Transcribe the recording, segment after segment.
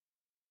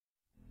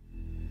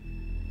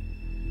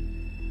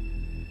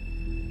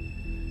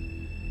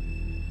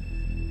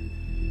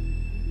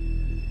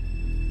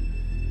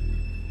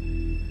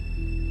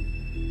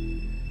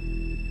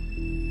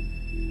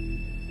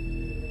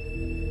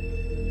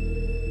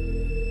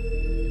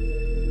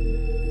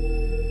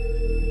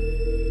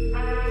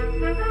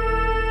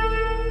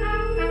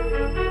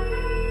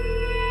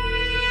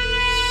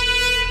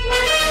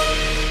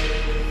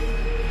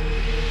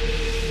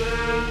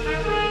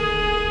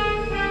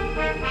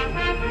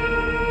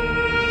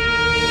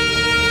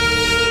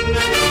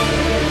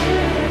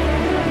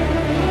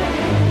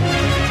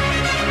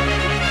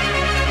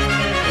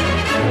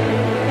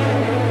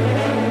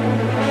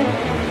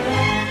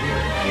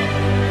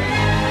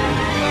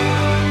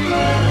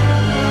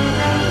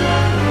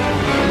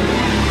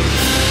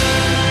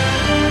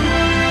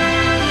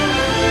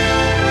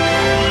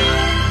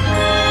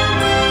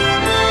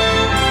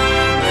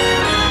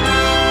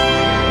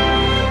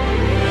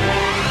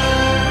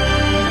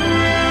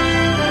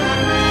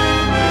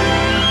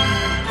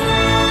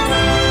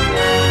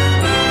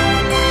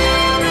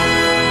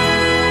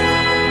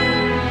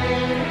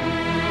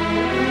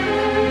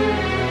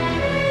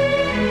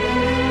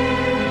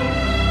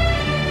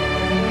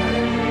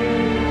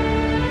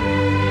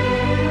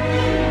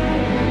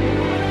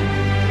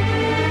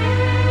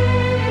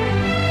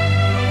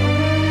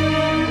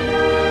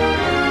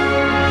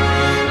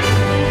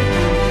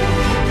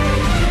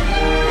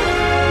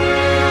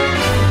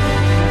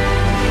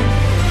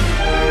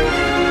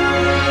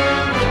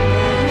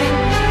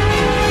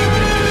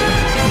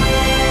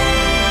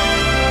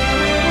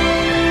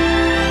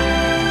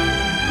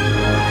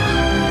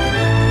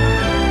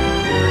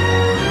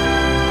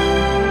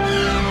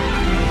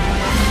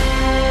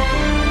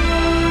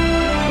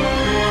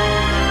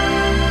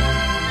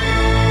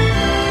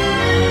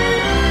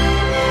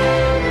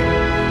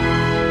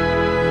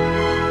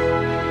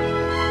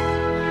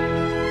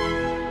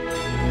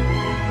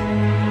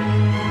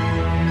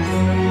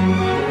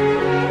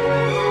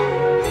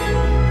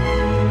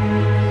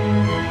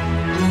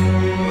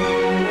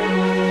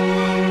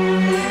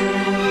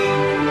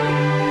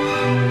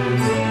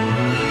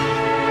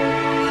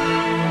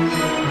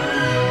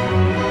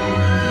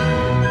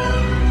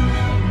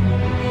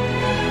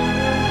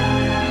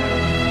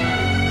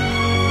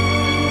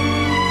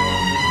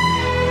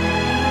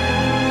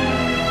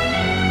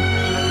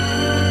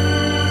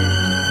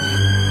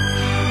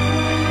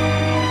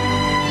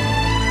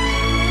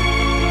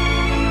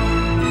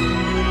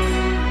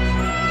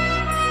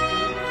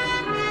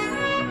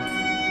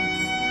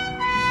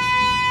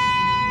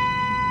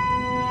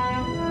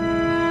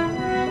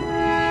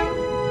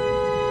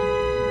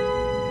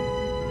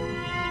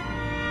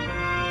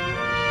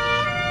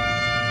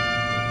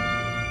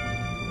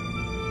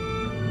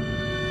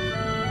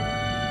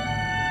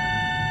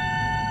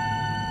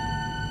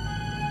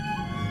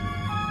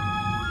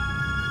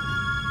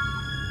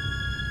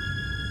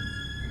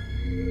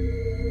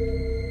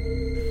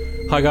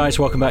Hi guys,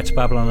 welcome back to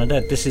Babylon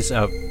Undead. This is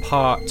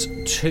part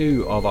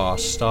 2 of our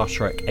Star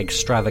Trek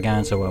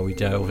extravaganza where we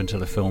delve into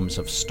the films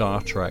of Star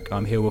Trek.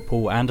 I'm here with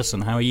Paul Anderson.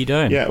 How are you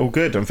doing? Yeah, all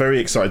good. I'm very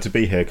excited to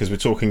be here because we're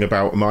talking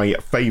about my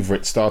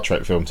favourite Star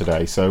Trek film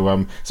today.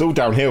 So it's all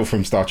downhill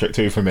from Star Trek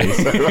 2 for me.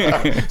 So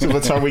by the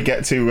time we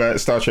get to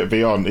Star Trek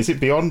Beyond, is it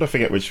Beyond? I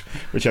forget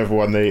whichever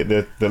one,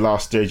 the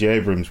last J.J.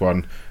 Abrams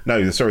one.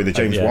 No, sorry, the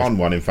James Wan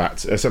one, in fact.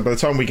 So by the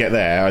time we get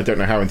there, I don't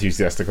know how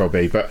enthusiastic I'll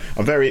be, but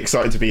I'm very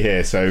excited to be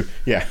here. So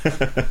yeah.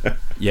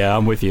 Yeah,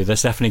 I'm with you.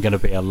 There's definitely going to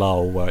be a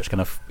lull where it's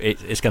going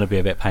to be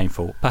a bit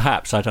painful.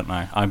 Perhaps, I don't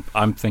know.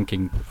 I'm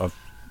thinking of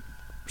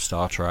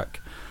Star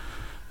Trek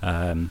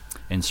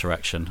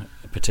Insurrection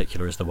in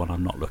particular is the one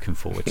I'm not looking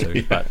forward to.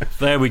 Yeah. But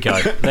there we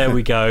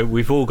go.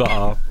 We've all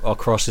got our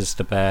crosses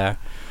to bear.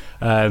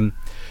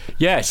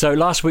 So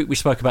last week we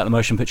spoke about the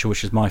motion picture,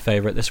 which is my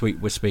favourite. This week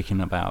we're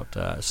speaking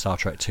about Star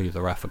Trek II,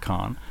 The Wrath of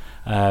Khan.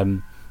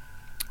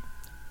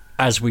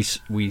 As we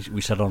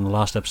said on the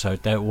last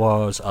episode, there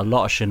was a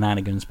lot of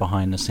shenanigans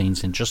behind the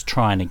scenes in just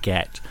trying to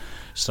get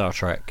Star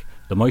Trek,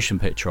 the motion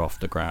picture, off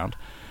the ground.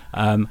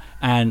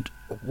 And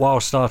while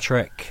Star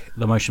Trek,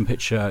 the motion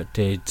picture,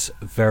 did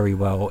very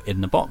well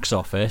in the box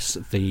office,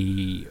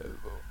 the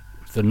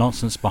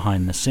nonsense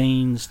behind the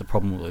scenes, the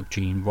problem with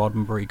Gene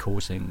Roddenberry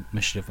causing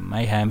mischief and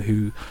mayhem,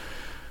 who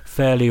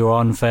fairly or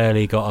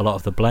unfairly got a lot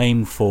of the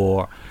blame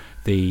for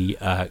the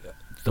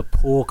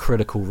poor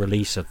critical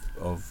release of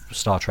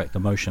Star Trek the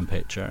motion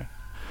picture,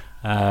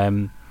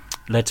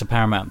 led to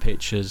Paramount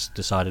Pictures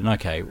deciding,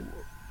 okay,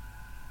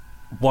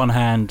 one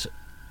hand,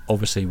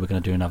 obviously we're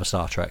going to do another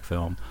Star Trek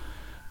film,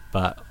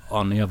 but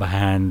on the other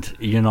hand,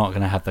 you're not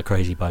going to have the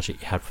crazy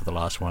budget you had for the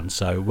last one,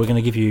 so we're going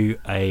to give you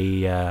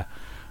a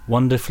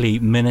wonderfully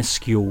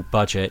minuscule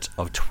budget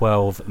of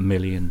 $12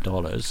 million.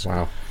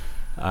 Wow.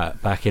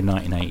 Back in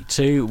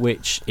 1982,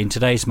 which in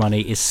today's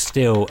money is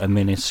still a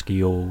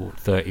minuscule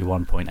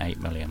 $31.8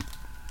 million.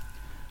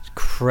 It's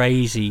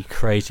crazy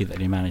that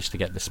he managed to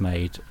get this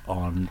made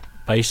on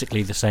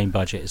basically the same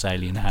budget as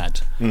Alien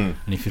had. And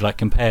if you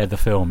compare the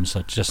films,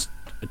 are just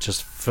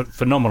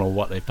phenomenal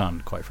what they've done,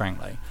 quite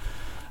frankly.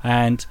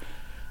 And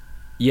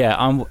yeah,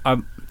 I'm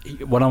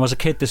when I was a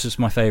kid, this was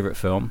my favourite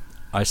film.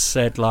 I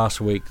said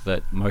last week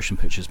that motion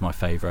picture is my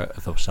favourite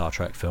of the Star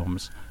Trek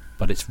films,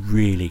 but it's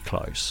really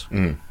close.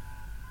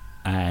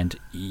 And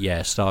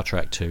yeah, Star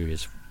Trek 2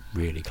 is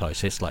really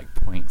close. It's like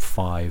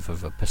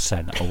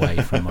 0.5% away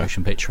from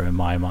motion picture in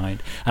my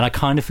mind. And I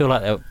kind of feel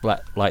like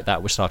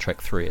that with Star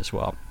Trek 3 as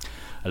well,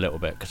 a little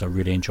bit, because I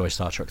really enjoy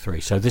Star Trek 3.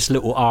 So this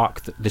little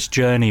arc, this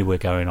journey we're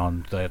going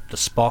on, the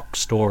Spock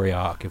story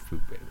arc,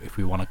 if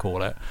we want to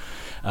call it,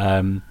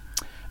 I'm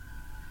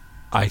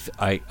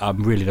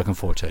really looking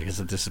forward to it, because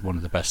this is one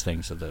of the best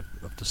things of the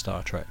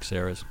Star Trek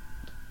series.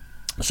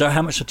 So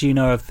how much do you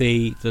know of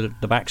the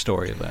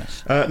backstory of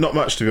this? Not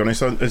much, to be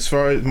honest. As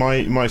far as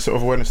my sort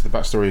of awareness of the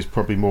backstory is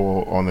probably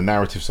more on the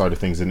narrative side of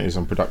things than it is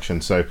on production.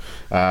 So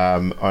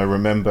I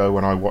remember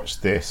when I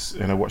watched this,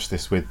 and I watched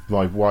this with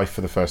my wife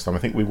for the first time. I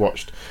think we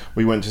went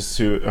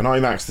to an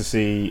IMAX to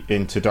see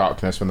Into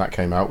Darkness when that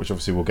came out, which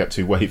obviously we'll get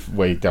to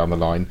way down the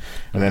line.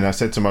 And then I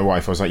said to my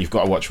wife, I was like, you've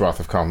got to watch Wrath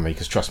of Khan with me,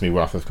 because trust me,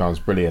 Wrath of Khan's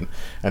brilliant.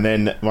 And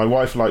then my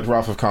wife liked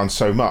Wrath of Khan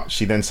so much,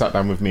 she then sat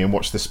down with me and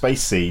watched the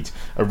Space Seed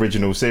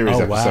original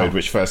series episode,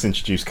 which first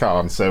introduced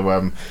Khan. So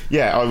I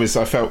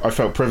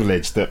felt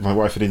privileged that my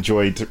wife had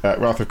enjoyed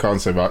Wrath of Khan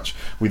so much.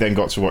 We then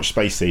got to watch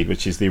Space Seed,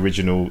 which is the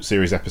original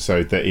series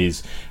episode that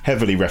is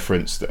heavily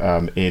referenced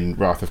in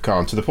Wrath of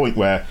Khan, to the point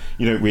where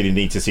you don't really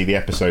need to see the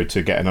episode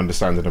to get an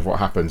understanding of what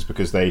happens,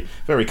 because they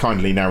very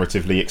kindly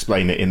narratively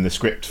explain it in the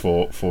script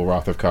for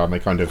Wrath of Khan. They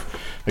kind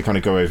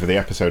of go over the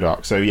episode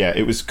arc. So yeah,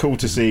 it was cool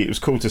to see. It was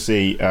cool to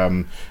see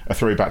a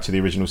throwback to the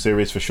original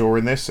series for sure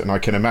in this. And I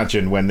can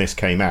imagine when this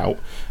came out,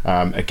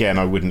 again,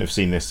 I definitely wouldn't have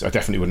seen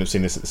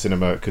this at the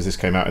cinema, because this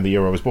came out in the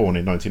year I was born,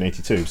 in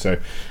 1982. So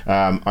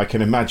I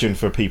can imagine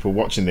for people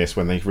watching this,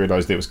 when they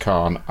realised it was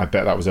Khan, I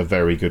bet that was a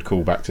very good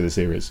callback to the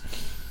series.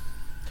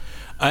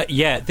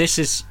 This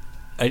is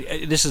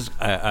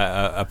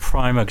a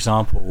prime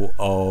example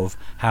of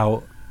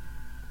how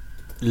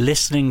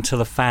listening to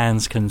the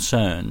fans'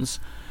 concerns,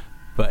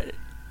 but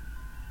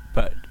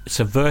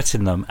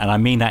subverting them, and I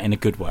mean that in a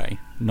good way,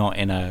 not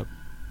in a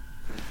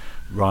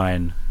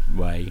Ryan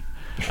way.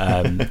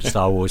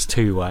 Star Wars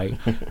 2 way.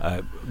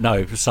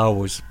 No, Star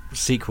Wars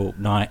sequel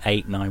 9,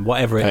 8, 9,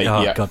 whatever it.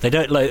 God,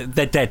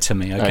 they're dead to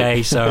me.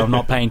 Okay, so I'm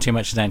not paying too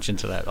much attention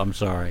to that. I'm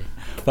sorry,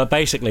 but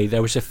basically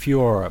there was a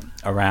furor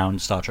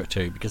around Star Trek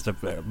 2 because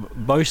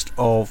most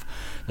of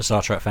the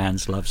Star Trek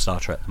fans loved Star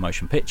Trek the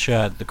motion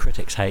picture. The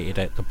critics hated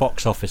it. The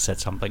box office said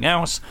something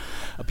else.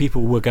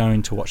 People were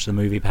going to watch the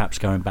movie, perhaps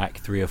going back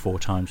 3 or 4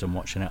 times and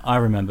watching it. I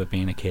remember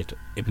being a kid,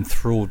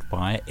 enthralled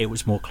by it. It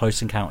was more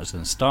Close Encounters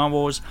than Star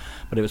Wars,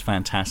 but it was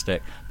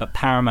fantastic. But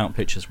Paramount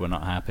Pictures were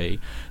not happy.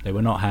 They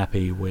were not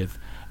happy with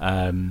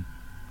Gene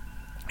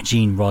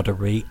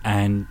Roddenberry,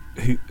 and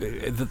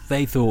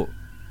they thought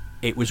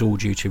it was all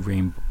due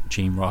to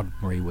Gene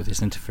Roddenberry with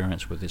his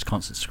interference, with his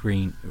constant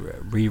screen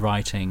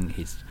rewriting,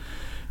 his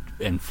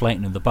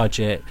inflating the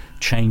budget,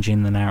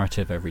 changing the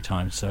narrative every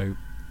time. So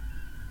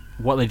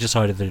what they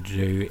decided to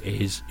do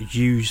is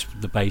use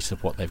the base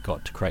of what they've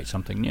got to create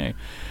something new.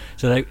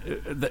 So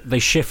they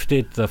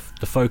shifted the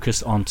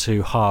focus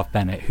onto Harve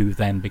Bennett, who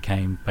then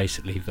became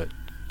basically the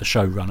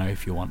showrunner,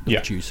 if you want, the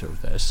producer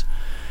of this.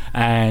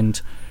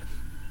 And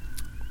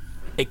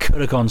it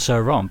could have gone so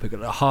wrong,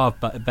 because Harve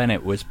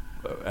Bennett was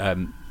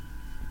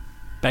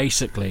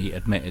basically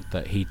admitted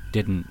that he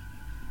didn't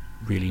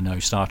really know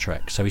Star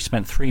Trek. So he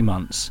spent 3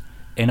 months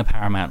in a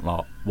Paramount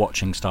lot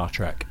watching Star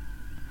Trek,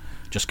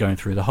 just going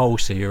through the whole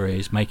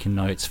series, making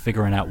notes,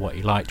 figuring out what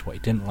he liked, what he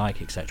didn't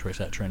like, etc.,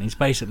 etc. And he's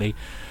basically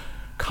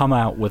come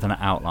out with an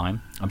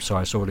outline. I'm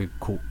sorry, I sort of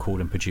called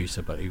him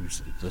producer, but he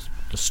was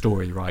the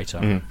story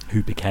writer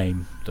who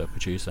became the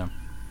producer.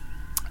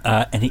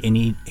 And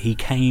he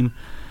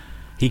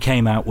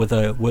came out with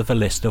a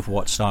list of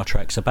what Star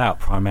Trek's about,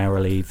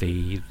 primarily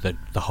the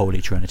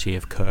holy trinity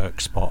of Kirk,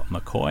 Spock,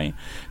 McCoy,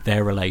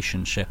 their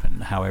relationship,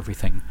 and how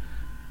everything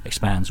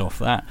expands off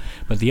that.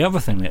 But the other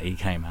thing that he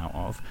came out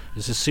of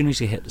is, as soon as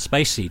he hit the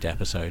Space Seed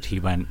episode, he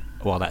went,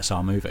 well, that's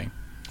our movie.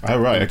 Oh,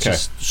 right, It's okay.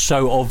 just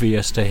so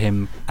obvious to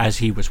him as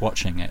he was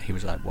watching it. He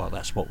was like, well,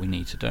 that's what we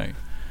need to do.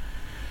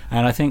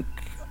 And I think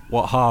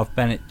what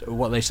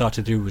they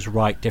started to do was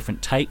write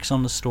different takes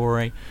on the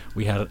story.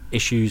 We had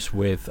issues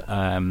with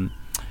none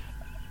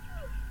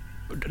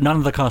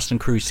of the cast and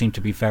crew seemed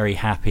to be very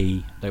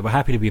happy. They were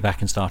happy to be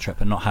back in Star Trek,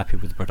 but not happy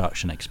with the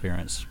production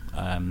experience.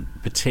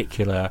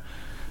 Particular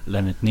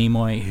Leonard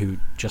Nimoy, who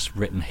just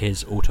written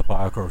his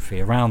autobiography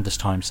around this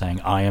time, saying,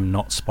 I am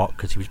not Spock,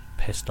 because he was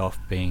pissed off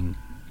being,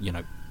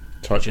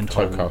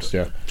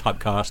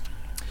 typecast.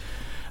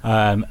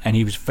 And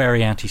he was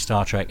very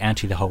anti-Star Trek,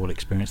 anti the whole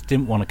experience,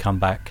 didn't want to come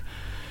back.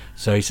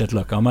 So he said,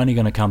 look, I'm only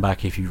going to come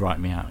back if you write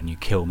me out and you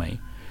kill me.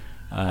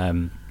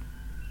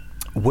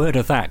 Word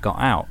of that got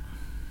out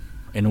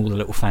in all the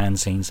little fan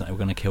scenes that they were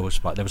going to kill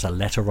Spock. There was a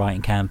letter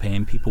writing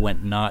campaign. People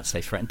went nuts.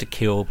 They threatened to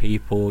kill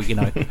people.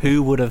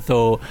 Who would have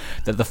thought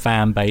that the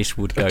fan base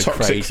would go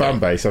toxic crazy? Fan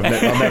base. I'll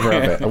never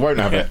have it. I won't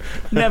have it.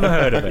 Never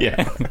heard of it.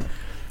 Yeah.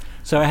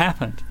 So it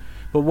happened.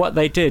 But what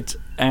they did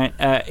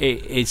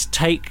is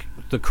take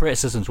the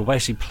criticisms, will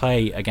basically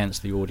play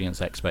against the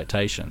audience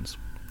expectations.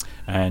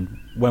 And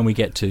when we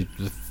get to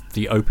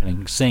the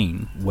opening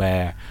scene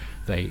where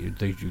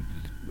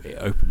it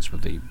opens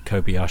with the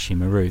Kobayashi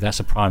Maru, that's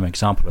a prime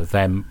example of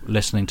them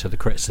listening to the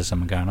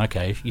criticism and going,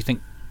 okay, you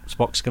think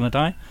Spock's going to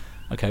die?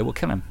 Okay, we'll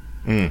kill him.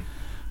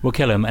 We'll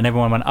kill him. And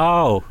everyone went,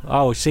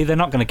 oh, see, they're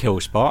not going to kill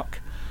Spock.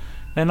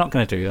 They're not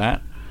going to do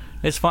that.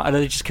 It's fine.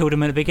 They just killed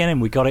him in the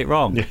beginning. We got it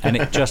wrong. And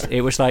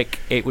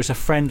it was a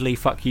friendly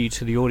fuck you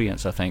to the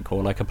audience, I think,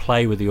 or like a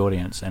play with the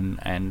audience,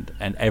 and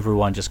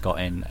everyone just got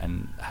in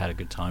and had a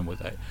good time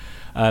with it.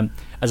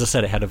 As I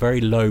said, it had a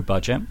very low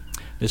budget.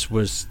 This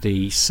was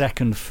the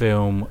second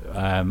film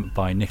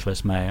by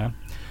Nicholas Meyer,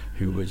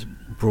 who was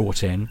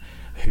brought in,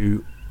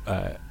 who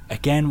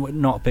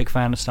again, not a big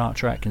fan of Star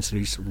Trek, and so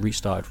he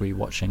restarted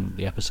rewatching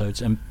the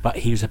episodes, but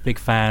he was a big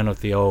fan of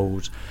the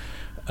old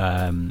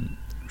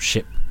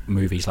ship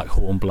movies like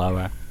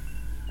Hornblower,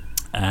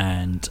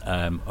 and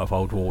of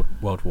old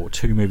World War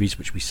II movies,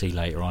 which we see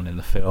later on in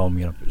the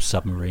film,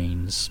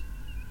 submarines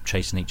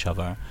chasing each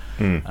other.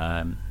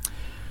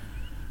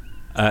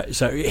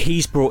 So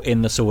he's brought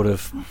in the sort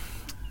of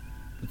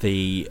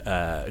the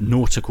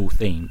nautical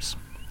themes,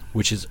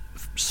 which is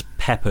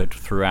peppered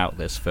throughout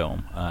this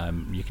film.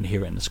 You can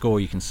hear it in the score,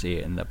 you can see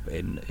it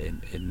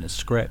in the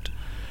script.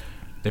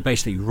 They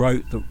basically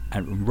wrote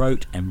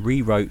and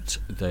rewrote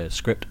the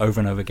script over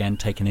and over again,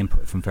 taking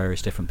input from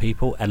various different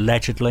people.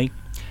 Allegedly,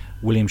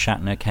 William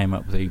Shatner came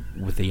up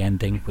with the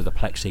ending with the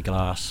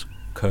plexiglass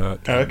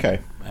Kirk.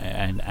 Okay.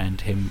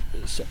 And him.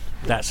 So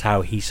that's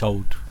how he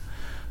sold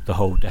the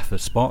whole death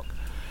of Spock.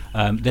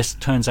 This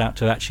turns out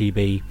to actually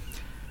be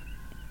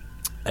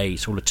a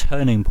sort of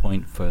turning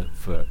point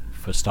for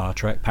Star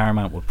Trek.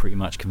 Paramount were pretty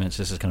much convinced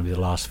this is going to be the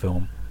last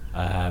film.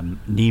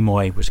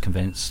 Nimoy was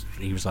convinced.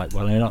 He was like,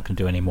 well, they're not going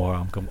to do any more.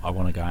 I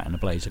want to go out in a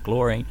blaze of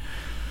glory.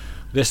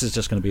 This is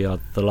just going to be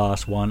the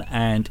last one.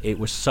 And it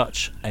was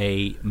such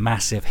a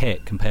massive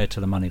hit compared to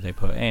the money they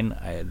put in,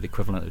 the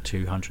equivalent of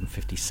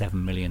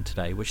 257 million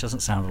today, which doesn't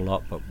sound a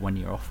lot, but when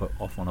you're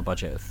off on a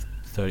budget of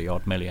 30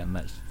 odd million,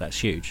 that's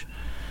huge.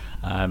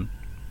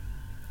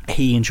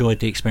 He enjoyed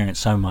the experience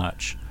so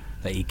much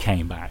that he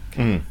came back,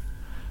 and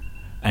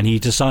he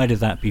decided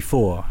that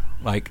before.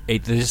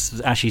 This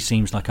actually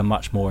seems like a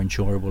much more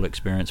enjoyable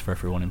experience for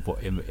everyone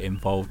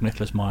involved.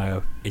 Nicholas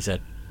Meyer is a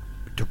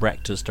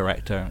director's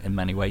director in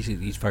many ways.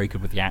 He's very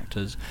good with the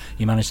actors.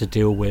 He managed to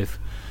deal with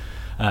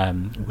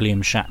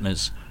William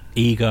Shatner's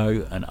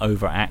ego and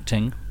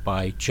overacting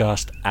by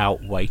just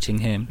outweighting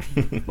him.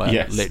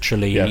 Yes.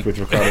 Literally. Yes, with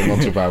Ricardo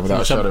Montalban,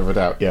 without a shadow of a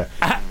doubt. Yeah.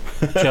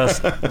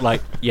 Just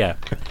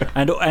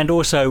and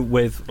also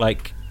with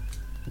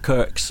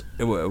Kirk's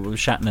with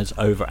Shatner's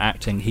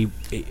overacting.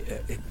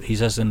 He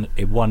says in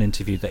one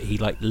interview that he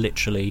like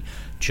literally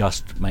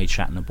just made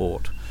Shatner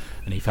bored,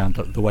 and he found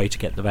that the way to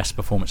get the best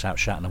performance out of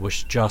Shatner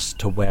was just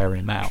to wear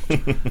him out.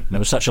 And there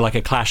was such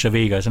a clash of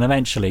egos, and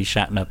eventually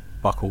Shatner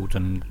buckled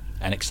and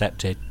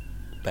accepted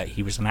that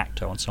he was an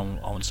actor on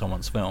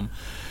someone's film,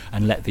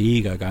 and let the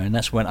ego go. And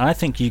that's when I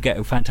think you get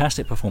a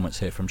fantastic performance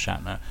here from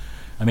Shatner.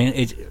 I mean,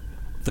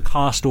 the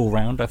cast all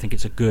round, I think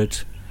it's a good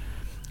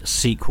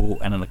sequel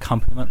and an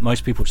accompaniment.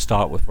 Most people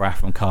start with Wrath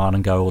from Khan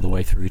and go all the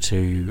way through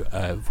to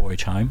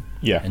Voyage Home,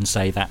 and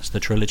say that's the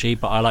trilogy.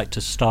 But I like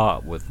to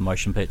start with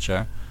Motion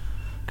Picture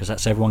because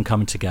that's everyone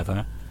coming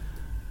together,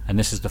 and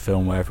this is the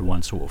film where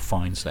everyone sort of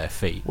finds their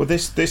feet. Well,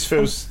 this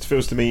feels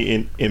to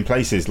me in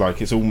places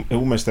like it's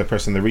almost they're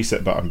pressing the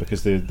reset button,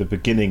 because the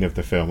beginning of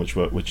the film,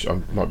 which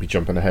I might be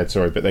jumping ahead,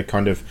 sorry, but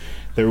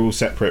they're all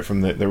separate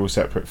from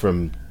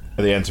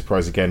the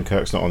Enterprise again.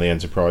 Kirk's not on the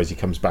Enterprise. He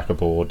comes back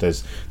aboard.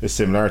 There's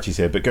similarities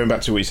here. But going back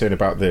to what you're saying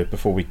about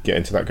before we get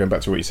into that, going back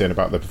to what you're saying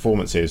about the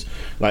performances,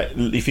 like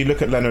if you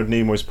look at Leonard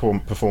Nimoy's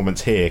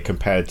performance here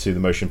compared to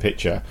the motion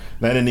picture,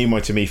 Leonard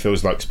Nimoy to me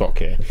feels like Spock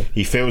here.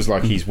 He feels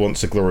like he's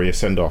wants a glorious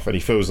send-off, and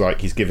he feels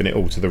like he's given it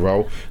all to the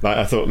role. Like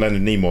I thought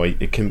Leonard Nimoy,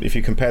 if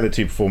you compare the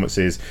two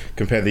performances,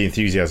 compare the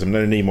enthusiasm,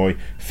 Leonard Nimoy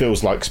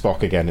feels like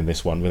Spock again in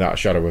this one, without a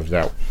shadow of a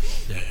doubt.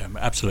 Yeah,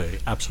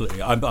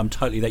 absolutely. I'm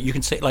totally that. You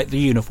can see like the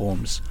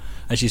uniforms,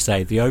 as you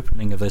say, the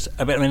opening of this.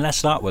 I mean, let's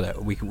start with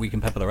it. We can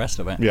pepper the rest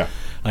of it. Yeah.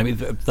 I mean,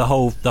 the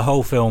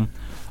whole film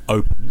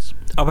opens.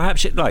 Oh,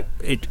 perhaps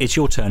it's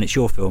your turn. It's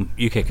your film.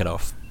 You kick it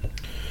off.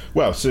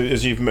 Well, so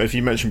as you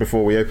mentioned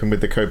before, we open with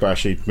the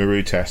Kobayashi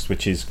Maru test,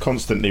 which is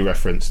constantly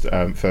referenced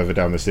further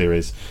down the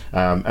series.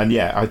 And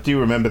yeah, I do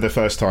remember the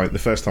first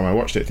time I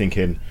watched it,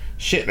 thinking,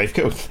 shit, they've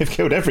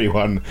killed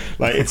everyone.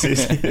 Like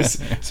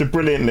it's a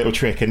brilliant little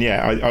trick. And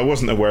yeah, I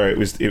wasn't aware it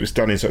was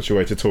done in such a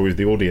way to toy with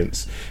the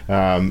audience.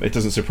 It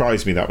doesn't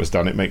surprise me that was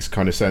done. It makes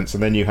kind of sense.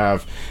 And then you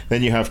have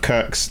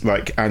Kirk's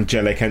like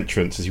angelic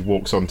entrance as he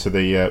walks onto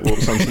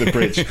the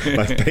bridge,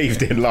 like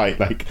bathed in light,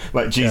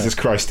 like Jesus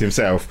Christ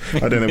himself.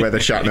 I don't know whether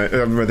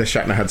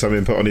Shatner had some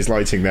input on his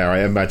lighting there.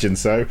 I imagine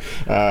so.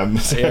 And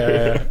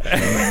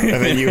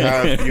then you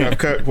have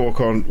Kirk walk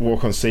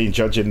on scene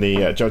judging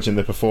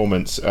the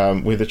performance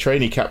with a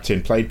trainee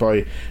captain played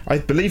by, I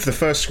believe the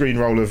first screen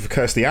role of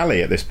Kirstie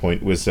Alley at this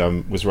point was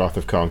Wrath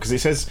of Khan, because it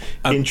says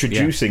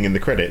introducing in the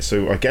credits,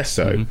 so I guess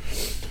so.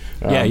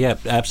 Mm-hmm. Yeah,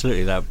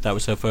 absolutely. That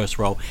was her first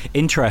role.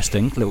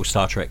 Interesting little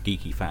Star Trek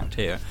geeky fact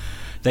here.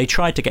 They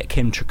tried to get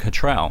Kim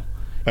Cattrall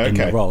in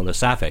the role of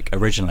Saavik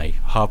originally.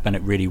 Harve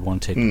Bennett really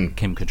wanted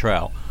Kim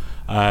Cattrall.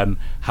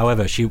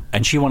 However, she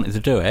wanted to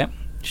do it,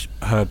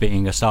 her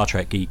being a Star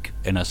Trek geek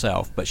in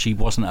herself, but she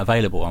wasn't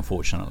available,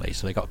 unfortunately.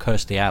 So they got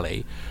Kirstie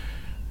Alley.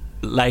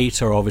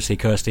 Later, obviously,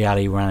 Kirstie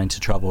Alley ran into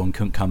trouble and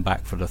couldn't come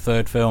back for the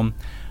third film.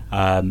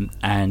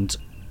 And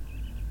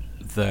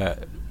the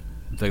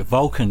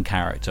Vulcan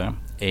character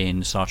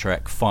in Star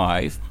Trek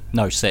 6,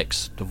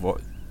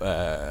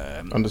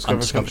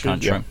 Undiscovered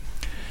Country. Yeah.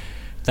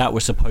 That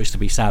was supposed to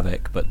be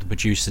Saavik, but the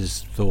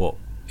producers thought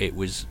it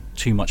was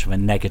too much of a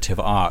negative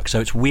arc. So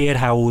it's weird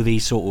how all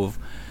these sort of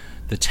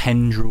the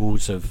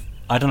tendrils of,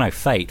 I don't know,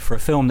 fate, for a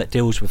film that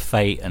deals with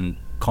fate and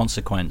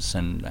consequence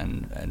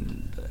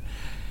and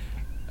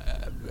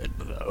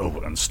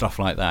stuff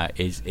like that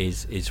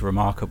is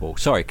remarkable.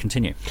 Sorry,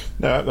 continue.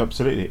 No,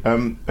 absolutely.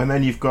 And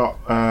then you've got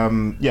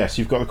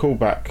you've got the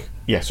callback.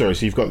 So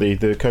you've got the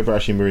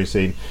Kobayashi Maru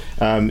scene.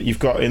 You've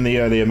got in the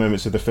earlier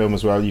moments of the film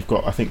as well, you've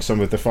got, I think, some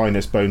of the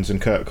finest Bones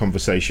and Kirk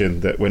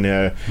conversation that when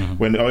I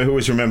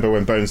always remember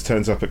when Bones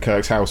turns up at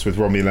Kirk's house with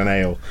Romulan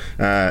ale,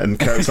 and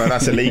Kirk's like,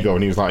 that's illegal,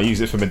 and he was like, I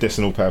use it for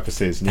medicinal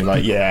purposes, and you're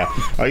like, yeah.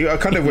 I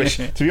kind of wish,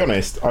 to be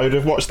honest, I would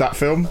have watched that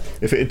film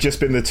if it had just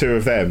been the two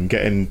of them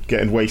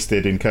getting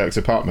wasted in Kirk's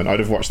apartment. I'd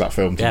have watched that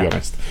film, to be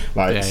honest.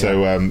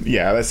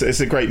 It's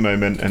a great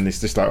moment, and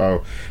it's just like,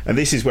 oh, and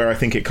this is where I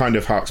think it kind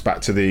of harks back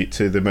to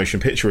the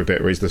motion picture a bit,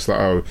 where he's just like,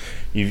 oh,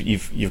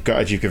 you've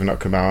given up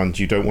command,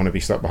 you don't want to be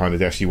stuck behind a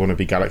desk, you want to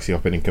be galaxy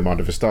hopping in command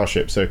of a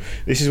starship. So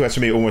this is where,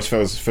 to me, it almost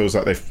feels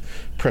like they've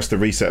pressed the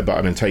reset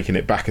button and taken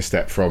it back a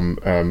step from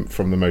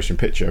the motion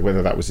picture.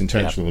 Whether that was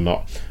intentional or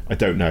not, I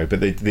don't know,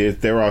 but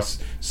there are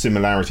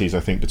similarities, I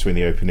think, between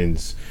the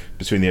openings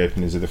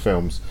of the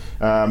films.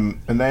 And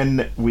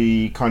then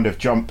we kind of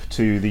jump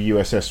to the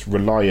USS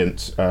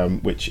Reliant,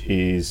 which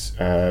is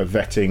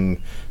vetting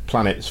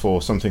planets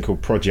for something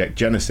called Project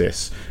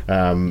Genesis.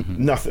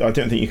 Nothing. I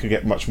don't think you could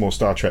get much more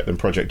Star Trek than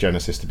Project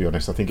Genesis, to be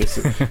honest. I think it's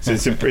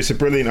a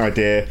brilliant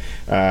idea,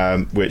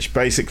 which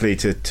basically,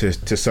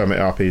 to sum it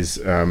up,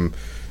 is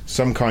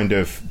some kind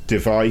of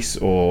device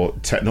or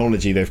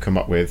technology they've come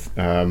up with,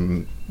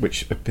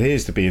 which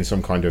appears to be in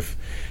some kind of,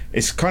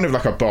 it's kind of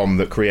like a bomb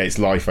that creates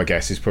life, I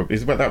guess. Would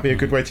that be a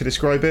good way to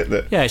describe it?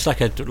 That it's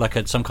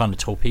like some kind of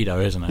torpedo,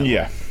 isn't it?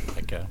 Yeah.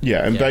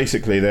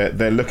 Basically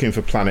they're looking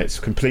for planets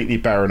completely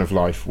barren of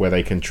life where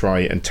they can try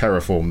and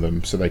terraform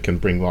them so they can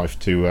bring life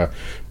to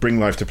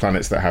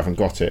planets that haven't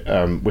got it,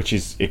 which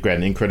is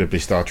again incredibly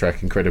Star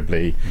Trek,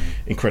 incredibly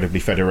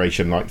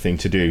Federation-like thing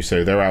to do.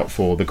 So they're out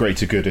for the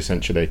greater good,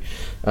 essentially.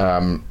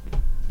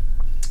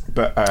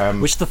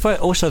 Which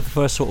also the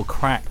first sort of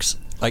cracks,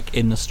 like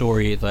in the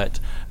story,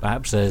 that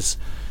perhaps there's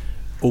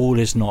all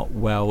is not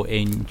well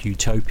in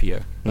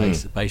Utopia,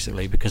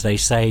 basically, because they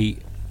say,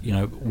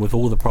 with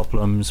all the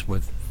problems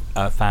with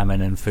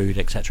famine and food,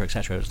 etc.,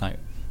 it's like,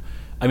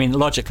 I mean,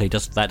 logically,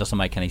 that doesn't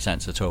make any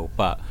sense at all.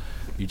 But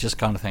you just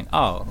kind of think,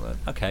 oh,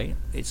 okay,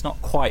 it's not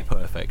quite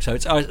perfect. So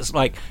it's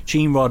like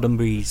Gene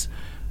Roddenberry's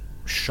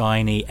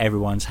shiny,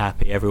 everyone's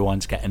happy,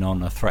 everyone's getting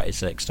on. The threat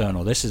is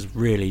external. This is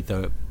really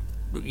the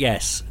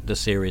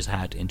series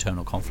had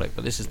internal conflict,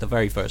 but this is the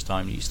very first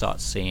time you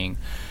start seeing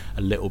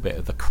a little bit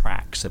of the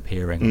cracks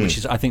appearing, which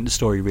is, I think, the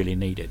story really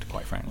needed,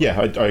 quite frankly. Yeah,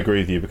 I agree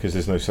with you, because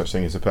there's no such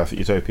thing as a perfect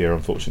utopia,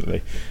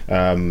 unfortunately.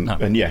 No.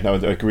 And I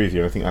agree with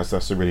you. I think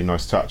that's a really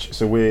nice touch.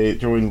 So we're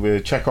joined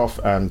with Chekhov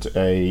and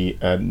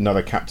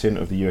another captain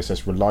of the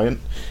USS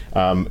Reliant,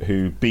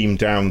 who beam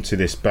down to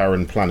this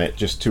barren planet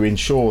just to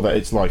ensure that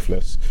it's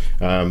lifeless,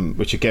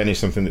 which again is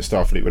something that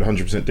Starfleet would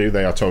 100% do.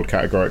 They are told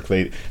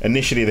categorically.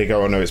 Initially they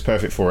go, oh no, it's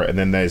perfect for it, and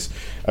then there's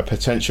a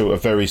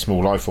very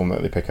small life form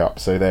that they pick up.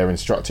 So they're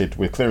instructed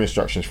with clear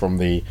instructions from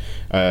the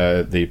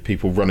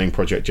people running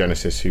Project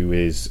Genesis,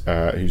 who's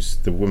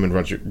the woman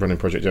running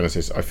Project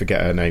Genesis. I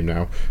forget her name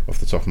now off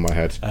the top of my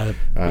head.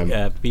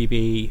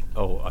 BB.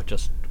 Oh, I've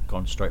just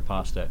gone straight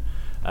past it.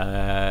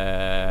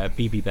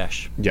 BB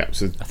Besh. Yeah,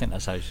 so I think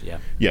that's how.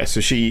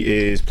 So she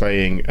is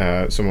playing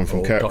someone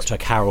from Kirk. Dr.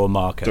 Carol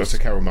Marcus.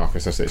 Dr. Carol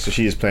Marcus, that's it. So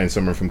she is playing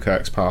someone from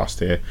Kirk's past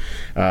here.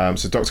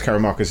 So Dr. Carol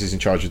Marcus is in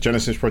charge of the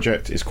Genesis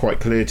project. It's quite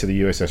clear to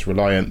the USS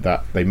Reliant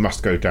that they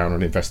must go down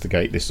and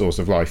investigate this source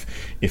of life.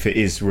 If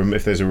there's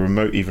a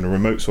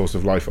remote source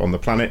of life on the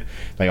planet,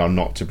 they are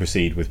not to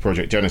proceed with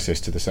Project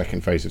Genesis to the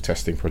second phase of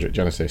testing Project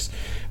Genesis.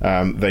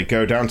 They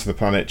go down to the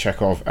planet.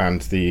 Chekhov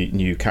and the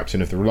new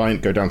captain of the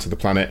Reliant go down to the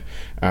planet,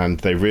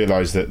 and they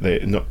realise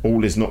that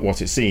all is not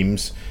what it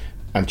seems,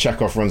 and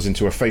Chekhov runs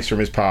into a face from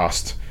his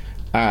past,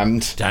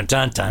 and dun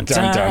dun dun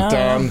dun dun,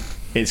 dun,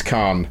 it's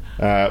Khan,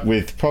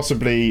 with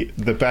possibly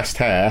the best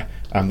hair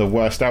and the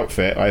worst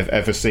outfit I've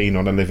ever seen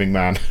on a living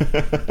man.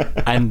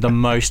 And the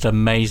most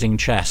amazing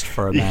chest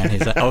for a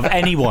man of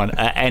anyone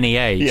at any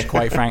age,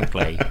 quite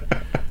frankly.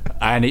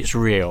 And it's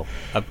real.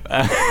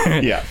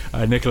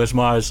 Nicholas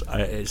Myers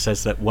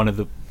says that one of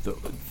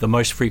the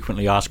most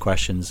frequently asked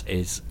questions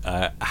is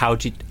how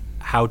did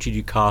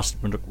you cast?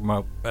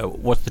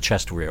 What's the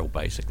chest real?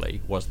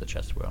 Basically, was the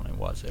chest real?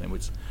 And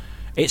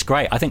it's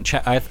great. I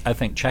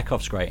think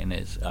Chekhov's great in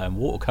his.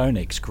 Walter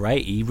Koenig's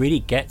great. He really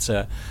gets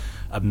a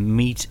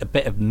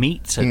bit of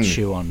meat to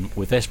chew on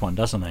with this one,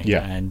 doesn't he?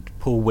 Yeah. And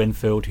Paul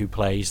Winfield, who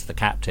plays the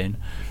captain,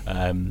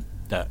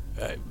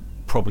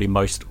 probably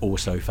most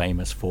also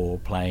famous for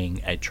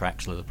playing Ed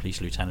Traxler, the police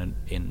lieutenant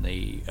in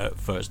the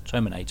first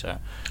Terminator.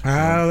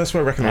 That's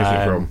where I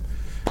recognise it from.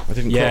 I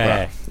didn't call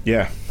that.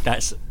 Yeah,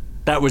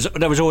 that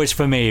was always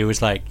for me. It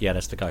was like,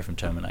 that's the guy from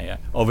Terminator.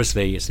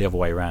 Obviously, it's the other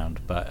way around,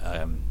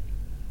 but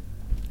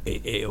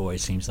it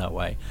always seems that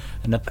way.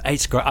 And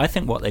it's great. I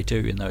think what they do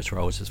in those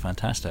roles is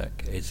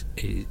fantastic.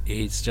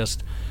 It's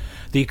just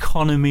the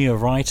economy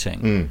of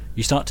writing.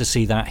 You start to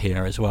see that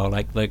here as well.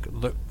 Like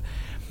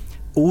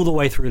all the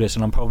way through this,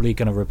 and I'm probably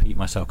going to repeat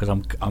myself because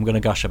I'm going to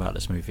gush about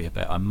this movie a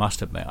bit. I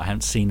must admit, I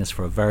haven't seen this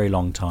for a very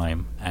long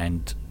time,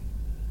 and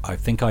I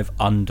think I've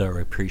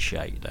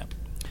underappreciated it.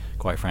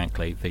 Quite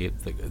frankly,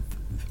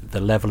 the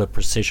level of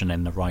precision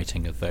in the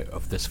writing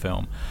of this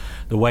film,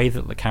 the way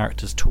that the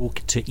characters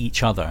talk to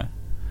each other,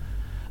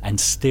 and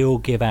still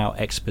give out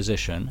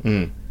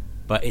exposition,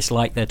 but it's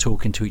like they're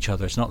talking to each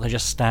other. It's not they're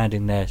just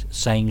standing there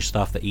saying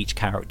stuff that each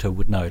character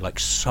would know. Like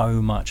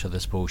so much of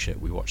this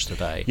bullshit we watched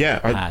today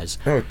has.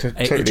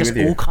 It just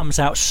all comes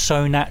out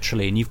so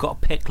naturally, and you've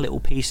got to pick little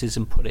pieces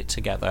and put it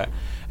together,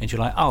 and you're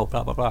like, oh,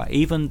 blah blah blah.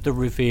 Even the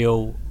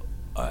reveal,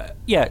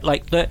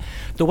 like the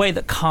way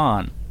that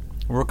Khan,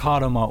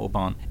 Ricardo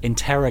Montalban,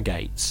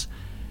 interrogates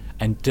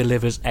and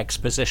delivers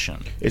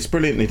exposition. It's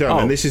brilliantly done,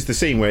 and this is the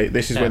scene where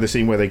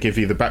they give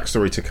you the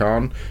backstory to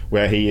Khan,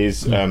 where he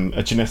is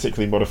a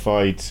genetically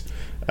modified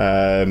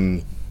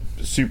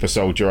super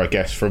soldier, I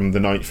guess, from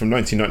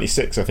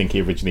 1996. I think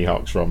he originally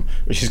harks from,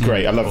 which is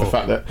great. I love the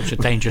fact that it's a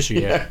dangerous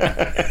year.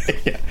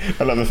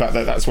 I love the fact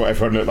that that's what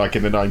everyone looked like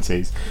in the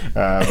 90s.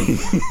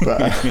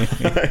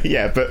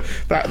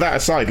 But that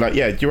aside,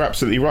 you're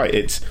absolutely right.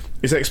 It's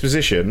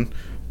exposition,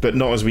 but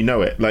not as we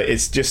know it. Like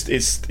it's just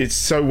it's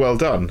so well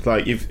done.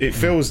 Like it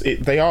feels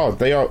they are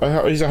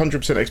it's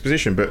 100%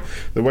 exposition, but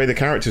the way the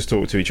characters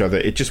talk to each other,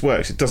 it just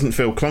works. It doesn't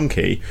feel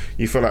clunky.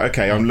 You feel like,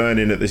 okay, I'm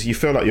learning at this. You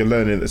feel like you're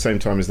learning at the same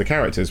time as the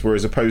characters,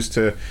 whereas opposed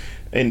to.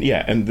 But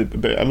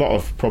a lot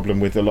of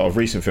problem with a lot of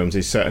recent films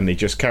is certainly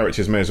just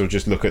characters may as well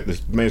just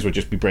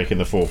be breaking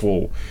the fourth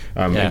wall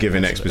and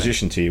giving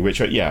exposition to you,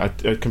 which I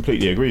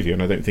completely agree with you,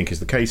 and I don't think is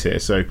the case here.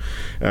 So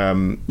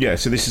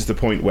so this is the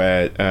point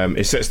where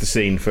it sets the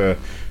scene for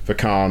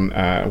Khan,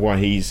 why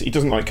he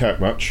doesn't like Kirk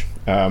much.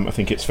 I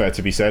think it's fair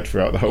to be said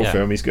throughout the whole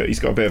film he's got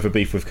a bit of a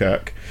beef with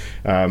Kirk.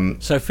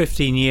 So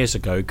 15 years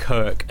ago,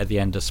 Kirk at the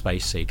end of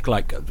Space Seed,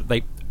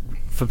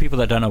 for people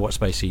that don't know what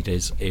Space Seed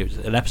is, it's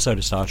an episode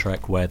of Star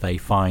Trek where they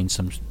find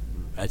some,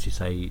 as you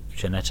say,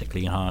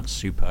 genetically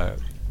enhanced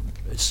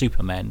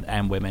supermen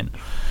and women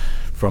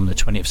from the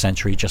 20th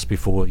century, just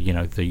before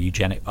the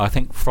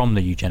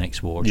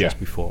eugenics war, just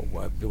before,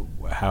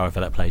 however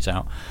that plays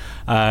out.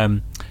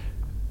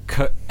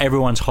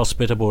 Everyone's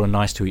hospitable and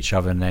nice to each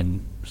other, and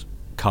then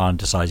Khan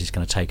decides he's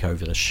going to take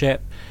over the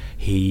ship.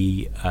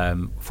 He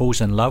falls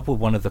in love with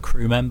one of the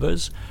crew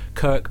members.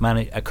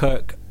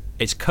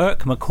 It's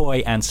Kirk,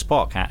 McCoy, and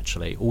Spock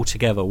actually all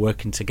together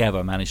working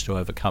together managed to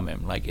overcome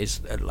him. It's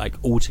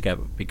all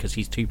together because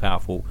he's too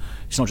powerful.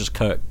 It's not just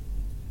Kirk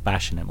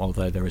bashing him,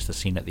 although there is the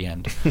scene at the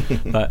end.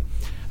 But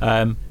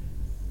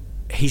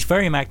he's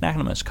very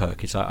magnanimous. Kirk.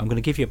 He's like, I'm going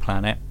to give you a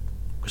planet,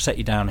 set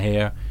you down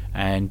here,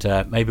 and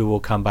maybe we'll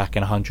come back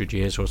in 100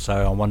 years or so.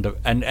 I wonder.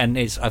 And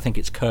I think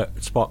it's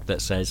Spock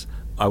that says,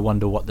 I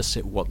wonder what the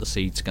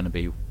seed's going to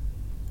be.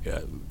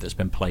 That's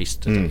been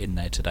placed in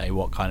there today.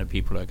 What kind of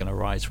people are going to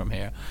rise from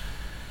here?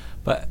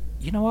 But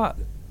you know what?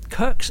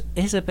 Kirk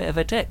is a bit of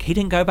a dick. He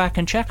didn't go back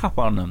and check up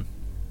on them.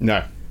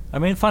 No. I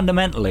mean,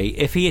 fundamentally,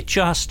 if he had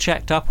just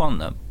checked up on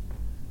them,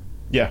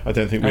 I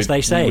don't think as they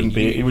say,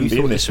 he wouldn't be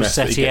in this mess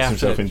that he gets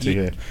himself into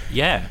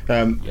here.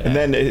 And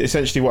then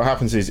essentially what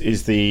happens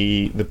is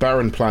the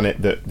barren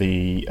planet that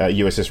the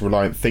USS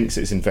Reliant thinks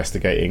it's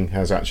investigating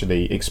has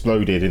actually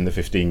exploded in the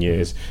 15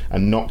 years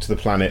and knocked the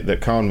planet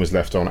that Khan was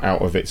left on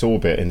out of its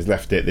orbit and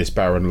left it this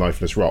barren,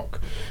 lifeless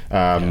rock.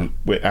 And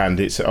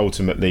it's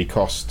ultimately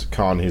cost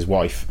Khan his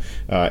wife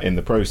in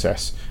the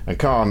process. And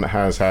Khan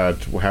has had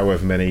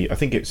however many, I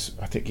think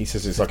he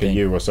says it's like a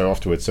year or so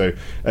afterwards, so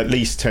at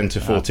least 10 to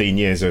 14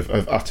 years of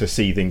utter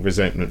seething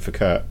resentment for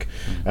Kirk,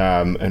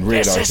 and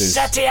realizes this is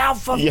setting out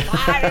for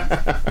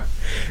fire.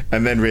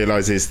 And then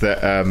realizes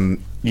that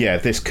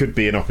this could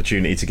be an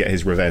opportunity to get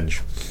his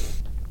revenge.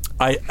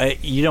 I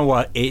you know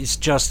what? It's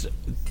just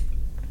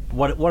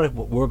what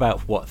we're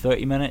about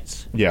 30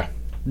 minutes. Yeah.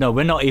 No,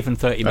 we're not even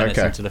 30 minutes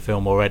into the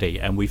film already,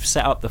 and we've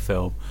set up the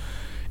film.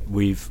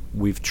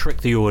 We've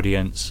tricked the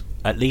audience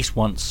at least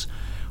once.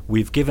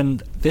 We've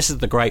given. This is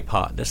the great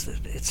part.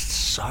 It's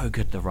so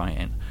good, the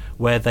writing,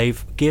 where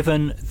they've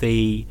given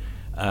the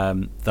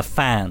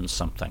fans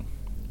something.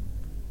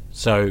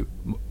 So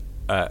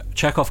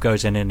Chekhov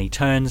goes in and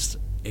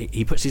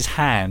he puts his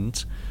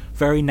hand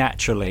very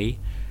naturally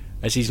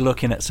as he's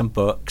looking at some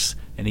books,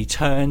 and he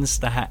turns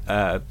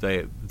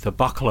the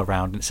buckle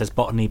around and it says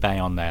Botany Bay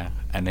on there,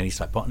 and then he's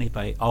like, Botany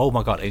Bay, oh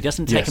my god, it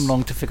doesn't take him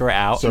long to figure it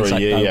out. Sorry, he's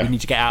like, we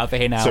need to get out of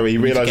here now. So he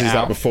realises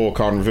that before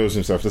Khan reveals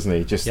himself, doesn't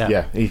he?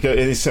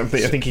 It's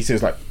something, I think he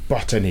says like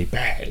Botany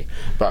Bay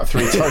about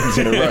 3 times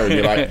in a row, and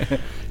you're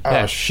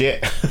like,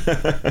 shit.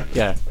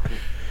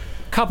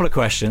 Couple of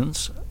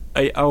questions.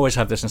 I always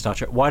have this in Star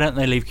Trek. Why don't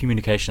they leave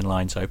communication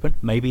lines open?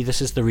 Maybe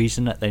this is the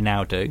reason that they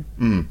now do.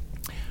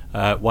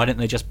 Why didn't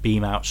they just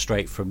beam out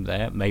straight from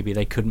there? Maybe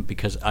they couldn't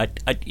because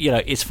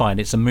it's fine.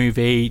 It's a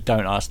movie.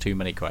 Don't ask too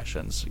many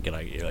questions.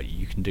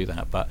 You can do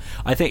that. But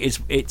I think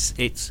it's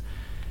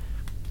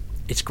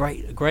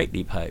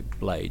greatly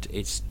played.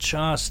 It's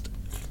just,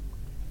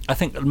 I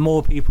think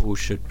more people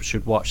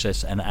should watch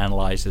this and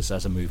analyze this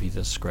as a movie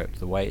than a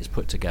script. The way it's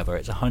put together,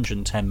 it's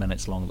 110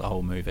 minutes long, the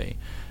whole movie,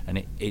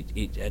 and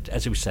it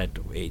as we said,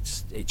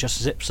 it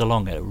just zips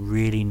along at a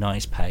really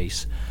nice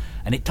pace.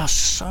 And it does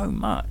so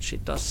much.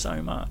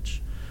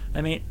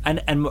 I mean,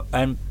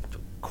 and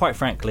quite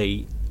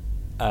frankly,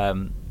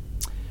 the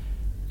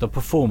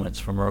performance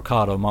from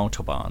Ricardo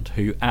Montalban,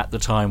 who at the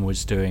time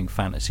was doing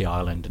Fantasy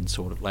Island and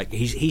sort of like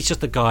he's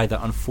just a guy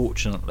that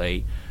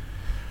unfortunately,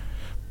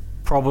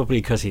 probably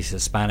because he's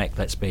Hispanic,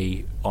 let's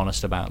be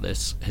honest about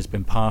this, has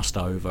been passed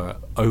over,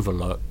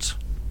 overlooked,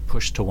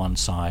 pushed to one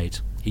side.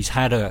 He's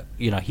had a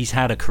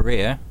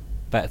career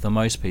better than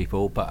most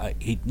people, but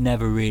he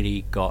never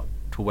really got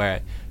to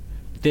where.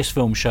 This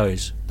film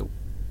shows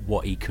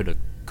what he could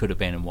have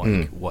been and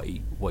what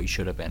he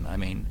should have been. I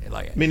mean,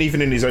 even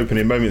in his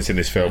opening moments in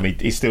this film,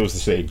 he steals the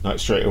scene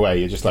straight away.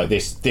 You're just like,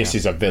 this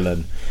is a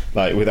villain,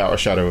 without a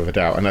shadow of a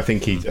doubt. And I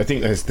think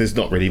there's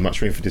not really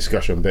much room for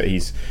discussion, but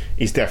he's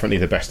definitely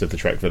the best of the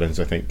Trek villains.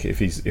 I think if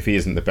he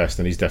isn't the best,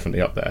 then he's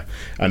definitely up there.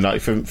 And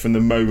from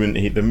the moment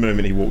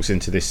he walks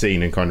into this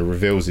scene and kind of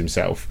reveals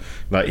himself,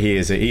 he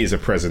is a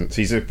presence.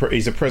 He's a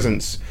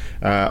presence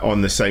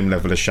on the same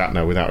level as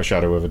Shatner, without a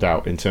shadow of a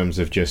doubt, in terms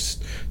of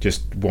just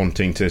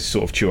wanting to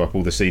sort of chew up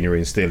all the scenery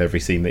and steal every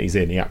scene that he's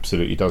in. He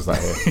absolutely does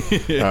that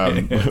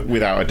here,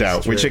 without a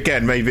doubt. Which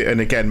again,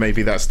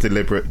 maybe that's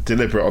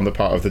deliberate on the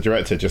part of the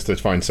director, just to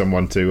find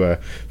someone to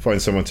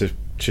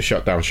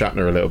shut down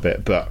Shatner a little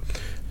bit. But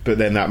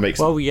then that makes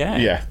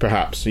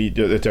perhaps I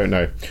don't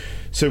know.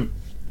 So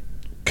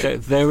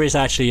there is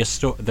actually a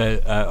story.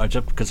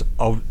 Just because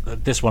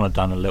this one I've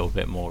done a little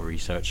bit more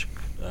research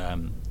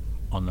on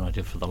than I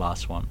did for the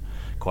last one.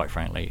 Quite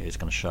frankly, it's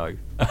going to show.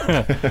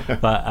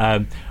 But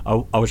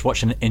I was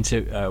watching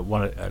a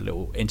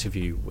little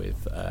interview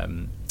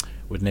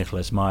with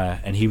Nicholas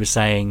Meyer, and he was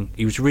saying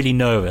he was really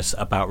nervous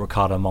about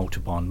Ricardo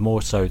Montalban,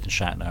 more so than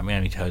Shatner. I mean, I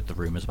only heard the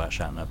rumours about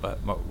Shatner, but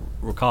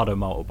Ricardo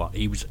Montalban,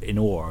 he was in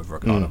awe of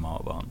Ricardo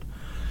Montalban,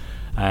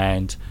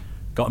 and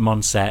got him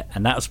on set,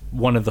 and that was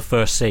one of the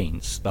first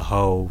scenes. The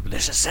whole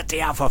 "This is set the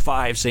Alpha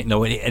 5" scene,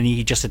 and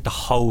he just did the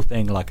whole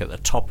thing like at the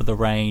top of the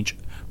range,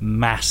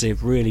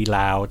 massive, really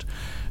loud.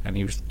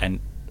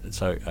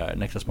 So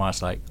Nicholas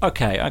Meyer's like,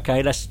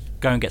 okay, let's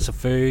go and get some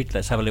food.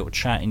 Let's have a little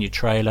chat in your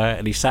trailer.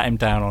 And he sat him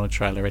down on a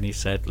trailer and he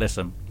said,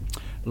 "Listen,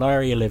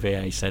 Laurence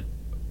Olivier," he said,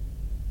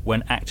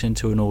 "when acting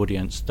to an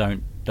audience,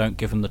 don't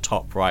give them the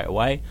top right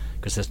away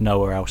because there's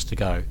nowhere else to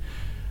go."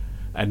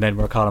 And then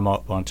Ricardo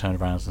Montalban turned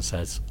around and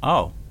says,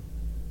 "Oh,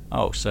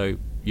 so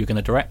you're going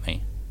to direct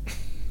me?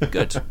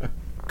 Good."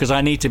 Because I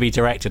need to be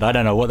directed. I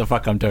don't know what the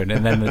fuck I'm doing.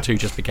 And then the two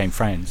just became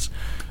friends.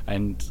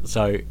 And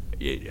so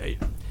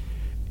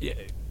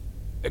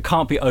it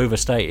can't be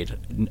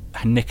overstated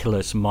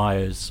Nicholas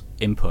Meyer's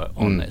input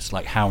on this,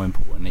 like how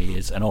important he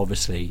is, and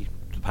obviously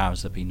the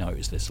powers that be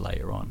notice this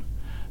later on.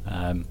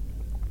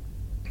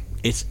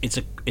 It's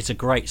a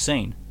great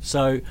scene.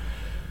 So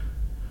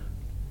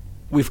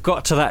we've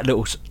got to that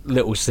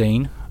little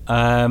scene,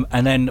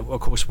 and then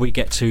of course we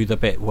get to the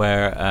bit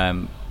where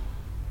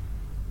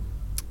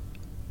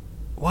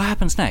what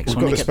happens next?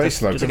 We've got the space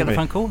slugs. Does it get the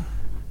phone call?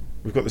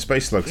 We've got the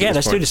space slugs. Yeah,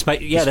 let's do the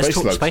space. Yeah, let's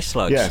talk space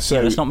slugs. Yeah, so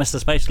let's not miss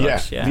the space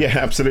slugs. Yeah,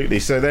 absolutely.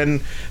 So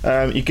then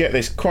you get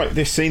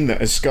this scene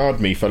that has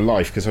scarred me for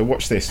life, because I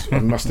watched this. I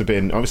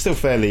was still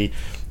fairly.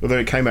 Although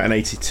it came out in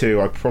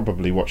 '82, I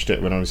probably watched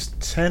it when I was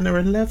 10 or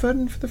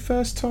 11 for the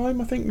first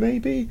time. I think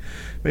maybe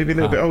a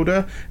little bit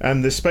older.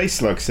 And the space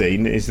slug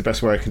scene is the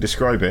best way I can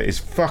describe it. It's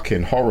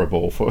fucking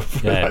horrible.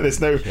 Like, there's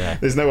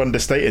no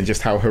understating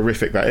just how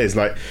horrific that is.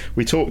 Like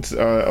we talked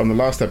on the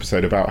last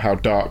episode about how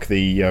dark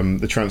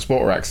the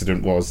transporter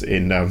accident was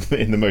in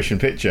the motion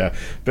picture,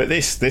 but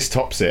this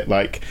tops it.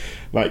 Like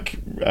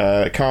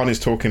Khan is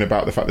talking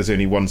about the fact there's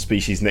only one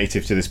species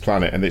native to this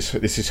planet, and this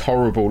is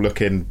horrible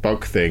looking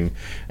bug thing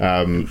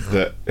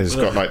that has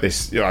got like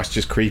this. It's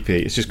just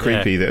creepy. It's just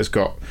creepy that it's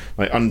got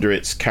like under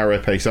its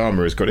carapace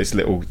armor has got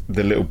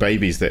the little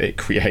babies that it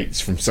creates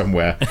from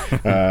somewhere,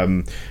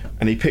 and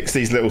he picks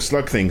these little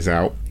slug things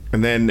out,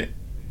 and then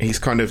he's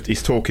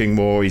talking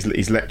more.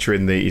 He's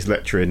lecturing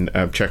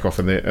Chekhov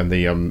and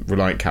the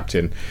Reliant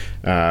captain.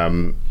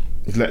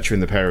 He's lecturing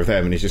the pair of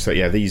them, and he's just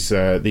like,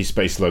 these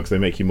space slugs, they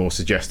make you more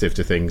suggestive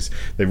to things.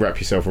 They wrap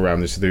yourself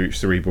around the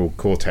cerebral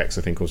cortex,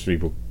 I think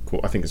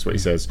that's what he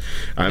says,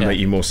 and make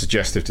you more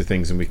suggestive to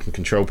things, and we can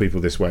control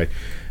people this way.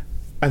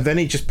 And then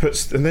you just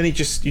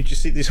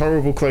see these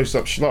horrible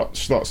close-up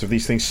shots of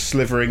these things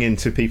slithering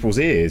into people's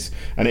ears,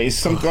 and it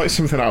is like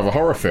something out of a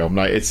horror film.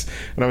 Like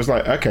and I was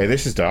like, okay,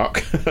 this is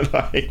dark.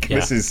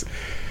 This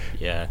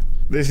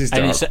is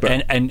dark.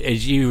 And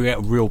as you get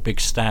a real big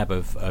stab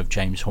of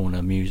James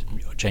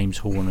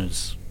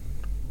Horner's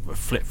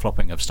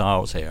flip-flopping of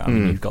styles here. I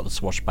mean, you've got the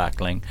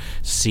swashbuckling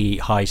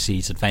high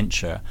seas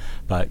adventure,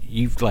 but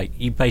you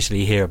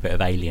basically hear a bit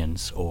of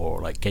Aliens, or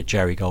like get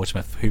Jerry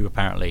Goldsmith, who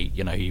apparently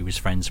he was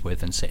friends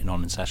with and sitting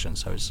on in session,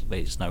 so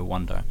it's no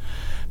wonder.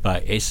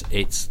 But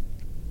it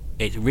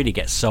really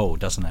gets sold,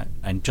 doesn't it?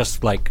 And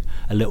just like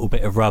a little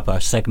bit of rubber,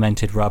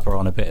 segmented rubber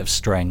on a bit of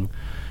string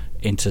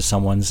into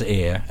someone's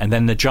ear, and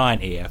then the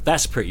giant ear.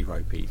 That's pretty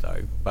ropey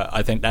though, but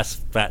I think that's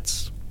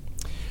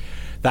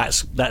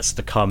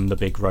become the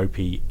big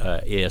ropey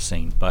ear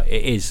scene. But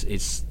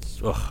it's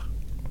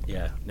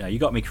you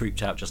got me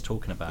creeped out just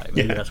talking about it.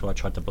 Maybe that's why I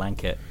tried to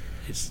blanket.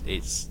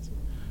 It's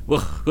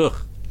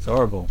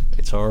horrible.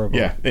 It's horrible.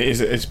 Yeah, it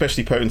is,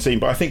 especially potent scene.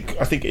 But I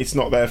think it's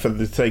not there for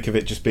the sake of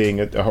it just being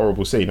a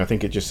horrible scene. I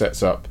think it just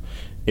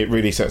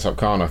really sets up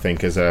Khan, I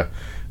think, as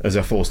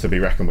a force to be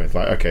reckoned with.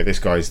 Like, okay, this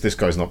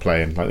guy's not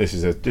playing. Like, this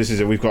is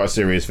a we've got a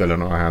serious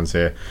villain on our hands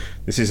here.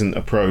 This isn't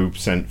a probe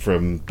sent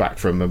back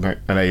from an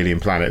alien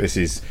planet. This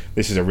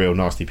is a real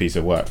nasty piece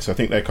of work. So I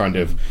think they're kind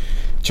of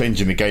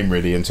changing the game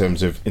really in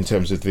terms of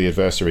the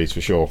adversaries,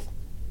 for sure.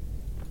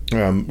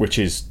 Which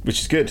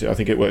is good. I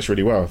think it works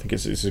really well. I think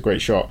it's a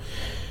great shot.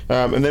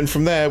 And then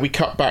from there we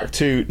cut back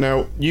to,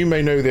 now you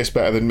may know this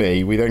better than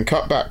me, we then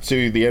cut back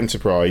to the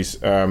Enterprise,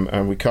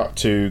 and we cut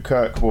to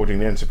Kirk boarding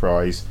the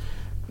Enterprise.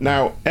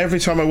 Now every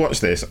time I watch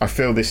this I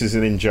feel this is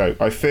an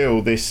in-joke. I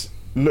feel this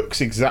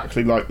looks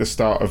exactly like the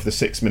start of the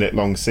 6-minute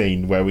long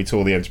scene where we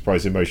tour the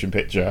Enterprise in motion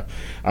picture,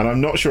 and I'm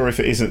not sure if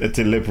it isn't a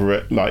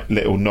deliberate like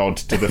little nod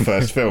to the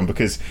first film,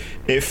 because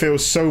it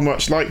feels so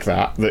much like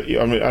that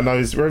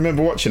I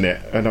remember watching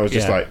it and I was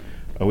just like,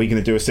 are we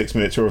going to do a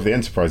 6-minute tour of the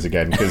Enterprise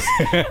again? Because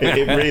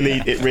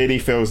it really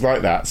feels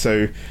like that.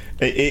 So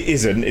it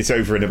isn't. It's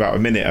over in about a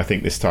minute, I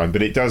think, this time.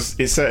 But it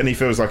certainly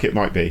feels like it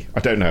might be. I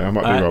don't know. I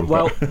might be wrong.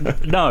 Well,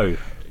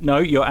 no,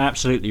 you're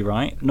absolutely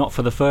right. Not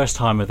for the first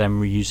time of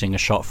them reusing a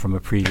shot from a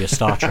previous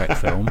Star Trek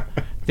film.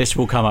 This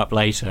will come up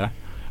later.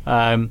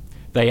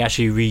 They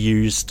actually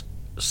reused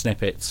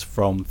snippets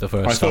from the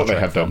first Star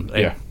Trek film.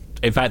 Yeah.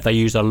 In fact, they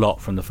used a lot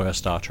from the first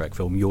Star Trek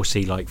film. You'll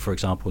see, like, for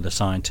example, the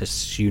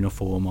scientist's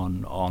uniform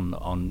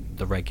on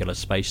the regular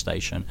space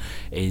station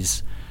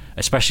is,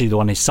 especially the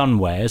one his son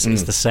wears,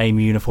 is the same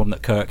uniform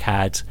that Kirk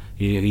had,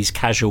 his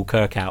casual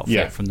Kirk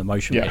outfit from the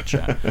motion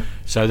picture.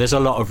 So there's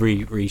a lot of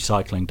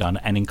recycling done,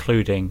 and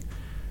including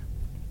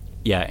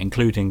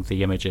the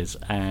images.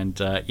 And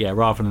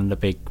rather than the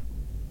big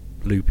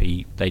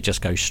loopy, they just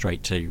go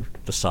straight to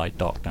the side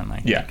dock, don't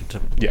they?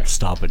 To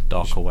starboard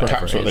dock or whatever.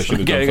 Perhaps what they should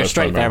have done go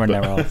straight there and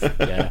they're off.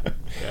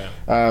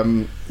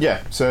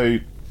 So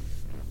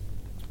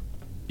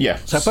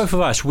both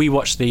of us, we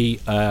watched the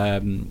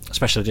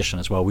special edition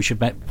as well. We should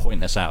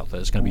point this out.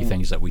 There's going to be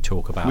things that we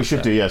talk about. We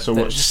should do, yeah. So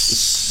what's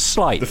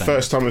slight the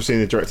first time I've seen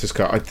the director's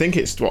cut? I think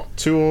it's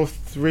 2 or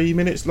 3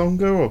 minutes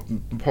longer, or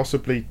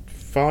possibly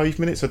 5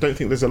 minutes. I don't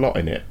think there's a lot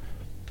in it.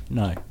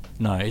 No,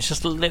 it's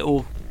just a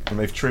little. And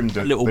they've trimmed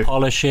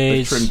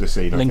polishes, they've trimmed the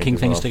scene, linking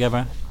things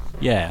together.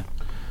 Yeah,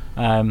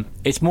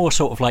 it's more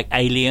sort of like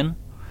Alien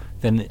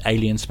than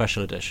Aliens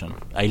Special Edition,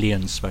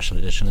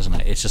 isn't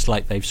it? It's just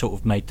like they've sort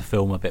of made the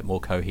film a bit more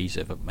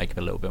cohesive, make it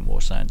a little bit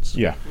more sense.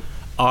 Yeah.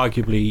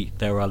 Arguably,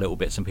 there are little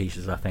bits and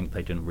pieces I think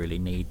they didn't really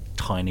need,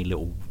 tiny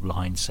little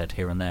lines said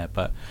here and there.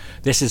 But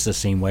this is the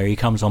scene where he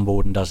comes on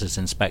board and does his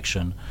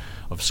inspection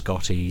of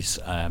Scotty's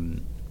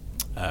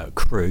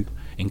crew,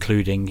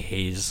 including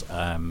his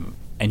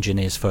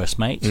engineer's first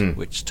mate,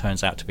 which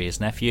turns out to be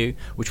his nephew,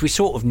 which we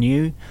sort of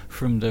knew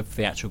from the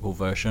theatrical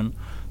version,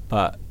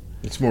 but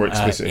it's more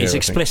explicit here, it's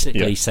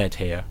explicitly said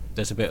here.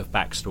 There's a bit of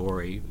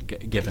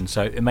backstory given,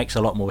 so it makes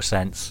a lot more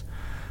sense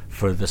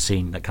for the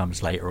scene that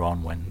comes later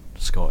on when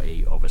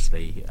Scotty,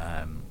 obviously,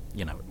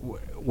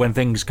 when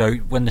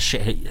the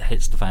shit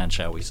hits the fan,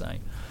 shall we say.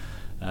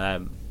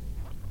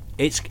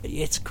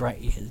 It's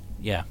great.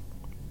 Yeah.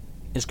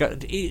 It's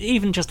got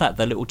even just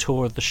the little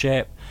tour of the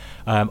ship.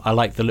 I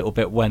like the little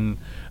bit when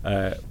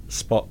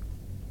Spock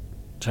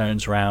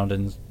turns around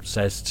and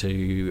says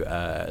to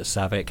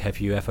Savick,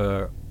 "Have you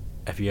ever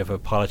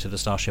piloted a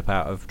starship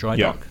out of dry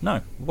dock?"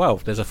 No.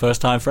 Well, there's a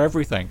first time for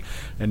everything.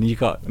 And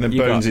then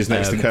Bones is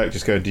next to Kirk,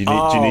 just going, "Do you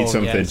need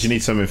something? Yes. Do you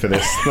need something for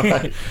this?"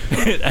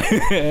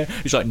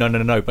 He's like,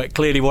 no. But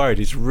clearly worried.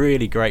 It's a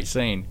really great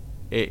scene.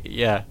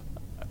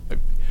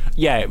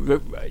 Yeah,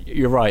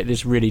 you're right.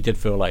 This really did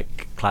feel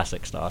like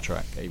classic Star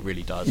Trek. It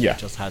really does. Yeah. It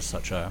just has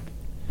such a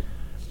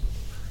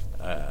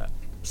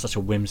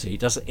whimsy.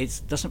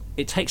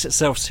 It takes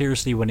itself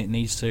seriously when it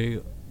needs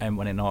to, and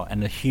when it not.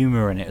 And the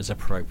humor in it is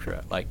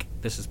appropriate. Like,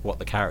 this is what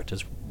the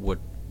characters would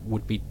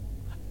be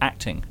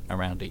acting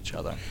around each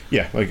other.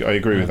 Yeah, I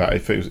agree with that.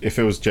 If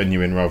it was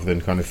genuine rather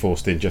than kind of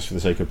forced in just for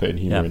the sake of putting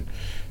humor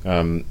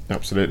in,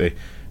 absolutely.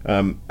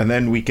 And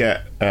then we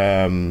get.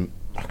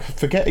 I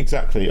forget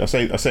exactly. I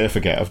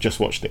forget. I've just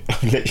watched it.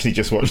 I've literally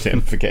just watched it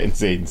and forgetting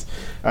scenes.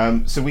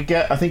 So we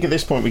get. I think at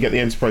this point we get the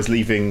Enterprise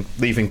leaving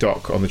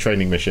dock on the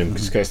training mission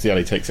because Kirstie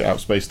Alley takes it out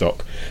of space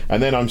dock,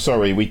 and then I'm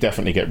sorry, we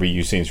definitely get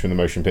reused scenes from the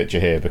motion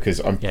picture here because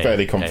I'm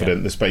fairly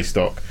confident the space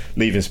dock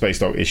leaving space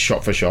dock is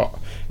shot for shot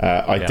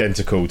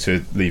identical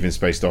to leaving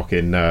space dock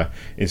in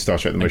Star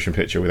Trek the motion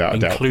picture without a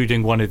doubt,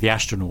 including one of the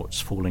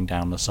astronauts falling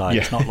down the side.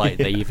 It's not like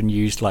they even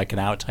used like an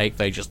outtake.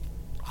 They just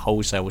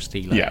wholesale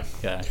steal it.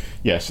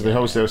 So they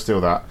wholesale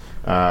steal that,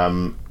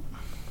 and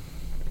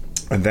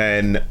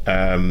then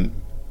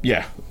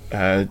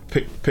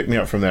pick me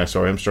up from there.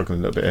 Sorry, I'm struggling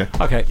a little bit here.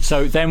 Okay,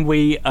 so then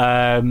we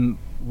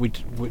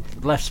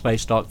left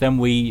space dock. Then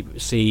we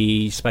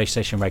see Space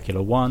Station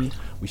Regular 1.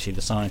 We see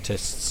the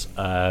scientists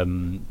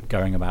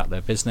going about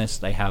their business.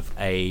 They have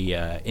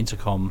a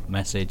intercom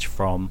message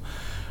from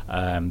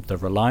the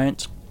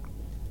Reliant,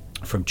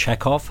 from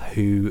Chekhov,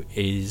 who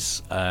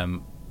is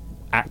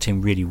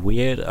acting really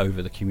weird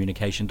over the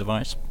communication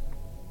device.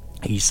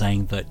 He's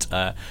saying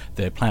that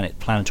the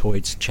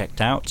planetoids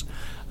checked out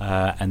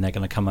and they're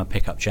going to come and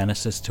pick up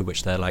Genesis, to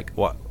which they're like,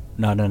 what?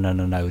 No,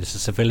 this is a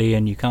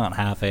civilian, you can't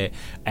have it.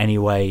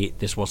 Anyway,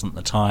 this wasn't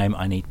the time,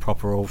 I need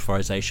proper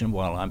authorization.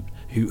 Well,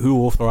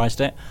 who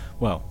authorized it?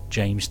 Well,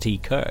 James T.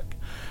 Kirk.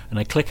 And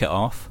they click it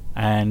off,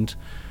 and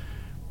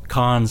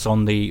Khan's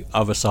on the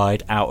other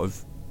side,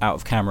 out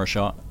of camera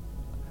shot.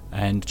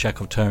 And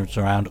Chekhov turns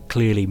around,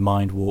 clearly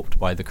mind warped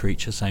by the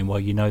creature, saying,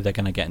 "Well, they're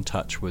going to get in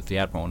touch with the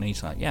Admiral." And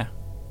he's like, "Yeah,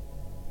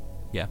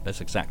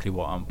 that's exactly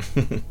what I'm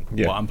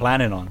what I'm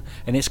planning on."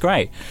 And it's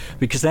great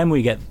because then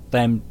we get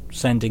them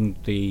sending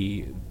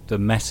the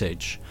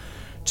message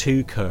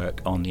to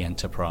Kirk on the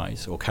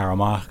Enterprise or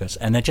Karamarcus,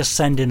 and they're just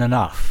sending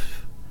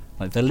enough,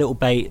 like the little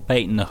bait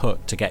in the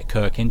hook to get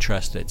Kirk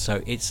interested.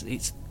 So it's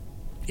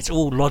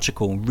all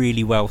logical and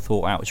really well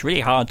thought out. It's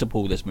really hard to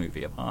pull this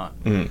movie apart.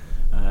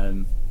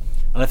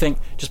 And I think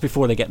just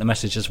before they get the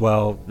message as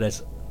well,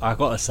 I've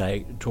got to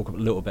say, talk a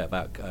little bit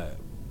about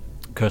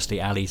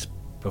Kirstie Alley's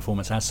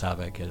performance as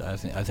Saavik.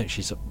 I think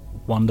she's a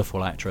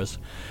wonderful actress,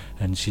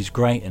 and she's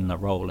great in the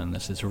role in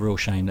this. It's a real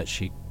shame that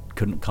she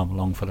couldn't come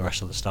along for the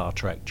rest of the Star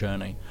Trek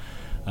journey.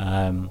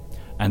 And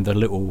the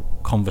little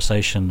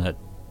conversation that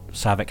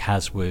Saavik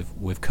has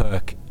with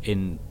Kirk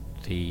in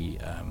the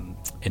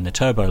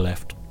turbo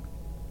lift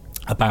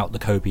about the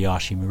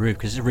Kobayashi Maru,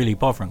 because it's really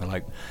bothering her.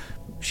 Like,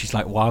 she's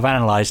like, well, I've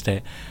analysed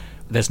it,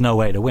 there's no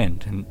way to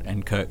win,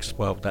 and Kirk's,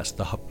 well, that's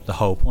the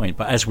whole point.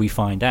 But as we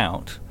find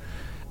out,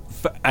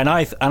 and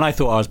I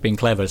thought I was being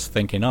clever,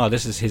 thinking, oh,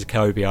 this is his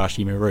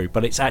Kobayashi Maru,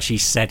 but it's actually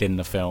said in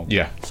the film,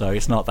 so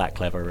it's not that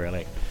clever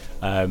really.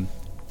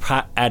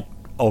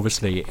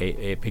 Obviously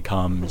it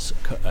becomes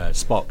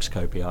Spock's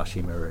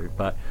Kobayashi Maru,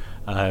 but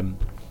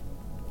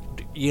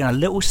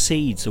little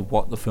seeds of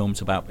what the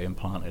film's about being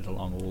planted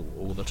along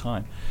all the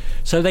time.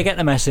 So they get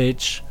the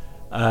message.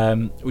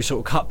 We sort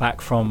of cut back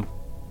from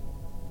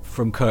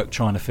Kirk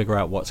trying to figure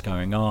out what's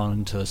going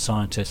on to the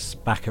scientists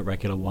back at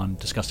Regular One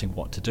discussing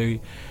what to do.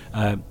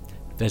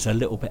 There's a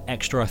little bit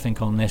extra, I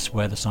think, on this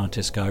where the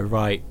scientists go,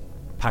 right,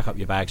 pack up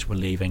your bags, we're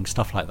leaving,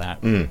 stuff like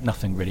that.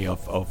 Nothing really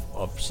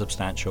of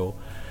substantial.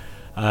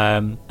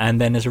 And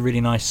then there's a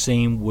really nice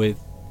scene with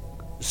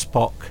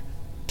Spock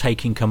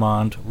taking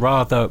command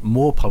rather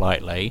more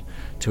politely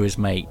to his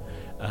mate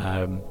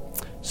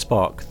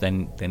Spock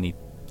than he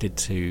did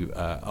to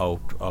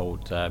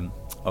old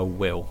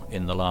Will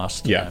in the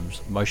last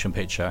motion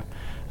picture.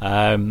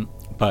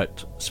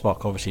 But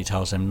Spock obviously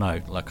tells him, no,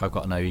 like, I've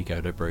got no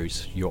ego to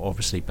bruise. You're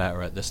obviously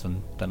better at this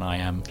than I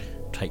am.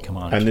 Take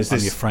command. And I'm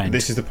your friend.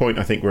 This is the point,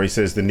 I think, where he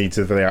says the needs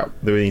of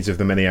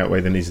the many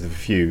outweigh the needs of the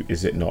few.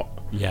 Is it not?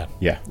 Yeah.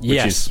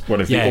 Which is one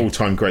of the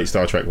all-time great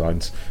Star Trek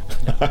lines.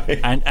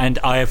 and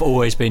I have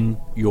always been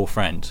your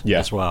friend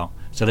as well.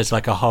 So there's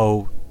like a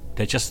whole.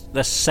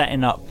 They're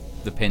setting up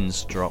the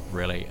pins drop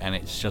really, and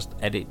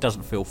it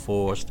doesn't feel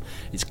forced.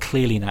 It's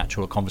clearly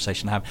natural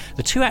conversation to have.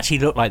 The two actually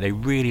look like they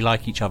really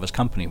like each other's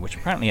company, which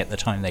apparently at the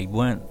time they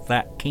weren't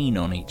that keen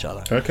on each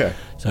other. Okay.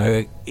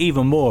 So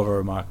even more of a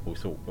remarkable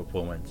sort of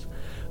performance.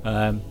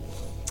 And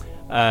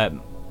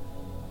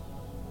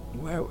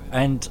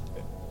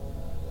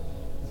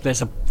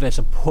there's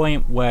a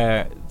point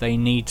where they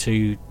need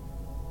to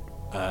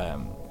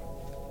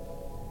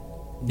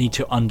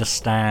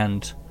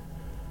understand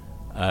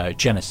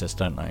Genesis,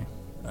 don't they?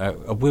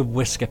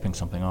 We're skipping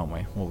something, aren't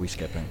we? What are we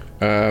skipping?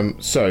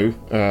 Trix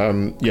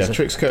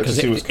Kirk to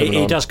see what's going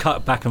on. It does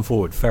cut back and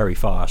forward very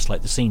fast.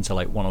 Like, the scenes are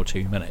like 1 or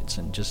 2 minutes,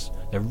 and just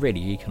they're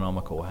really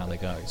economical how they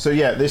go. So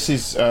this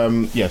is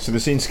so the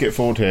scenes skip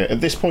forward here.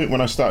 At this point,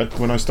 when I started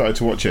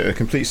to watch it, a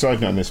complete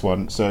side note on this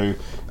one. So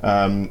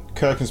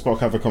Kirk and Spock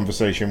have a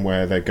conversation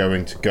where they're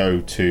going to go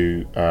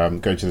to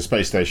the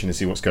space station and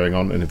see what's going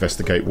on and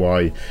investigate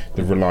why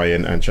the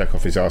Reliant and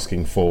Chekhov is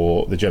asking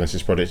for the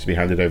Genesis project to be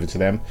handed over to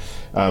them.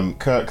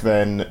 Kirk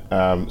then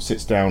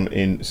sits down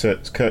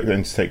Kirk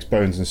then takes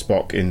Bones and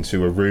Spock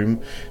into a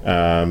room,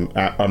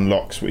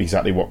 unlocks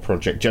exactly what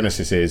Project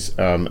Genesis is,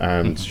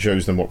 and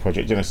shows them what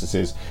Project Genesis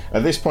is.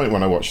 At this point,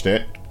 when I watched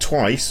it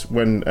twice,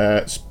 when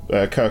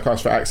Kirk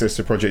asked for access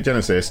to Project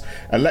Genesis,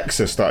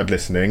 Alexa started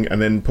listening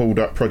and then pulled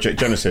up Project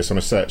Genesis on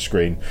a search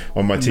screen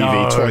on my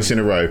TV twice in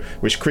a row,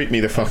 which creeped me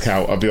the fuck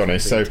out, I'll be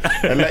honest. So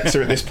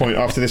Alexa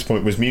after this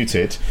point was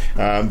muted,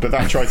 but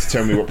that tried to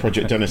tell me what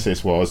Project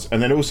Genesis was,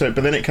 and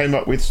then it came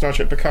up with Star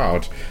Trek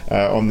Picard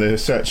on the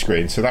search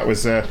screen. So that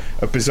was a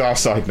bizarre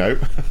side note.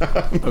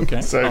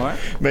 Okay. So right.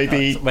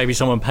 maybe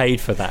someone paid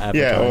for that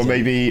advertising. or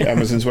maybe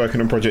Amazon's working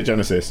on Project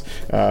Genesis,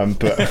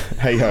 but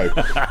hey ho.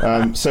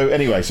 So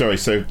anyway, sorry.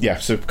 So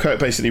Kirk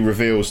basically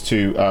reveals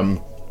to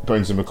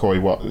Bones and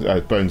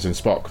McCoy Bones and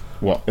Spock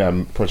what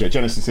Project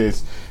Genesis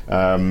is.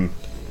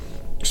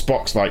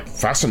 Spock's like,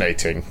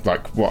 fascinating,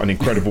 like, what an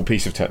incredible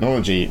piece of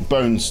technology.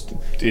 Bones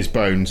is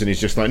Bones, and he's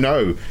just like,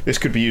 no, this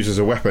could be used as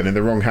a weapon in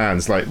the wrong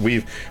hands. Like,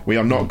 we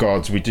are not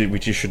gods. We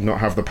just should not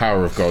have the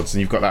power of gods. And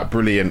you've got that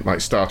brilliant,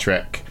 like, Star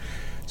Trek.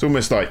 It's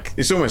almost like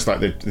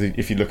the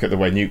if you look at the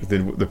way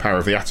the power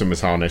of the atom was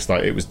harnessed,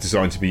 like, it was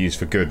designed to be used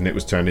for good, and it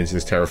was turned into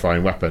this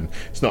terrifying weapon.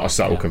 It's not a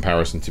subtle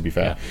comparison, to be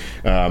fair.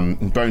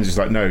 And Bones is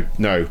like, no,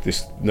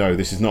 this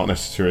is not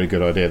necessarily a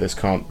good idea. This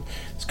can't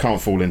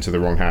fall into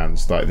the wrong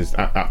hands. Like, there's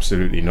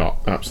absolutely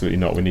not.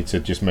 We need to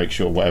just make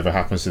sure whatever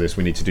happens to this,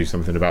 we need to do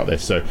something about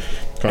this. So,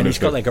 he's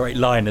got that great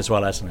line as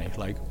well, hasn't he?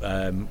 Like,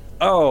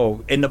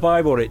 in the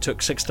Bible it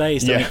took 6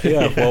 days to make the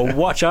earth. Well,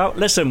 watch out!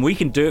 Listen, we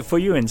can do it for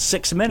you in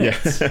 6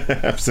 minutes. Yeah,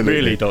 absolutely.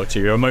 Really, Doctor,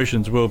 your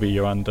emotions will be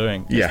your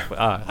undoing.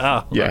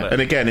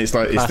 And again, it's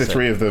like it's the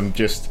three of them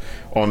just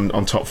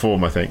on top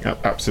form, I think,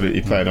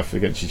 absolutely playing off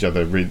against each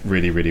other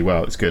really, really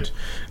well. It's good,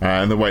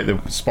 and the way the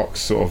Spock's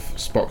sort of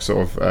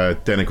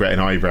denigrating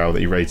eyebrow that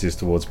he raises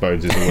towards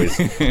Bones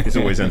is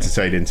always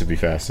entertaining, to be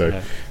fair.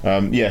 So so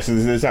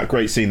there's that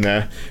great scene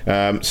there.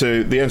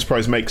 So the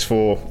Enterprise makes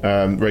for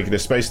regular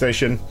space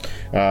station.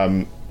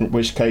 In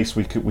which case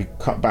we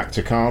cut back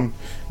to Khan,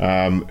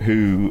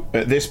 who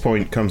at this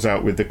point comes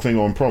out with the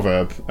Klingon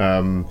proverb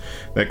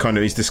that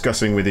he's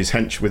discussing with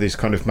his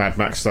kind of Mad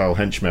Max style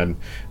henchmen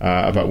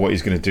about what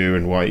he's going to do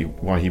and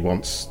why he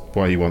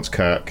wants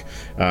Kirk.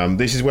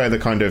 This is where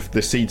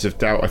the seeds of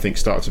doubt, I think,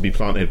 start to be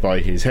planted by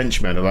his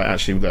henchmen. Are like,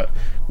 actually, that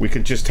we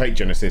could just take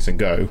Genesis and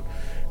go.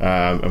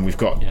 And we've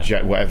got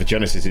whatever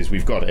Genesis is,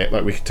 we've got it.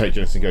 Like, we could take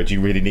Genesis and go, do you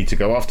really need to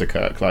go after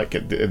Kirk? Like,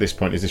 at this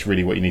point, is this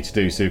really what you need to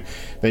do? So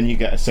then you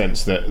get a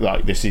sense that,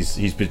 like, he's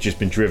just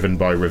been driven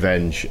by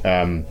revenge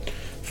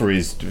for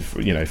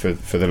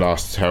the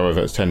last,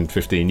 however, it's 10,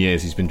 15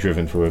 years, he's been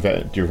driven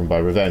by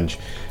revenge.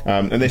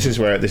 And this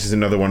is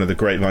another one of the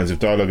great lines of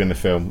dialogue in the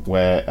film,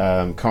 where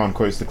Khan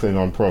quotes the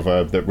Klingon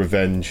proverb that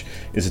revenge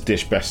is a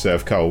dish best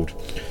served cold.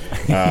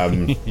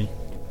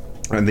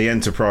 And the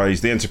Enterprise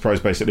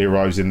basically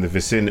arrives in the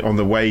vicinity on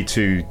the way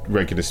to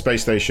regular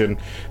space station.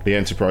 The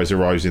Enterprise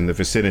arrives in the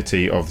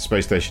vicinity of the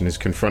space station, is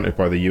confronted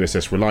by the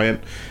USS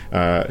Reliant,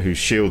 whose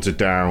shields are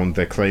down.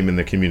 They're claiming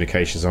the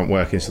communications aren't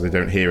working, so they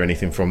don't hear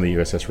anything from the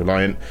USS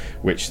Reliant,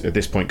 which at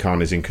this point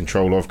Khan is in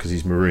control of because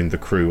he's marooned the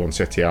crew on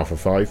Ceti Alpha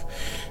 5.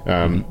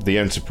 The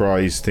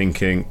Enterprise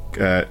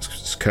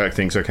Kirk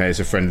thinks, okay, it's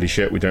a friendly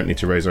ship, we don't need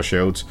to raise our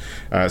shields.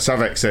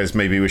 Savek says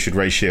maybe we should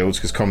raise shields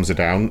because comms are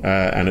down,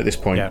 and at this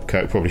point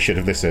Kirk probably should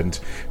have listened,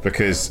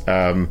 because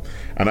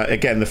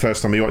again, the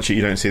first time you watch it,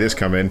 you don't see this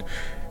coming,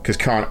 because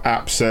Khan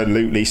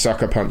absolutely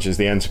sucker punches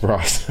the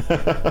Enterprise.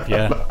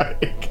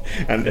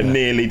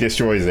 Nearly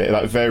destroys it,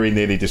 like very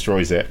nearly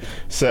destroys it.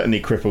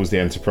 Certainly cripples the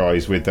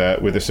Enterprise with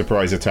a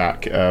surprise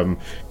attack,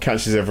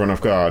 catches everyone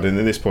off guard, and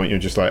at this point you're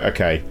just like,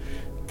 okay,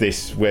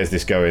 where's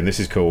this going? This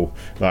is cool.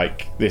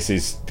 Like, this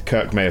is,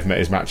 Kirk may have met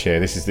his match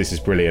here. This is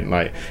brilliant.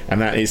 Like, and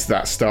that is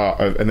that start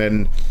of, and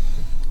then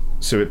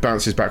so it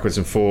bounces backwards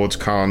and forwards.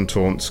 Khan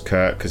taunts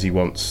Kirk because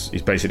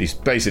he's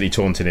basically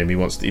taunting him. He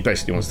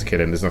basically wants to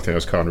kill him. There's nothing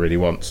else Khan really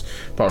wants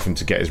apart from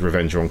to get his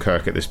revenge on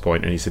Kirk at this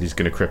point. And he said he's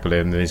going to cripple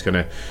him, then he's going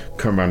to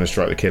come around and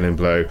strike the killing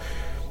blow.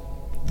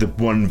 The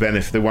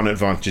one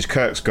advantage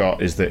Kirk's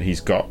got is that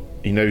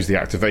he knows the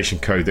activation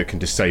code that can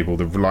disable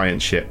the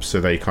Reliant ships,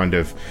 so they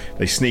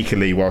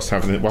sneakily, whilst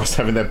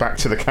having their back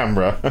to the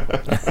camera,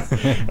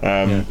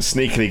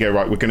 sneakily go,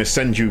 right, we're going to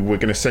send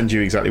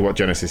you exactly what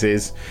Genesis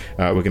is.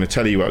 We're going to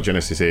tell you what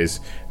Genesis is.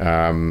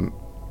 And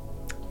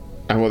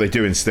what they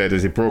do instead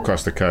is they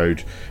broadcast a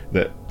code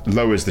that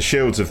lowers the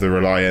shields of the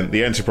Reliant.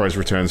 The Enterprise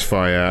returns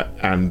fire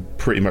and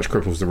pretty much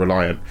cripples the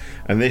Reliant.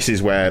 And this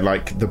is where,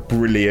 like, the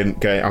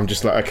brilliant game. I'm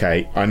just like,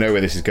 okay, I know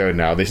where this is going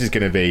now. This is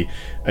going to be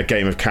a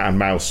game of cat and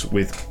mouse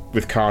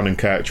with Khan and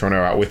Kirk trying to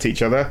outwit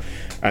each other.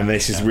 And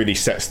this really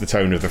sets the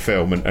tone of the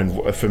film.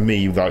 And for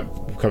me, like,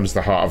 comes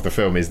the heart of the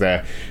film is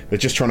they're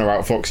just trying to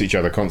outfox each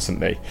other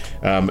constantly.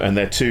 And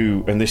this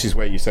is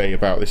where I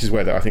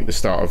think the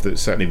start of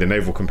certainly the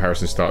naval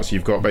comparison starts.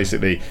 You've got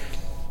basically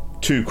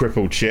two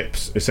crippled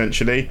ships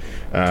essentially,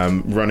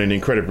 running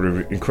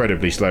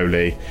incredibly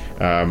slowly,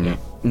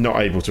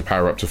 not able to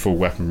power up to full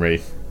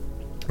weaponry,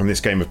 and this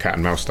game of cat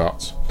and mouse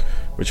starts,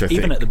 which I think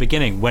even at the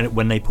beginning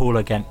when they pull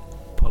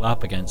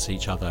up against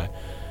each other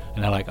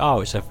and they're like,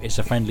 oh, it's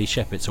a friendly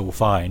ship, it's all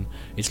fine.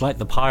 It's like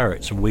the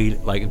pirates,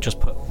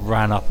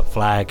 ran up a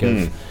flag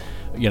of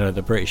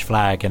the British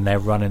flag, and they're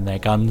running their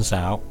guns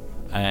out,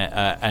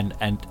 and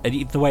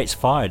the way it's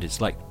fired, it's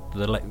like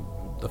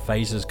the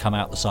phasers come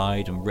out the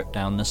side and rip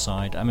down the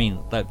side. I mean,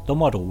 the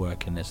model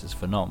work in this is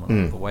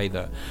phenomenal. The way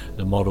that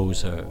the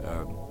models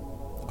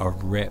are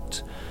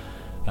ripped,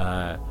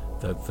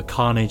 the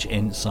carnage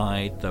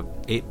inside,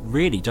 it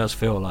really does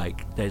feel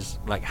like there's,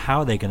 like, how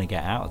are they going to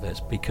get out of this?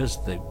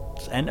 Because the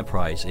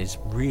Enterprise is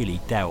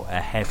really dealt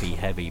a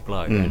heavy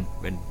blow,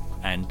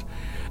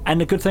 and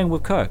the good thing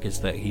with Kirk is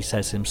that he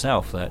says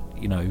himself that,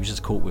 he was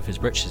just caught with his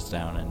britches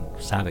down, and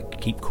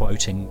Savick, keep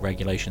quoting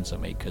regulations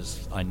at me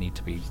because I need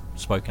to be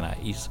spoken at.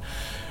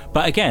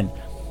 But again,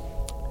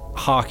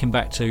 harking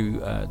back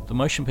to the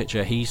motion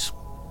picture, he's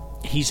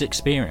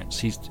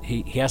experienced.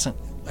 He hasn't,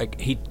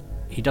 like, he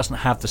doesn't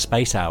have the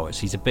space hours.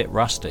 He's a bit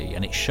rusty,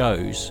 and it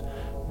shows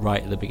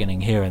right at the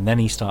beginning here, and then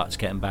he starts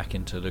getting back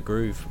into the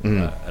groove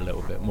a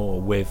little bit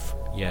more with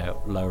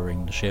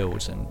lowering the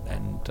shields and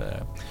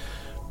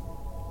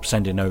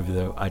sending over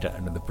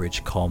the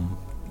bridge comm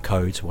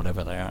codes,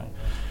 whatever they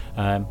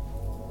are.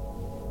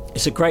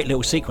 It's a great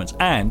little sequence,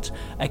 and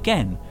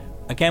again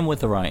with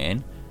the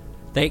writing,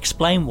 they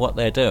explain what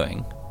they're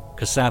doing,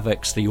 because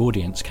Savik's the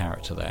audience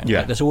character there.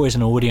 Like, there's always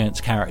an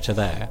audience character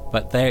there,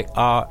 but they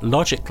are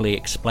logically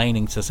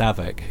explaining to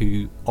Savick,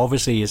 who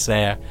obviously is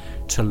there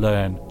to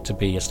learn to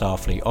be a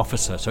Starfleet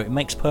officer, so it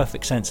makes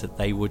perfect sense that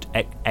they would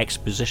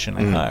exposition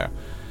her,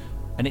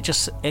 and it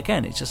just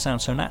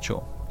sounds so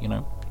natural.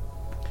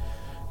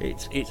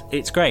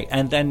 It's great.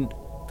 And then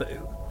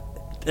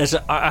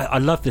I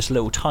love this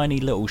tiny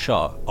little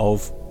shot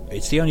of,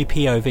 it's the only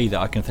POV that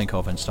I can think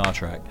of in Star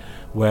Trek,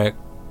 where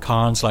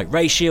Khan's like,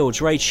 raise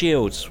shields. Where's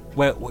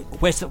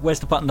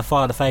the button to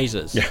fire the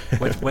phasers?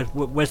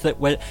 Where's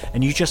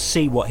and you just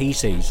see what he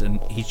sees,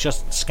 and he's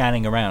just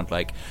scanning around,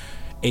 like,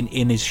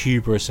 in his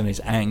hubris and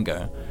his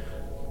anger,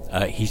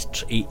 he's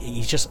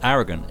just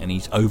arrogant, and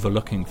he's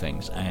overlooking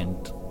things,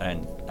 and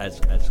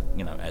as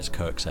you know, as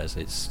Kirk says,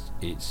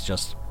 it's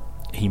just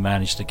he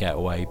managed to get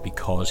away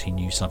because he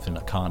knew something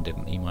that Khan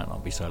didn't. He might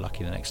not be so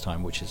lucky the next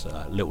time, which is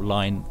a little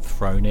line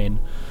thrown in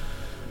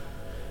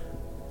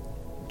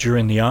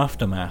during the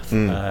aftermath.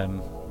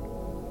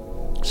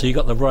 So you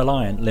got the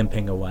Reliant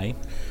limping away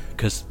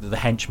because the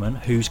henchman,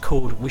 who's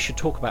called, we should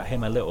talk about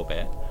him a little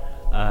bit.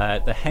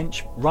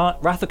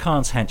 Wrath of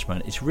Khan's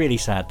henchman, it's really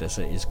sad this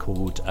it is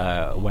called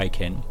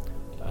Wakin.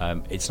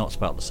 It's not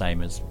spelled the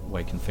same as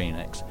Wakin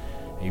Phoenix.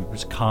 He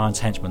was Khan's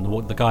henchman,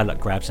 the guy that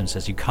grabs him and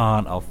says, "You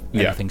can't off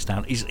everything's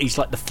down." He's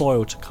like the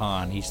foil to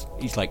Khan. He's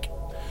like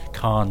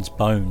Khan's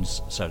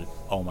bones, so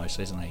almost,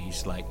 isn't he?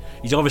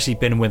 He's obviously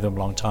been with him a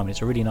long time.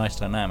 It's a really nice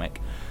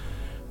dynamic.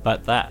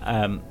 But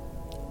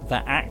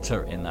that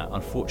actor in that,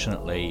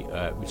 unfortunately,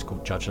 was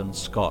called Judson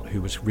Scott,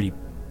 who was really,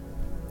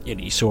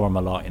 you saw him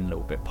a lot in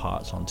little bit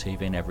parts on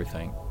TV and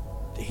everything.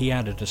 He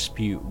had a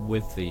dispute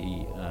with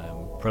the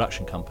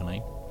production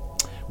company,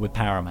 with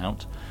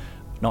Paramount,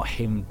 not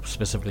him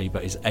specifically,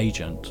 but his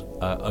agent,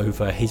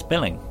 over his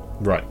billing.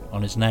 Right.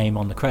 On his name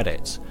on the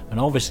credits. And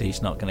obviously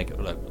he's not going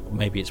to,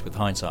 maybe it's with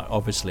hindsight,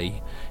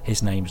 obviously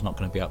his name's not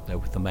going to be up there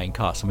with the main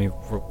cast. I mean,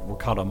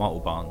 Ricardo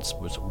Montalbans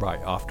was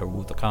right after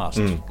all the cast.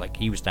 Like,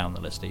 he was down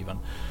the list even.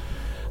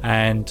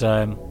 And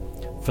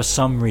for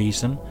some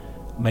reason,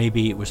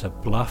 maybe it was a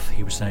bluff,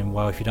 he was saying,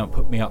 well, if you don't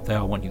put me up there,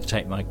 I want you to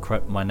take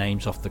my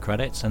names off the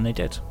credits, and they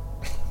did.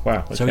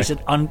 Wow. Okay. So he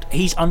said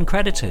he's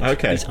uncredited.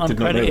 Okay. He's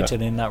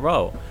uncredited in that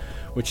role,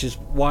 which is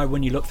why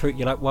when you look through it,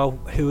 you're like, well,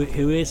 who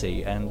is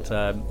he? And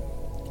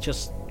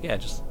just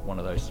one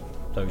of those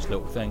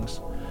little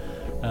things.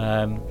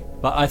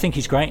 But I think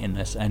he's great in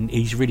this, and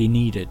he's really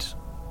needed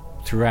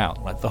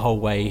throughout. Like, the whole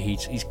way,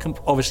 he's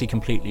obviously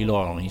completely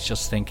loyal, and he's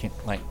just thinking,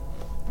 like,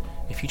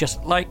 if you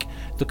just, like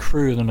the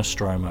crew of the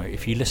Nostromo,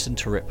 if you listened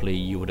to Ripley,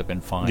 you would have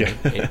been fine.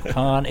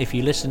 Yeah. If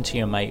you listened to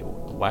your mate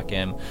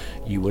Wackham,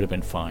 you would have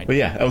been fine. But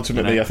yeah,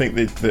 ultimately, I think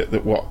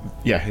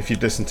if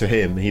you'd listened to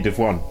him, he'd have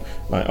won.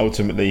 Like,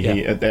 ultimately,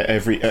 he at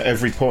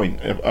every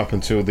point up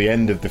until the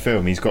end of the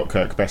film, he's got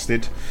Kirk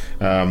bested.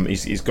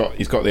 He's got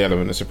the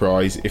element of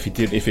surprise.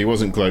 If he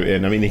wasn't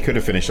gloating, I mean, he could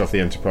have finished off the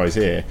Enterprise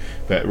here,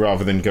 but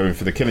rather than going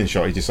for the killing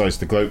shot, he decides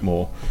to gloat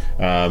more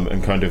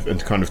and kind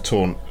of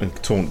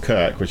taunt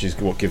Kirk, which is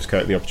what gives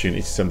Kirk the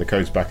opportunity to send the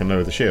codes back and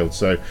lower the shield.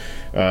 So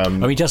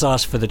he does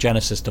ask for the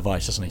Genesis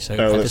device, doesn't he? So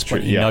at this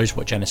point, he knows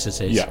what Genesis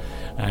is,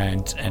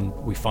 and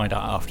we find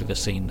out after the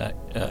scene that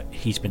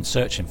he's been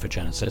searching for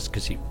Genesis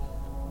because he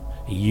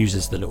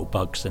uses the little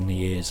bugs in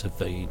the ears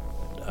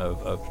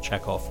of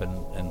Chekhov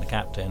and the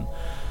captain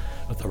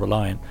of the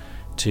Reliant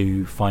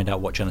to find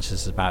out what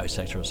Genesis is about,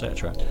 etc.,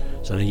 etc.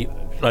 So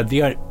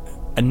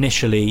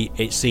initially,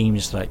 it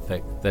seems like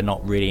they're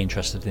not really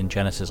interested in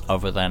Genesis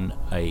other than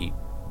a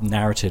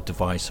narrative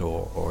device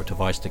or a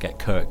device to get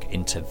Kirk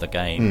into the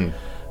game.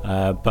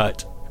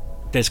 But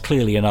there's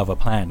clearly another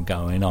plan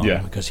going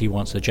on because he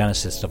wants the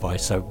Genesis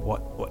device. So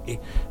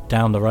what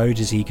down the road,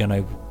 is he going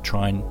to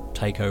try and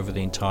take over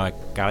the entire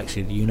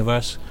galaxy, the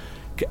universe?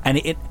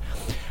 And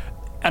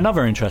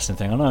another interesting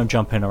thing, I know I'm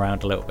jumping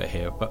around a little bit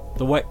here, but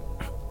the way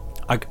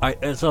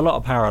there's a lot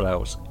of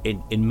parallels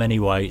in many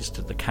ways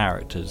to the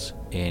characters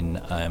in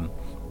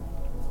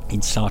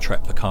Star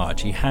Trek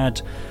Picard. You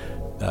had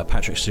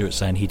Patrick Stewart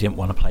saying he didn't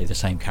want to play the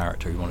same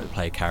character, he wanted to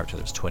play a character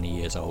that was 20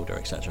 years older,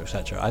 etc.,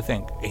 etc. I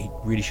think he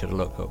really should have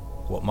looked at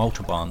what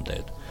Montalban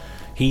did.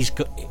 He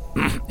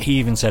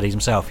even said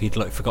himself he'd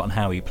forgotten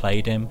how he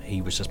played him.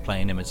 He was just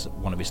playing him as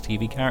one of his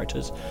TV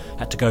characters.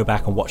 Had to go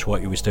back and watch what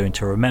he was doing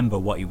to remember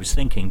what he was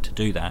thinking to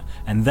do that,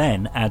 and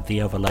then add the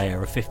other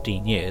layer of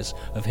 15 years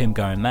of him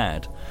going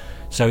mad.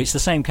 So it's the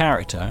same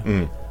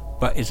character,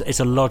 but it's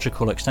a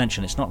logical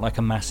extension. It's not like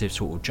a massive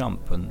sort of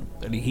jump, and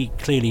he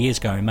clearly is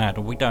going mad,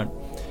 and we don't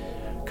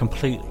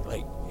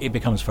completely, it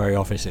becomes very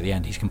obvious at the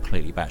end he's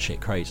completely batshit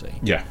crazy.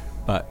 Yeah.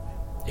 But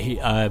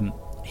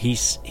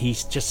he's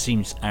just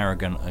seems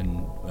arrogant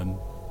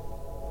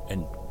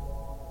and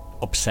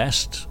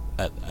obsessed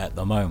at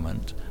the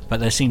moment. But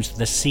there's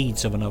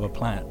seeds of another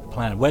plan.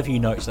 Whether you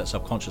notice that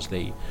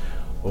subconsciously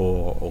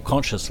or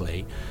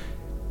consciously,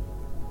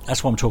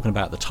 that's what I'm talking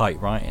about, the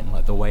tight writing,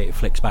 like the way it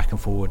flicks back and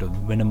forward, a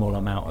minimal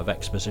amount of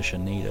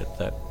exposition needed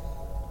that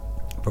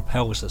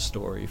propels the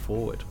story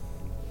forward.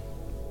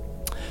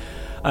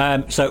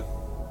 So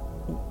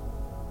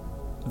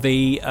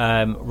the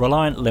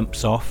Reliant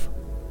limps off,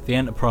 the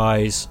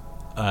Enterprise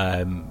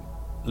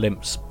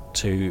limps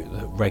to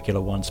the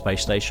regular one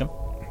space station.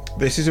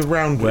 This is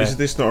around. Is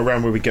this not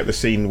around where we get the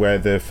scene where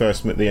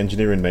the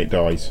engineering mate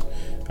dies?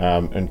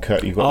 And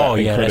Kurt, you've got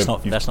let's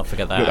not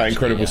forget that. That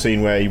incredible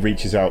scene where he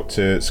reaches out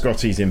to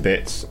Scotty's in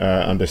bits,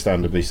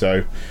 understandably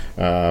so,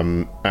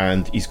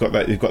 and you've got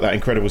that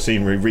incredible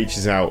scene where he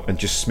reaches out and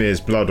just smears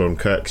blood on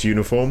Kirk's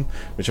uniform,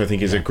 which I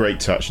think is a great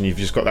touch. And you've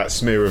just got that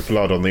smear of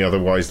blood on the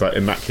otherwise like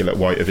immaculate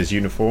white of his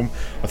uniform.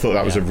 I thought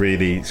that was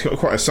it's got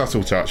quite a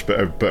subtle touch,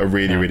 but a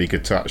really really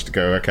good touch to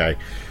go. Okay,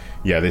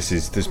 yeah, there's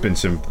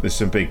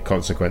some big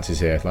consequences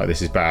here. Like,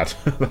 this is bad.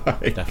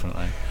 Like,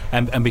 definitely.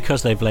 And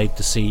because they've laid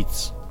the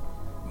seeds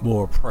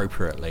more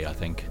appropriately, I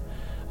think,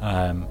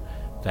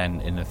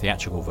 than in the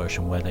theatrical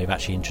version, where they've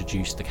actually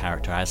introduced the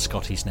character as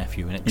Scotty's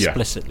nephew and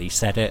explicitly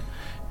said it.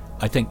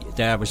 I think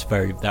that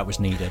was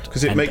needed,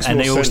 because it makes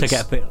more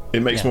sense.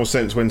 It makes more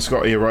sense when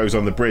Scotty arose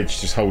on the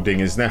bridge just holding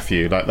his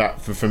nephew like that.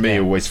 For me,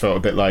 always felt a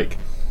bit like,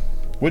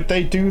 would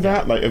they do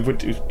that? Like,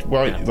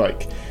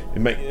 like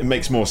it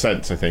makes more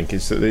sense. I think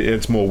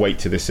it's more weight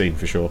to this scene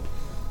for sure.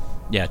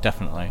 Yeah,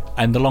 definitely.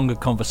 And the longer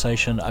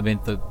conversation. I mean,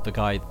 the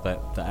guy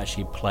that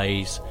actually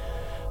plays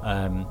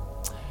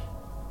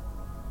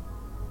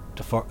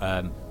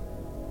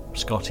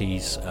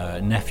Scotty's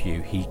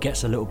nephew, he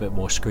gets a little bit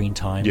more screen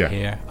time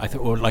here. I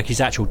think, or like his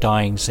actual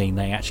dying scene,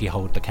 they actually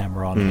hold the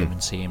camera on him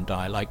and see him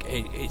die. Like,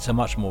 it's a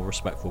much more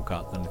respectful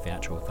cut than the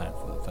theatrical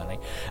thing.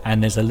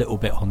 And there's a little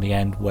bit on the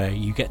end where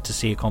you get to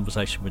see a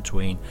conversation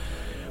between.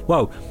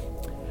 Well,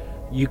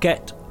 you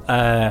get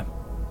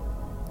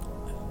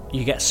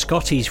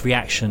Scotty's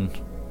reaction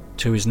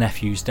to his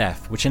nephew's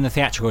death, which in the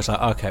theatrical is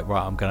like, okay,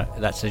 right,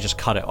 they just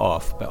cut it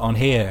off. But on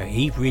here,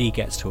 he really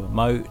gets to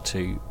emote,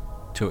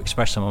 to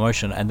express some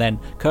emotion, and then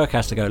Kirk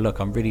has to go, look,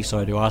 I'm really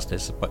sorry to ask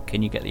this, but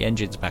can you get the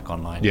engines back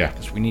online? Yeah,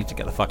 because we need to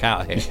get the fuck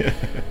out of here.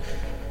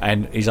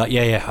 And he's like,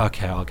 yeah,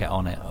 okay, I'll get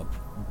on it.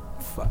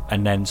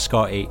 And then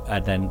Scotty,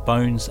 and then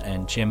Bones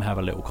and Jim have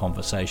a little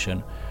conversation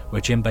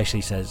where Jim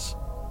basically says,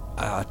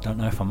 I don't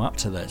know if I'm up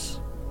to this.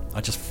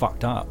 I just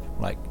fucked up.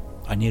 Like,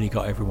 I nearly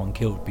got everyone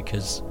killed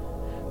because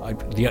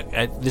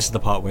this is the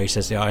part where he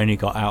says, I only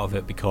got out of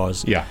it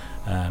because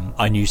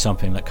I knew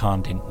something that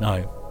Khan didn't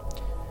know.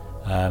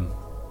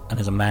 And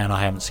there's a man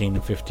I haven't seen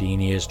in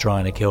 15 years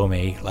trying to kill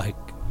me. Like,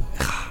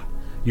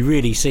 you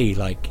really see,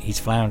 like, he's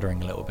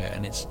floundering a little bit,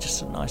 and it's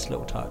just a nice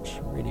little touch.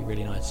 Really,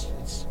 really nice.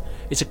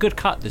 It's a good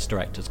cut, this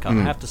director's cut.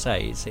 I have to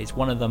say, it's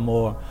one of the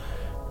more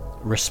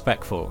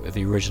respectful of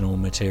the original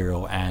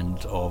material and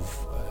of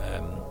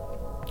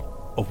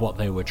what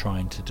they were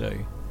trying to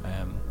do.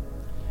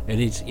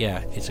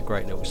 It's a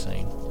great little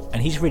scene,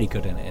 and he's really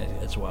good in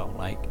it as well.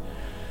 Like,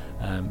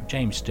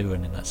 James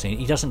Doohan in that scene,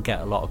 he doesn't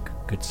get a lot of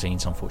good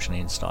scenes,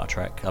 unfortunately, in Star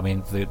Trek. I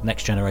mean, the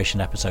Next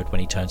Generation episode,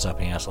 when he turns up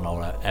and he has an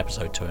old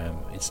episode to him,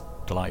 it's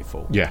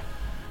delightful. Yeah.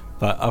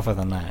 But other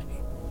than that,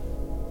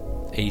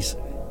 it's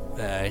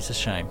a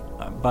shame.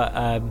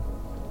 But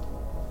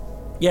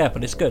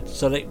it's good.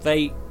 So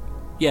they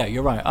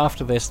you're right.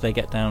 After this, they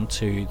get down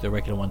to the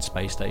regular one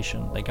space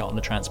station. They get on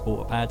the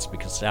transporter pads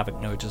because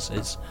Saavik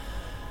notices.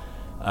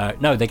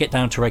 They get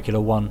down to regular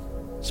one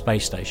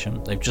space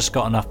station. They've just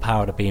got enough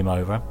power to beam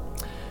over.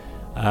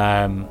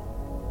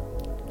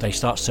 They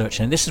start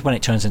searching. This is when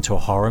it turns into a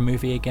horror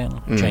movie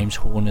again. James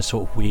Horner's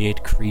sort of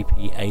weird,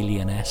 creepy,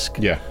 alien-esque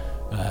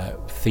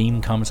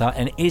theme comes out,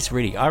 and it is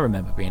really. I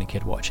remember being a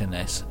kid watching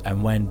this,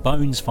 and when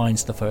Bones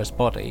finds the first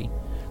body,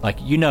 like,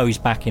 he's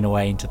backing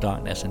away into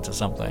darkness, into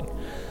something,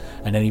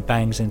 and then he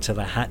bangs into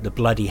the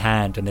bloody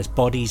hand, and there's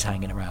bodies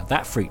hanging around.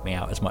 That freaked me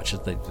out as much as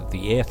the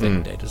ear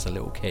thing did as a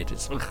little kid.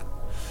 It's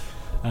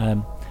I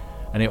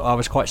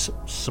was quite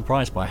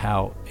surprised by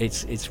how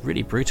it's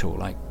really brutal.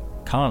 Like,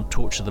 can't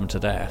torture them to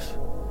death.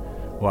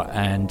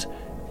 And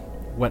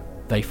what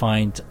they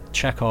find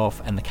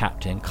Chekhov and the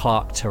captain,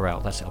 Clark Terrell.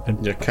 That's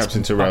it.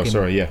 Captain Terrell.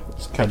 Sorry,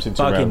 it's Captain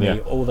Terrell. Bugging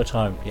me all the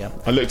time. Yeah.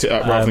 I looked it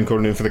up rather than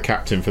calling him for the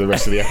captain for the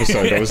rest of the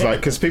episode. I was like,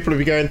 because people would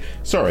be going,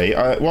 sorry,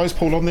 why is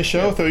Paul on this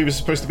show? I thought he was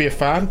supposed to be a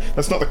fan.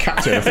 That's not the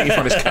captain. I think you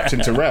find it's Captain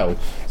Terrell.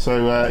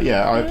 So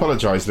I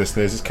apologise,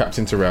 listeners. It's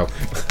Captain Terrell.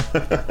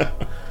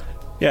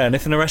 Yeah, and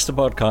if in the rest of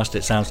the podcast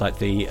it sounds like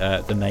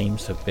the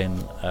names have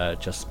been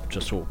just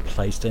sort of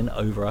placed in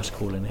over us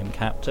calling him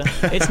Captain,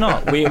 it's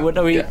not. We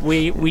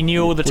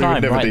knew all the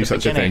time. We would never do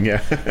such a thing.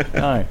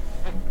 Yeah.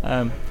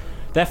 No,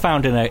 they're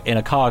found in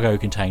a cargo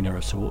container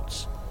of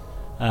sorts.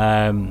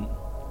 And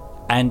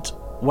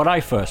when I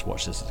first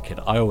watched this as a kid,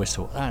 I always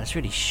thought, it's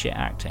really shit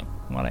acting,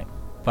 wasn't it?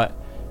 But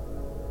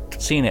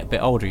seeing it a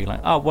bit older, you're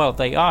like, oh well,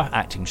 they are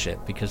acting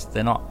shit because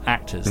they're not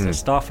actors. They're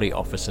Starfleet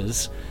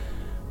officers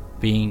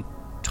being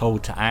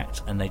told to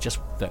act, and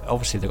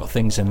obviously they've got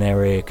things in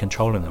their ear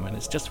controlling them, and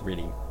it's just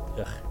really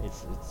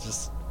it's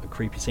just a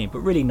creepy scene, but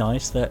really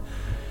nice that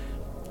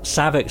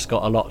Saavik's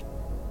got a lot.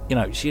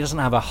 She doesn't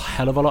have a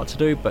hell of a lot to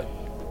do, but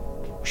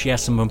she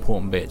has some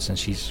important bits, and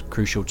she's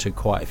crucial to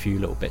quite a few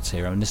little bits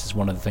here. And this is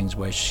one of the things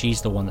where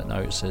she's the one that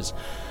notices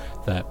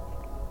that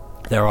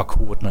there are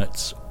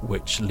coordinates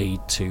which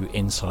lead to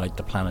inside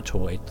the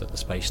planetoid that the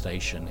space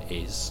station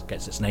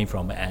gets its name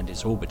from and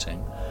is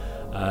orbiting,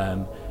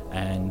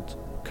 and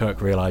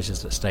Kirk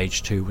realises that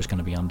stage 2 was going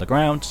to be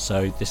underground,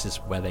 so this is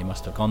where they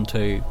must have gone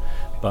to.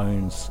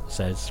 Bones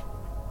says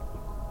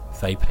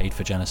they paid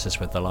for Genesis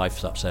with their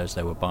lives upstairs.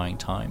 They were buying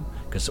time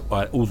because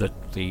all the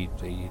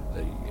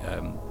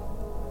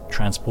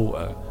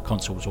transporter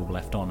consoles all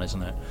left on,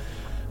 isn't it?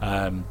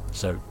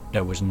 So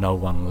there was no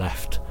one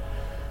left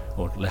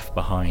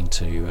behind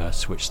to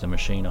switch the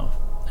machine off.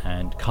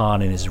 And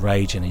Khan, in his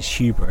rage and his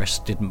hubris,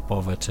 didn't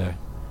bother to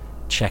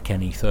check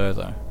any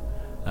further.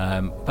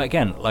 But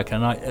again, like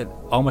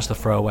almost a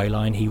throwaway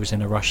line, he was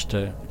in a rush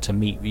to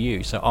meet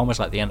you, so almost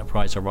like the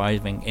Enterprise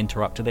arriving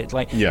interrupted it. It's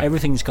like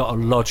everything's got a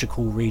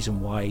logical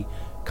reason why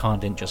Khan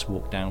didn't just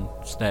walk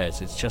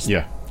downstairs. It's just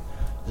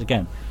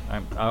again,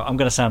 I'm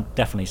going to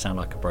definitely sound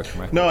like a broken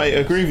record. No, I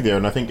agree with you,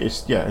 and I think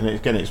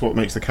it's what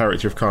makes the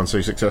character of Khan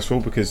so successful.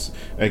 Because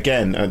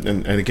again,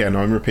 and again,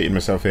 I'm repeating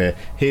myself here.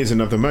 Here's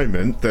another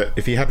moment that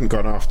if he hadn't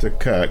gone after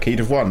Kirk, he'd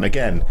have won.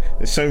 Again,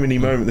 there's so many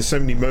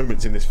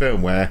moments in this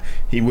film where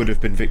he would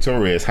have been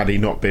victorious had he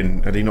not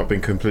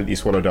been completely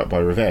swallowed up by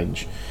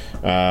revenge,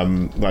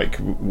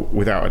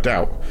 without a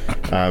doubt.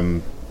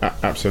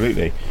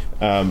 Absolutely,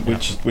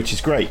 which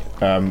is great.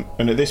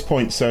 And at this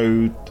point,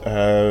 so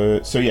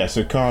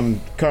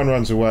Khan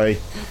runs away.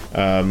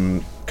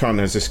 Khan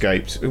has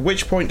escaped. At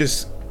which point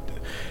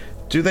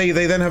do they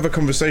then have a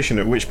conversation?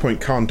 At which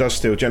point Khan does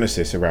steal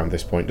Genesis around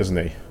this point, doesn't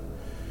he?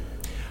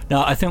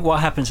 No, I think what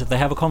happens is they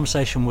have a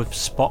conversation with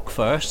Spock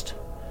first.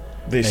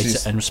 And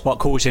Spock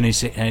calls in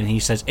and he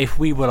says, if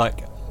we were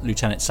like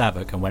Lieutenant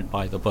Saavik and went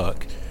by the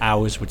book,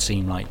 hours would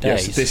seem like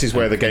days. Yes, this is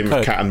where the game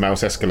of cat and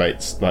mouse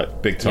escalates,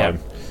 like, big time.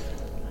 Yeah.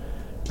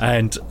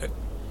 And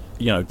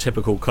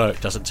typical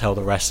Kirk doesn't tell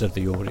the rest of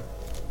the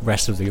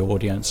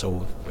audience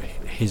or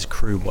his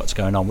crew what's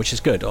going on, which is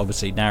good.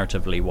 Obviously,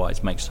 narratively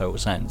wise, makes total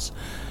sense.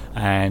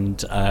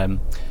 And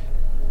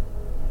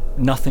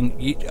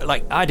nothing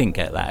I didn't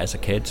get that as a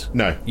kid.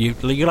 No, you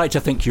like to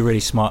think you're really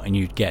smart and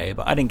you'd get it,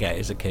 but I didn't get it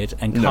as a kid.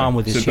 And Khan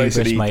with his hubris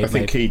I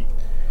think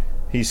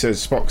he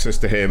says, Spock says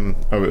to him,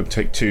 it would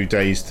take 2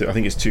 days to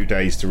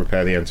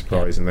repair the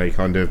Enterprise, and they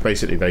kind of they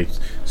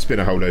spin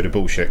a whole load of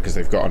bullshit because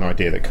they've got an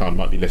idea that Khan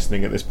might be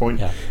listening at this point.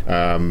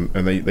 And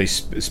they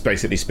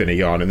basically spin a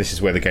yarn, and this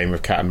is where the game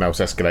of cat and mouse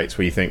escalates,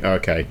 where you think,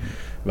 okay,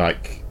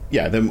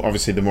 then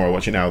obviously the more I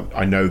watch it now,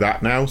 I know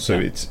that now, so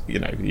it's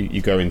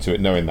you go into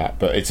it knowing that,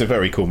 but it's a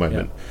very cool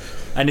moment.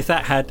 And if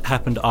that had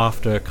happened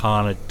after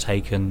Khan had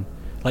taken,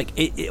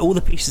 all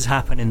the pieces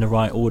happen in the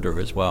right order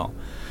as well.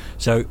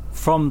 So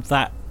from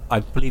that, I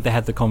believe they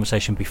had the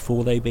conversation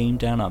before they beamed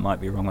down. I might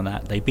be wrong on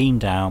that. They beam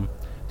down,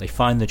 they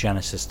find the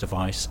Genesis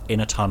device in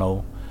a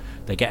tunnel,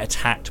 they get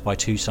attacked by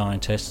 2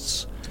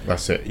 scientists.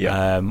 That's it,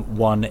 yeah.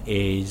 One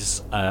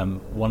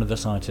of the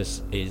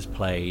scientists is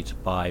played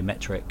by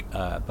Buttrick,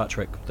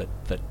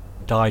 that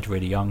died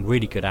really young,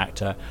 really good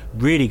actor,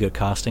 really good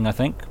casting, I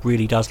think.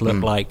 Really does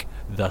look like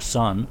the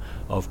son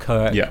of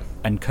Kirk. Yeah.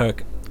 And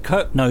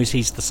Kirk knows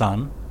he's the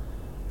son,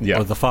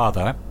 or the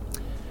father.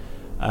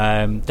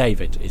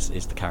 David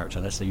is the character.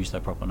 Let's use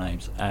their proper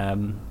names.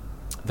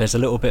 There's a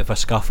little bit of a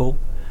scuffle.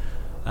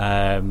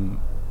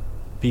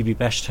 Phoebe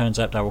Besh turns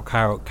up.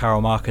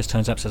 Carol Marcus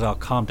turns up, says, "Oh,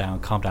 calm down."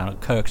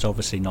 Kirk's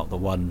obviously not the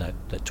one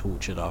that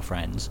tortured our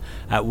friends.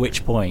 At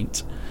which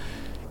point,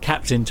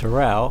 Captain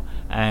Terrell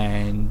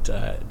and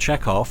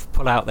Chekhov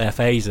pull out their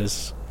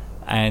phasers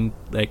and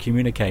their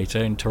communicator,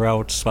 and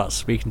Terrell starts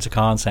speaking to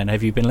Khan, saying,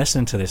 "Have you been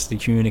listening to this? The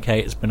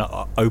communicator's been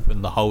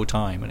open the whole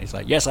time." And he's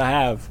like, "Yes, I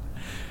have."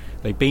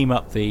 They beam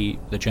up the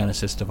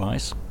Genesis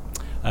device.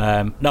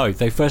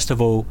 They first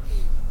of all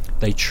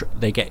they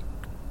get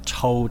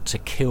told to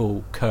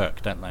kill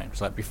Kirk, don't they? It's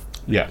like,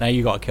 now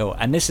you got to kill.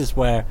 And this is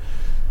where,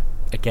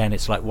 again,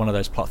 it's like one of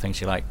those plot things.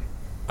 You're like,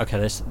 okay,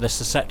 they're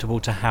susceptible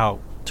to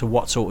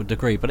what sort of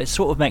degree, but it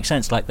sort of makes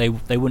sense. Like they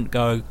wouldn't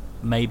go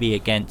maybe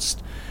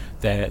against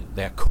their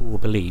core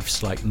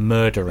beliefs, like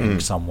murdering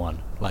someone.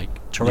 Like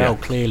Terrell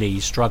clearly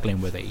is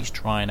struggling with it. He's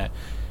trying to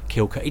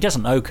kill Kirk. He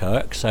doesn't know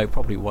Kirk, so it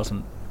probably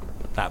wasn't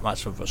that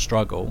much of a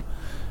struggle,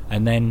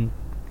 and then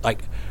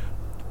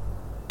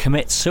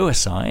commit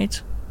suicide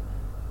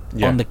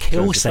on the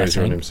kill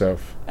setting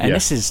himself. And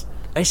it's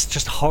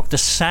just the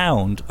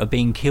sound of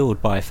being killed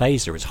by a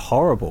phaser is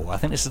horrible. I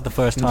think this is the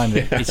first time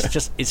that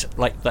it's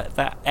like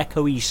that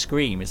echoey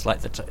scream. It's like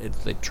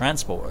the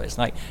transporter. It's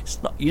like,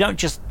 it's not, you don't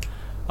just,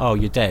 oh,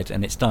 you're dead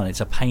and it's done.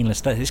 It's a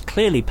painless death. It's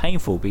clearly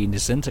painful being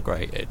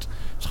disintegrated.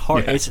 It's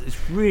horrible. It's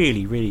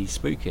really, really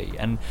spooky.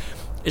 And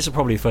this is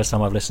probably the first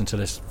time I've listened to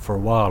this for a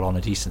while on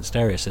a decent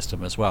stereo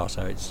system as well,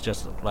 so it's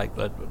just like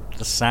the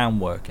sound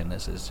work in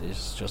this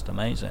is just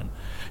amazing.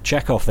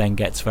 Chekhov then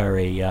gets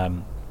very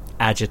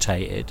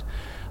agitated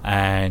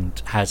and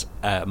has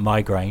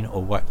migraine,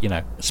 or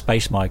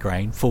space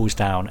migraine, falls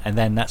down, and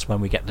then that's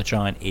when we get the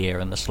giant ear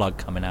and the slug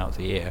coming out of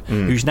the ear,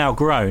 who's now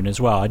grown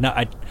as well.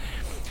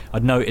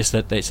 I'd noticed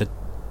that it's a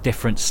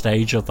different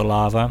stage of the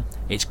lava.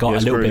 It's got a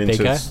little bit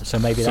bigger, so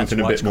maybe that's something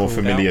a bit more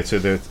familiar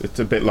to it's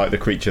a bit like the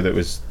creature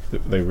that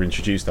they were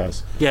introduced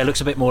as. Yeah, it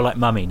looks a bit more like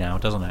Mummy now,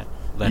 doesn't it,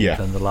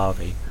 than the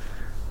larvae.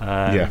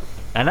 And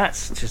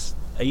that's just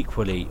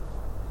equally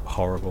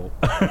horrible.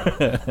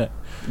 But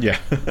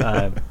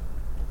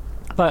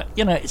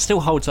it still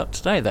holds up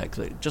today.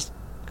 That just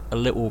a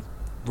little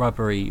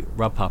rubbery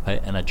rub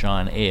puppet and a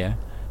giant ear,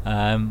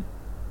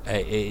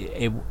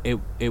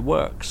 it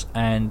works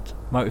and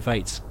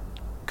motivates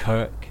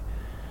Kirk.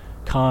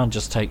 Khan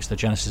just takes the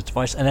Genesis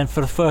device, and then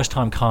for the first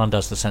time Khan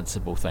does the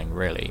sensible thing,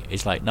 really.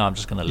 He's like, no, I'm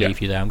just going to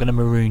leave you there. I'm going to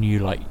maroon you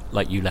like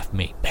you left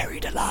me,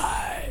 buried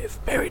alive.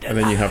 And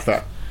then you have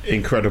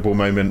incredible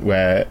moment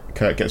where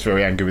Kirk gets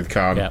very angry with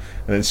Khan and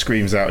then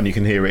screams out, and you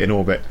can hear it in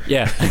orbit.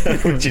 Yeah,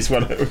 which is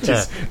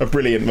a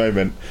brilliant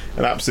moment,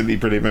 an absolutely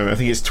brilliant moment. I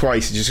think it's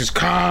twice. He just goes,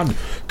 Khan.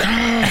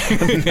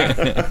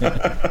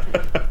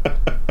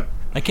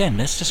 Again,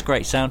 that's just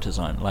great sound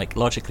design. Like,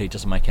 logically, it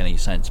doesn't make any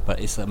sense, but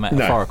it's a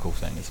metaphorical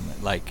thing, isn't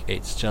it? Like,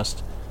 it's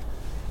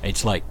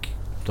like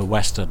the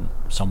Western,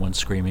 someone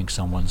screaming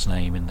someone's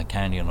name in the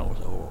canyon, or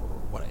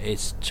what.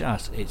 It's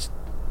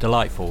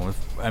delightful,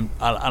 and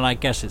I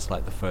guess it's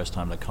like the first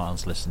time that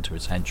Khan's listened to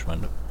his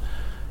henchman.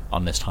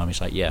 On this time, he's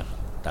like, yeah,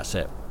 that's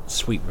it.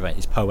 Sweet revenge.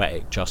 It's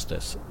poetic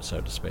justice,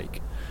 so to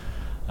speak.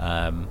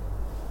 And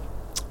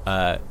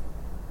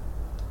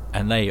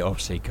they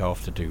obviously go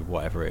off to do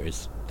whatever it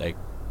is they're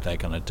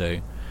going to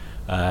do.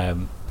 I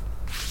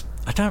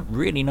don't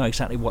really know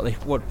exactly what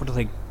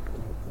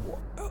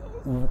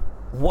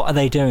are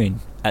they doing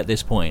at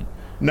this point.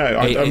 No,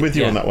 I'm with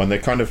you on that one. They're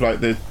kind of like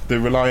the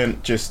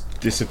Reliant just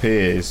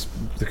disappears.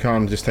 The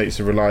Khan just takes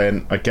the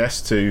Reliant, I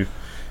guess, to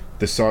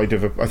the side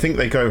of I think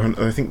they go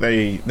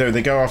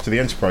after the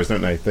Enterprise,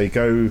 don't they? They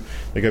go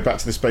back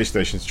to the space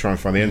station to try and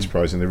find the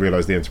Enterprise, and they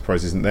realise the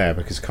Enterprise isn't there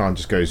because Khan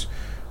just goes,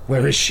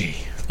 "Where is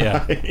she?"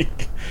 Yeah.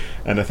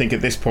 And I think at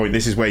this point,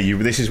 this is where you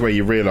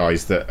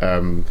realise that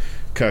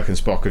Kirk and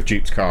Spock have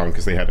duped Khan,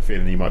 because they had a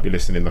feeling he might be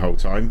listening the whole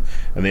time,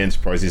 and the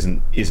Enterprise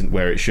isn't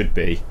where it should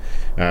be.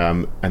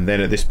 And then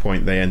at this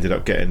point, they ended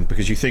up getting,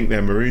 because you think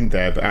they're marooned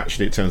there, but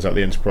actually it turns out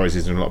the Enterprise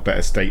is in a lot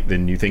better state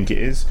than you think it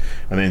is,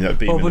 and they end up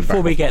being. Well,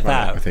 before we get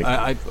that,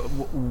 I think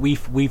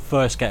we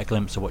first get a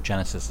glimpse of what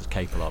Genesis is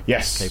capable of.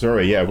 Yes,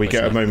 we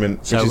get a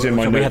moment, which is in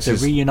my notes. We have the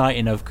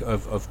reuniting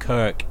of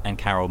Kirk and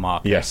Carol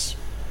Marcus. Yes.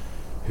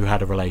 Who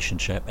had a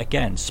relationship.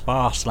 Again,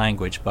 sparse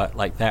language, but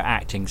like their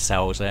acting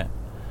sells it.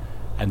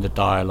 And the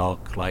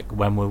dialogue, like,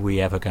 when were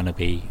we ever going to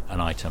be an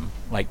item?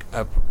 Like,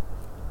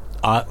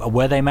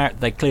 were they married?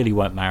 They clearly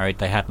weren't married.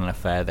 They had an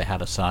affair. They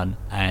had a son.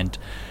 And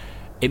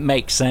it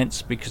makes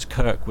sense because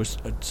Kirk was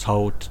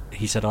told,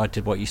 he said, I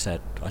did what you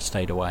said. I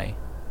stayed away.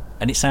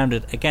 And it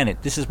sounded, again,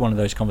 this is one of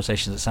those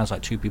conversations that sounds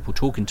like two people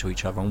talking to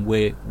each other, and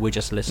we're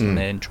just listening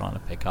in, trying to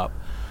pick up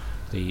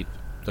the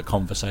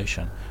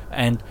conversation.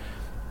 And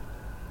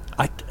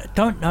I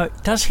don't know,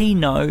 does he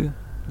know?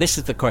 This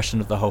is the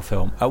question of the whole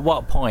film. At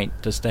what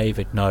point does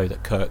David know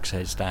that Kirk's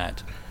his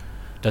dad?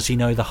 Does he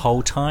know the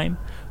whole time?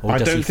 Or I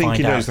don't think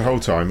he knows the whole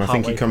time. I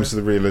think he comes to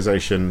the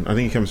realization.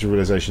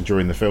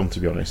 During the film, to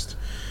be honest.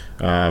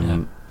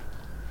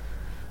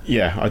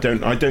 Yeah, I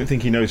don't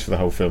think he knows for the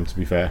whole film. To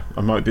be fair,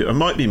 I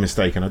might be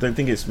mistaken. I don't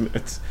think it's.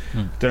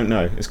 Don't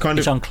know. It's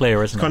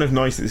unclear, isn't it? It's kind of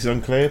nice that it's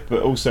unclear,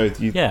 but also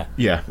yeah.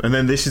 And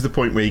then this is the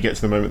point where you get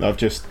to the moment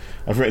that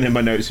I've written in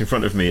my notes in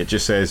front of me. It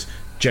just says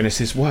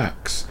Genesis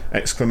works! !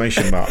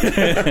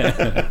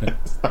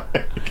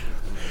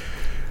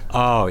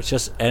 Oh,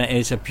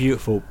 it's a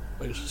beautiful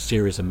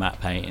series of matte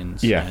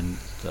paintings. Yeah. And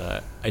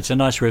it's a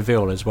nice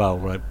reveal as well,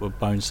 where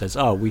Bones says,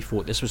 "Oh, we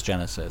thought this was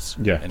Genesis."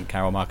 Yeah. And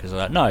Carol Marcus is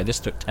like, "No, this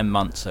took 10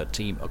 months. A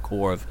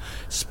core of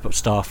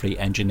Starfleet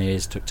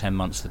engineers took 10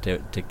 months to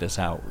dig this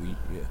out.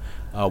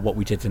 What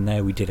we did in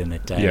there, we did in a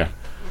day." Yeah.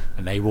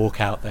 And they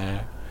walk out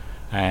there,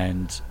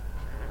 and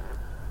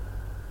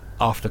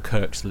after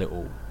Kirk's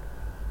little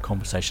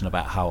conversation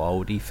about how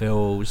old he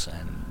feels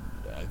and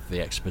the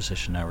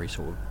expositionary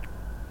sort of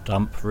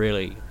dump,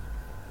 really,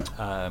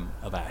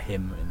 about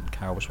him and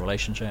Carol's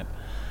relationship.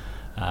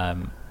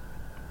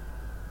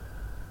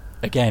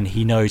 Again,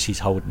 he knows he's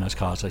holding those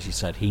cards, as you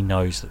said. He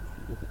knows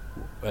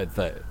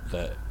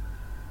that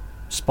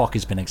Spock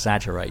has been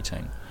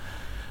exaggerating,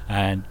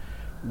 and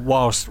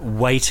whilst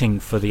waiting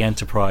for the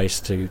Enterprise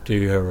to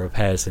do her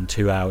repairs in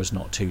 2 hours,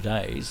 not 2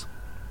 days,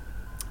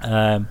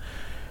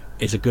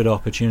 is a good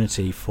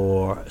opportunity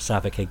for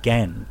Saavik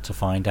again to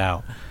find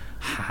out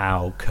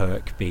how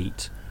Kirk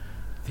beat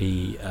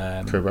the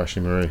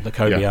Kobayashi Maru. The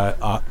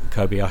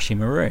Kobayashi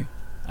Maru.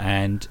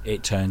 And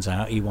it turns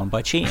out he won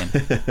by cheating.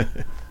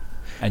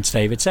 And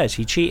David says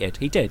he cheated.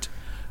 He did.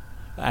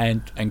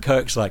 And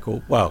Kirk's like,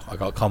 well, I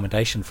got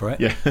commendation for it.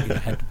 Yeah. You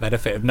had the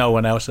benefit of no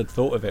one else had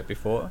thought of it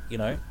before,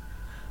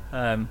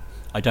 I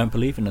don't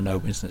believe in a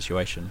no-win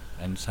situation.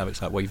 And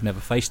Saavik's like, well, you've never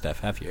faced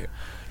death, have you?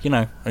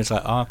 And it's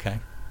like,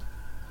 okay,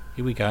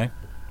 here we go.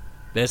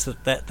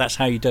 That's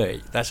how you do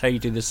it. That's how you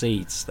do the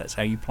seeds. That's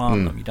how you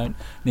plant them. You don't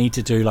need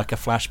to do like a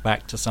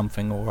flashback to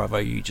something or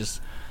other. You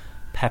just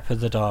pepper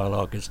the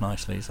dialogue as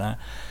nicely as that.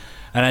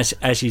 And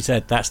as you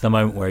said, that's the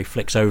moment where he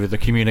flicks over the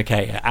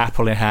communicator,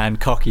 apple in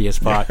hand, cocky as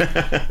fuck.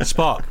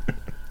 Spock,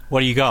 what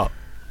do you got?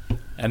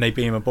 And they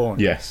beam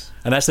aboard. Yes.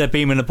 And as they're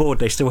beaming aboard,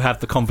 they still have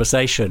the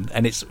conversation,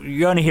 and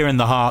you're only hearing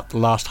the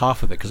last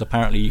half of it, because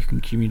apparently you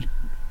can communicate.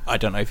 I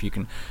don't know if you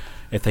can.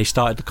 If they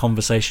started the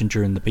conversation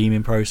during the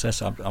beaming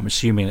process, I'm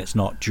assuming it's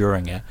not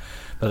during it,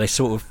 but they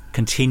sort of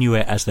continue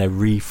it as they're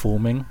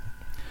reforming,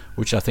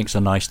 which I think is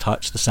a nice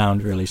touch. The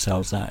sound really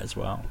sells that as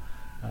well.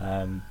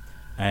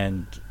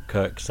 And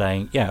Kirk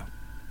saying, yeah,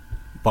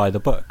 by the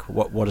book.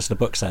 What does the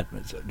book say?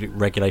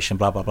 Regulation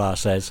blah blah blah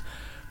says,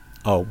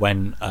 oh,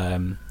 when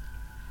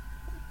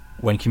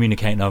when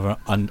communicating over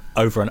an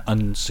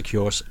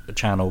unsecure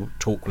channel,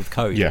 talk with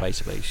code. Yeah.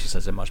 Basically, she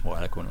says it much more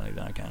eloquently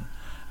than I can,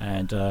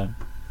 and and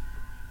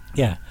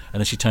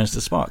then she turns to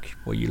Spock.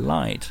 Well, you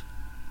lied.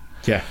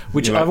 Yeah,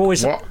 Which You're I've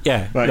always, what?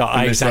 yeah, Like, no,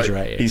 I and it's like,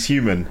 exaggerate it. he's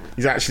human.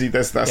 He's actually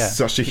that's Yeah.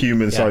 such a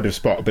human Yeah. side of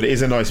Spock. But it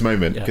is a nice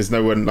moment Yeah. because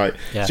no one Yeah.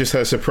 it's just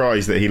her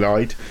surprise that he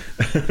lied.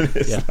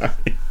 It's Yeah.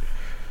 like-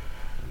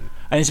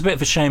 And it's a bit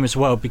of a shame as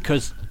well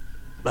because,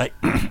 like,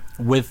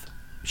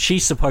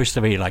 she's supposed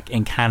to be, like,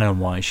 in canon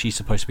wise, she's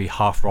supposed to be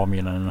half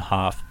Romulan and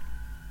half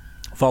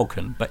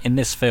Vulcan, but in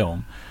this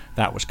film,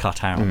 that was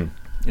cut out.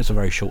 It's a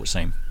very short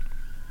scene.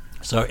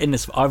 So in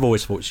this, I've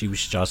always thought she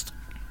was just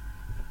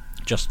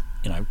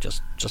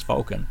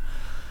Vulcan.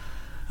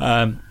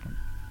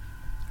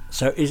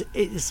 So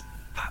it's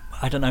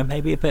I don't know,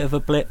 maybe a bit of a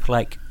blip.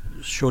 Like,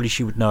 surely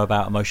she would know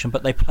about emotion,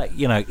 but they play.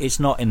 It's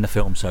not in the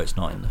film, so it's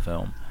not in the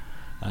film.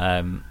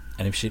 And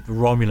if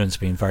Romulan's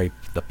been very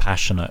the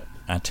passionate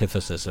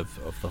antithesis of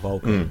the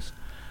Vulcans.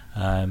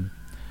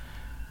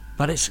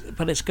 But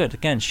it's good.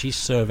 Again, she's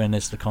serving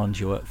as the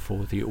conduit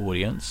for the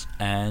audience,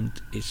 and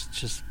it's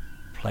just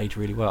played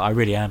really well. I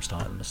really am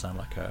starting to sound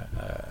like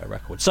a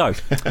record. So,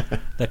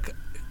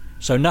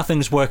 so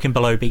nothing's working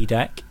below B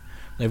deck.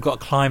 They've got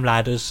climb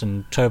ladders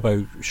and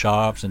turbo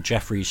shafts and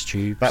Jeffries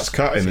tubes. That's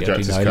cut in the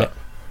director's cut.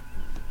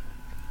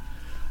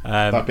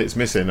 That bit's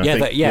missing. I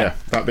think.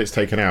 That bit's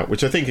taken out,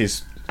 which I think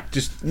is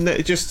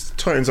it just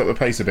tightens up the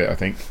pace a bit. I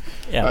think.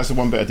 Yeah. That's the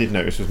one bit I did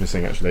notice was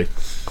missing actually.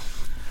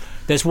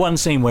 There's one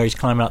scene where he's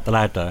climbing up the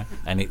ladder,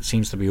 and it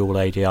seems to be all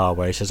ADR,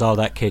 where he says, "Oh,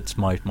 that kid's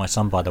my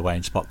son, by the way,"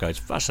 and Spock goes,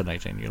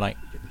 "Fascinating." You're like,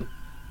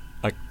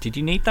 did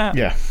you need that?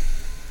 Yeah.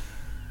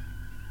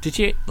 Did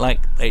you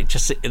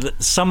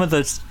some of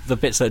the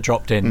bits that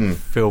dropped in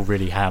feel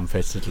really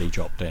ham-fistedly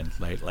dropped in.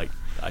 Like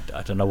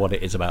I don't know what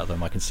it is about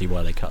them. I can see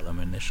why they cut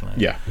them initially.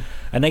 Yeah.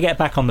 And they get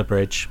back on the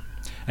bridge,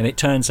 and it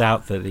turns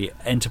out that the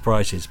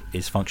Enterprise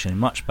is functioning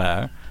much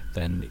better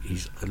than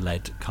he's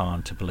led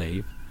Khan to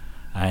believe,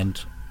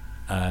 and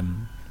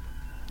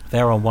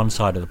they're on one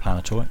side of the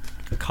planetoid.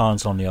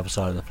 Khan's on the other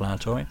side of the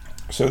planetoid.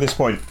 So at this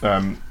point,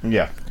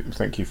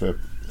 thank you for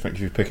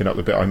picking up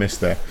the bit I missed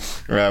there.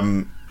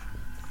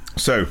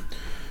 So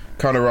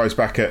Khan arrives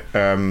back at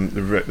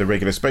the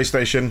regular space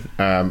station,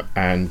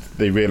 and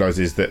they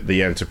realises that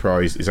the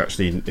Enterprise is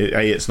actually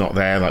it's not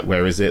there. Like,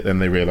 where is it? Then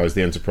they realise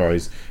the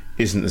Enterprise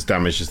isn't as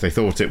damaged as they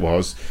thought it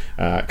was.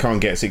 Khan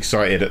gets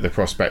excited at the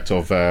prospect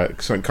of a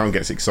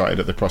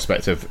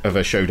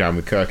showdown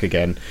with Kirk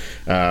again.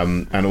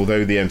 And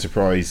although the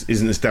Enterprise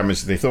isn't as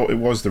damaged as they thought it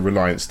was, the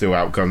Reliance still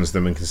outguns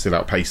them and can still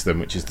outpace them,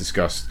 which is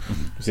discussed.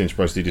 It's the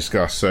Enterprise to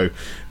discuss. So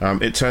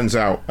it turns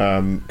out,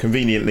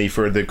 conveniently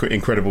for the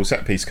incredible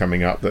set piece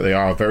coming up, that they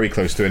are very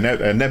close to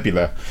a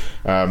nebula,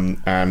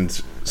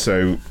 and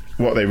so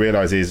what they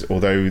realise is,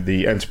 although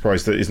the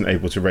Enterprise isn't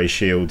able to raise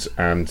shields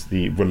and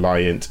the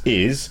Reliant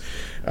is,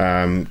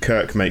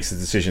 Kirk makes the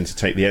decision to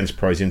take the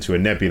Enterprise into a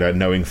nebula,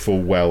 knowing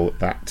full well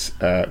that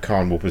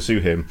Khan will pursue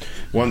him.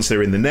 Once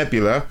they're in the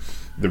nebula,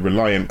 the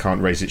Reliant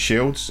can't raise its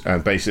shields,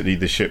 and basically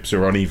the ships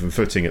are on even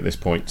footing at this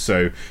point.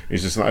 So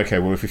it's just like, okay,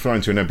 well, if we fly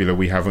into a nebula,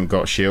 we haven't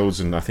got shields,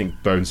 and I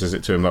think Bones says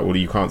it to him, like, well,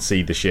 you can't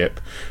see the ship,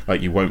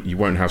 like, you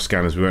won't have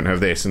scanners, we won't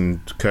have this,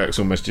 and Kirk's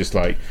almost just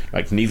like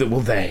neither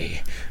will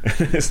they.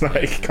 It's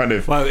like kind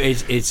of, well,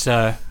 it's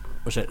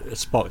was it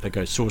Spock that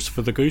goes, "Sauce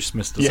for the goose,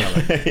 Mr.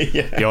 Seller"?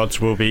 Yeah. The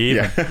odds will be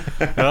even. Yeah.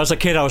 And as a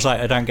kid, I was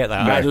like, I don't get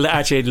that. No. I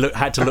actually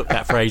had to look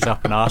that phrase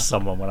up and ask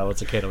someone when I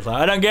was a kid. I was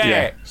like, I don't get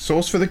it.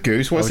 Sauce for the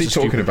goose. What's he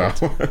talking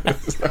about?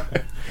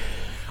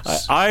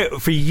 I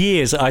for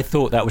years I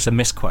thought that was a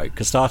misquote,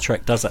 because Star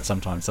Trek does that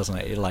sometimes, doesn't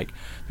it?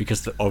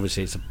 Because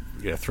obviously it's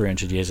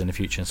 300 years in the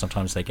future, and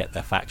sometimes they get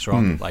their facts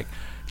wrong. Like,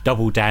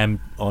 double damn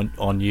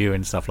on you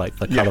and stuff, like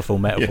the colourful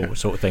metaphor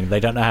sort of thing. They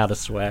don't know how to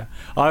swear.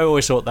 I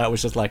always thought that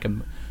was just like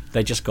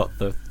they just got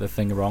the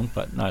thing wrong,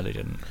 but no, they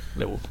didn't.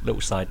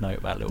 Little side note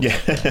about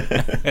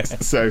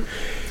So,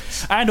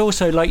 and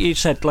also, like you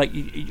said,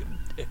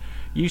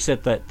 you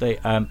said that they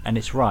and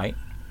it's right,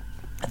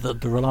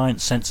 that the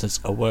Reliance sensors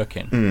are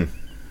working,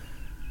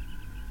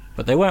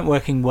 but they weren't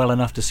working well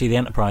enough to see the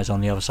Enterprise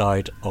on the other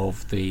side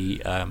of the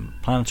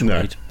planetoid.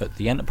 No. But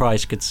the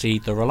Enterprise could see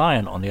the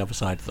Reliant on the other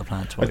side of the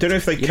planetoid. I don't know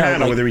if they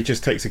can, or whether he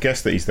just takes a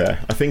guess that he's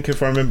there. I think,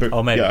 if I remember,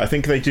 I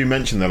think they do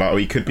mention that, like,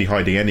 he could be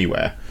hiding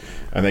anywhere.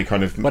 And they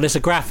kind of... Well, there's a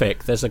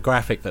graphic there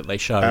they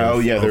show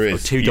there is.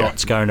 Of two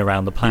dots going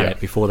around the planet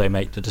before they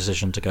make the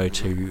decision to go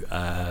to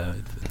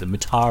the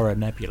Mutara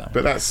Nebula.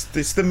 But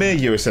it's the mere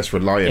USS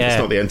Reliant, it's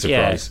not the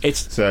Enterprise.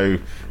 It's, so,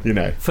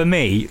 for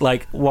me,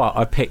 like,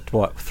 I picked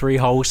 3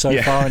 holes so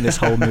so far in this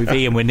whole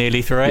movie, and we're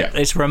nearly through it. Yeah.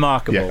 It's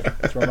remarkable. Yeah.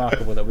 It's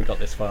remarkable that we got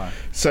this far.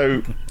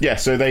 So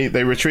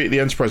they retreat. The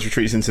Enterprise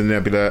retreats into the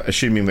nebula,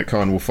 assuming that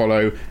Khan will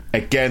follow.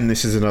 Again,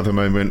 this is another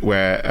moment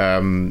where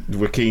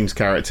Joaquin's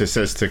character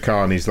says to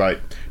Khan, he's like,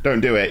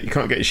 "Don't do it. You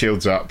can't get your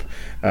shields up."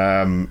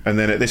 And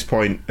then at this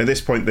point,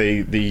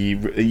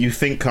 you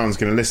think Khan's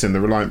going to listen.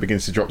 The Reliant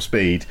begins to drop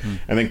speed,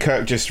 and then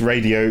Kirk just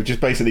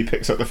basically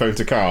picks up the phone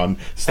to Khan,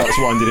 starts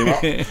winding him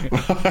up.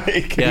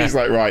 He's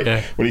like, right,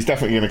 well, he's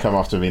definitely going to come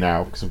after me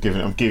now because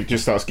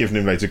just starts giving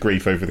him loads of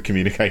grief over the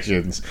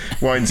communications,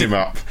 winds him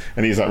up,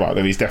 and he's like, right,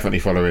 well, he's definitely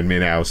following me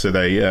now. So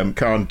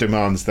Khan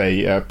demands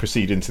they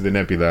proceed into the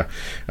nebula,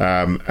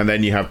 and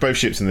then you have both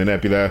ships in the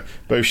nebula.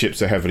 Both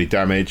ships are heavily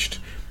damaged,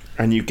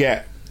 and you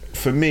get,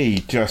 for me,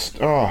 just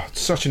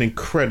such an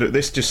incredible.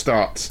 This just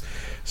starts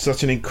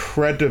such an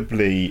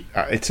incredibly.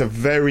 It's a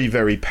very,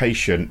 very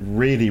patient,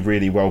 really,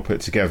 really well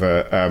put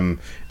together,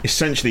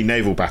 essentially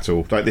naval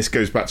battle. Like, this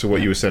goes back to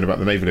what you were saying about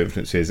the naval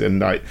influences, and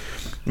like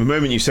the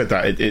moment you said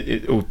that,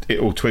 it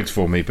all twigs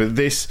for me. But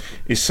this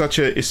is such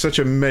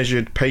a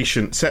measured,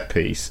 patient set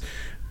piece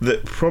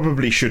that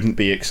probably shouldn't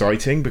be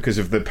exciting because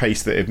of the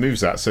pace that it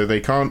moves at. So they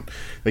can't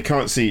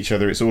see each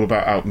other. It's all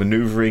about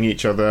outmaneuvering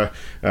each other,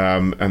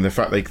 and the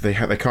fact they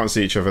can't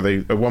see each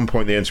other. At one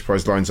point, the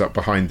Enterprise lines up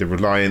behind the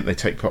Reliant. They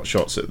take pot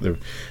shots at the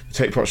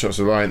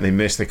Reliant. They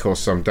miss. They cause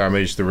some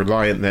damage. The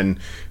Reliant then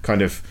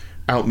kind of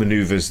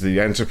outmaneuvers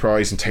the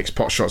Enterprise and takes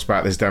pot shots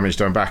back. There's damage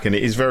done back, and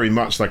it is very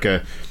much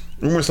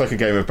almost like a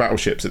game of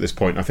battleships at this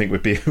point, I think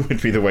would be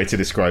the way to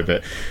describe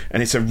it.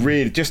 And it's a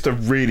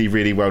really,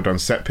 really well done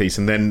set piece.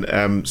 And then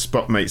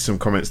Spock makes some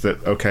comments that,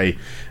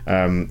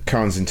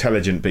 Khan's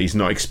intelligent, but he's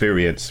not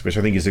experienced, which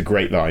I think is a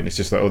great line. It's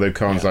just like, although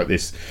Khan's like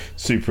this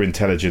super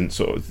intelligent,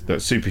 sort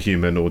of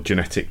superhuman or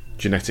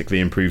genetically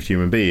improved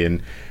human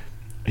being,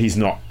 he's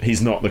not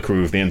the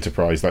crew of the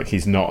Enterprise. Like,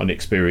 he's not an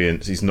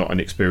experienced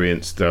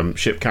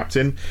ship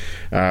captain.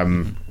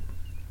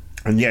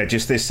 And yeah,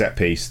 just this set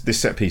piece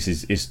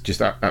is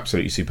just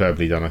absolutely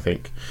superbly done, I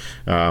think.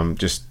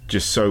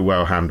 Just so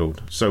well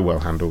handled.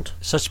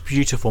 Such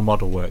beautiful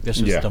model work. This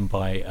was done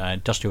by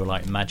Industrial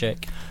Light and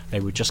Magic.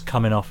 They were just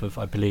coming off of,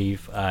 I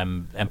believe,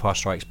 Empire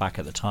Strikes Back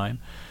at the time,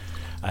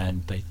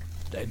 and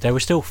they were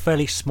still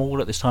fairly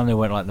small at this time. They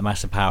weren't like the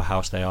massive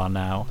powerhouse they are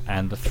now.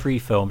 And the 3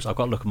 films, I've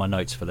got to look at my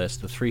notes for this,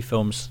 the 3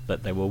 films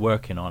that they were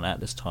working on at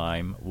this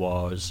time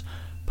was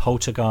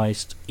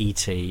Poltergeist,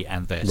 E.T.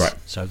 and this. Right.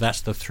 So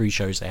that's the 3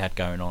 shows they had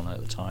going on at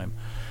the time.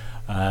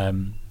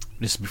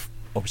 This is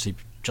obviously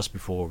just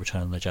before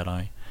Return of the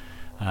Jedi.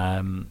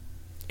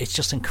 It's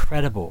just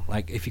incredible.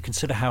 Like, if you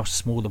consider how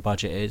small the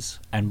budget is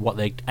and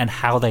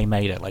how they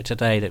made it. Like,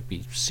 today there'd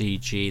be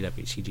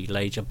CG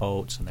laser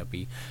bolts, and there'd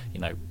be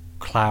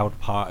cloud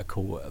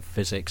particle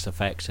physics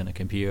effects in a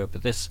computer.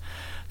 But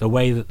the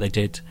way that they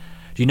did.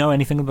 Do you know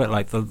anything about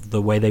like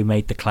the way they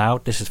made the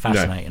cloud? This is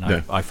fascinating.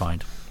 No. I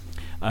find.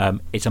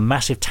 It's a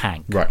massive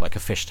tank, right, like a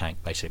fish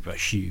tank, basically, but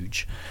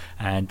huge.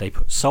 And they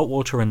put salt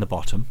water in the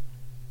bottom,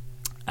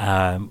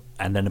 and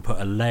then they put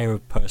a layer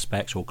of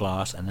perspex or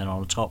glass, and then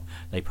on the top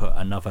they put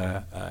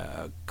another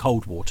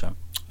cold water,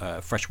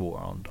 fresh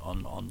water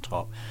on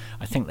top.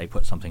 I think they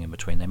put something in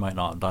between. They might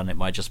not have done it.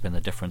 Might have just been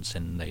the difference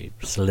in the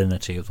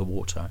salinity of the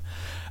water.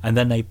 And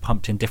then they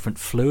pumped in different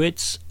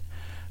fluids.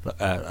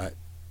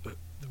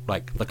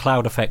 Like the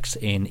cloud effects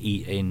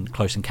in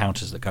Close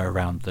Encounters that go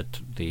around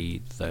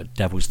the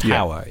Devil's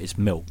Tower is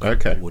milk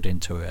poured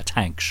into a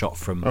tank shot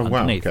from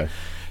underneath. Wow, okay.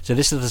 So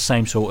this is the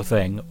same sort of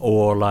thing.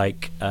 Or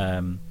like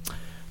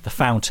the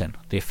fountain,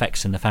 the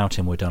effects in the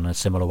fountain were done in a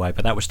similar way,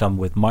 but that was done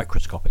with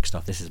microscopic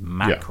stuff. This is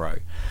macro.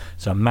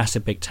 So a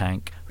massive big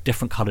tank,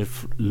 different coloured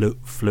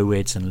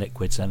fluids and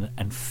liquids,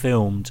 and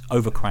filmed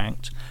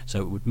overcranked so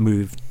it would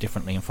move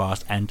differently and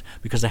fast. And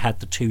because they had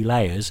the 2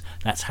 layers,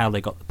 that's how they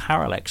got the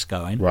parallax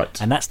going.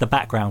 Right. And that's the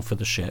background for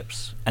the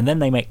ships. And then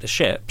they make the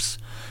ships,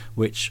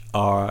 which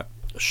are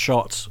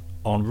shot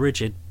on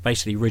rigid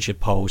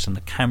poles, and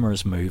the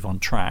cameras move on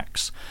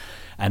tracks.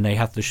 And they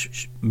have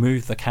to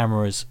move the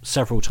cameras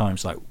several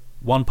times, like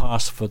one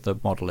pass for the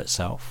model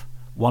itself,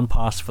 one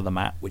pass for the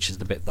map, which is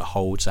the bit that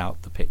holds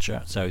out the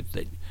picture, so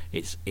that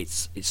it's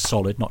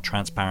solid, not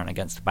transparent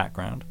against the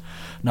background.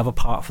 Another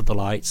part for the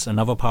lights,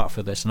 another part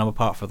for this, another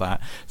part for that.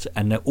 So,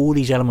 and all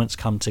these elements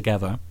come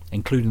together,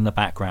 including the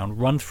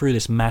background, run through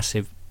this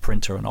massive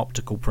printer, an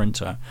optical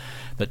printer,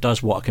 that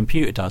does what a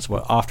computer does,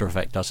 what After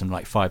Effects does in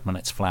like 5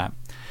 minutes flat.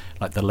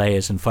 Like the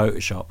layers in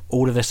Photoshop,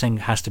 all of this thing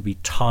has to be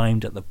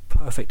timed at the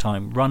perfect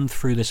time, run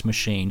through this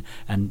machine,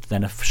 and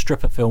then a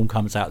strip of film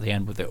comes out at the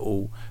end with it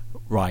all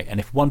right. And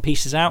if one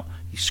piece is out,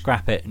 you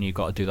scrap it and you've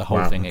got to do the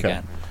whole thing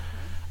again.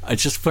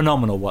 It's just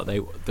phenomenal what the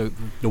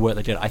work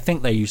they did. I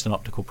think they used an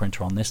optical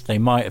printer on this. They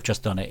might have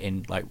just done it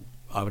in like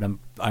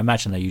I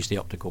imagine they used the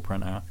optical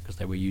printer because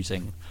they were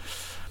using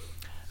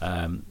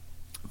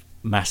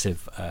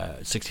massive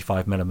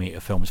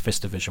 65mm films,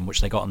 VistaVision,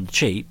 which they got on the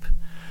cheap,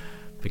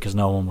 because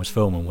no one was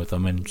filming with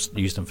them, and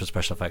used them for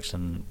special effects,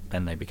 and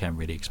then they became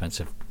really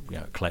expensive,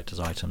 collector's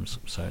items,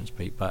 so to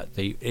speak. But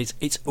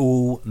it's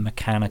all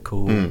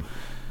mechanical,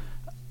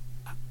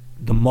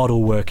 the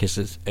model work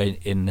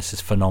in this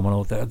is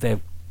phenomenal. They're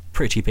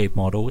pretty big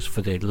models.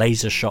 For the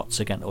laser shots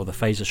against, or the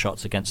phaser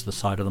shots against the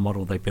side of the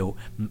model, they built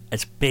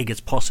as big as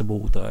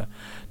possible the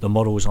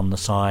models on the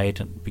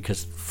side,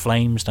 because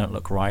flames don't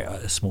look right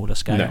at a smaller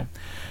scale. No.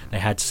 They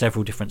had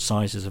several different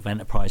sizes of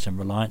Enterprise and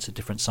Reliance at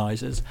different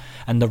sizes,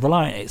 and the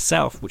Reliant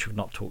itself, which we've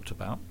not talked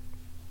about,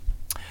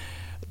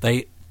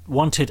 they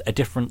wanted a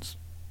different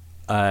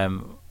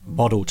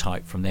model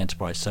type from the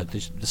Enterprise, so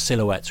the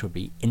silhouettes would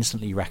be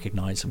instantly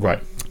recognizable,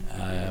 Right.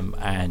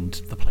 And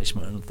the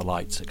placement of the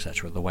lights,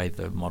 etc., the way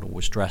the model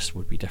was dressed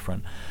would be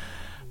different.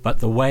 But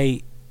the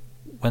way,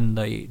 when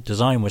the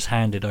design was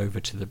handed over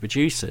to the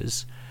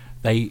producers,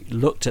 they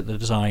looked at the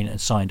design and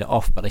signed it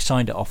off, but they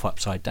signed it off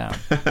upside down.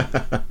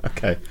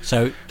 Okay.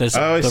 So there's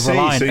I the see.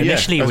 Reliant So, yeah,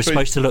 initially I was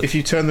suppose supposed to look. If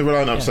you turn the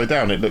Reliant upside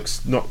down, it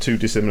looks not too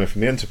dissimilar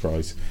from the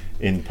Enterprise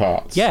in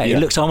parts. Yeah, it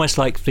looks almost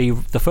like the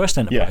first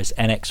Enterprise,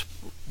 Yeah. NX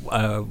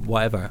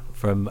whatever,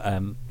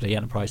 from the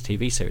Enterprise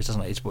TV series,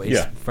 doesn't it? It's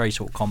very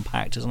sort of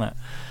compact, isn't it?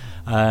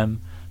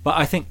 But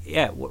I think,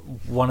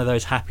 one of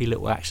those happy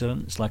little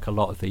accidents, like a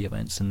lot of the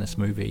events in this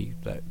movie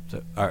that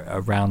are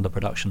around the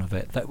production of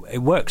it, that it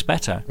works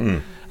better.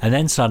 And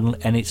then suddenly,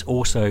 and it's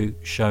also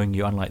showing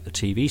you, unlike the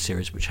TV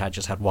series, which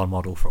just had one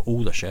model for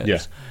all the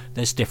ships,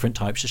 there's different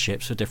types of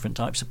ships for different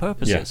types of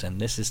purposes,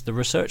 and this is the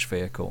research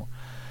vehicle.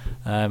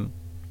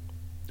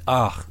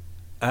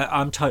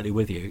 I'm totally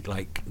with you.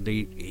 Like,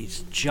 it's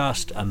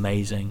just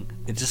amazing.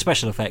 It's a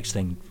special effects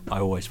thing I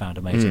always found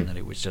amazing, that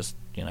it was just,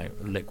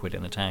 liquid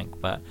in a tank.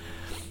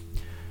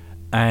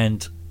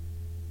 And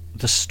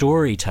the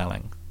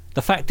storytelling,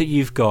 the fact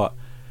that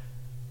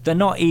they're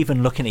not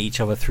even looking at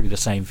each other through the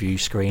same view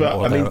screen,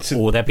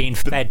 or they're being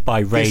fed by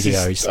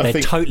radios.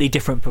 They're totally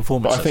different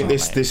performances. But I think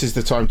this is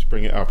the time to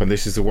bring it up, and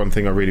this is the one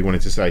thing I really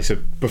wanted to say. So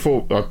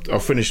before I'll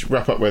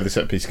wrap up where the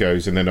set piece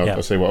goes, and then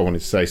I'll say what I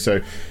wanted to say.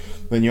 So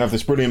then you have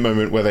this brilliant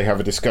moment where they have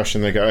a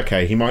discussion. They go,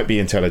 okay, he might be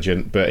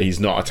intelligent, but he's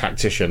not a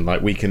tactician.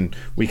 Like, we can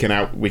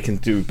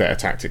do better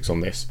tactics on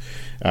this.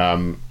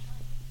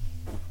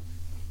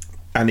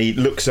 And he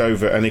looks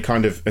over, and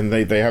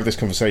they have this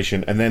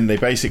conversation, and then they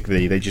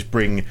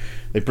bring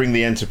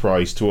the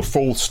Enterprise to a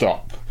full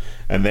stop,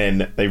 and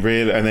then they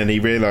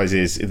realize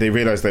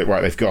that,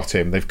 right, they've got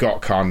him, they've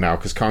got Khan now,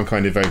 because Khan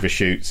kind of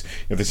overshoots.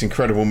 You have this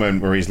incredible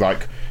moment where he's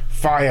like,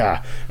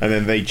 fire, and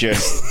then they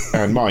just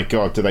and my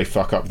God, do they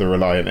fuck up the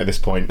Reliant at this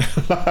point?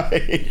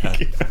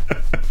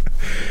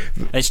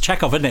 It's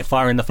Chekhov, isn't it?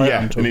 Firing the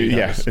photon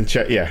torpedoes.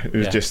 It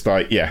was just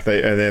like,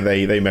 and then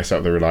they mess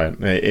up the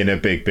Reliant in a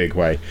big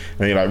way,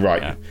 and you're like,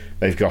 right,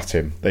 they've got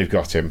him.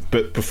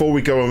 But before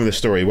we go on with the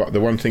story,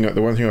 the one thing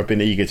I've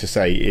been eager to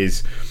say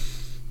is,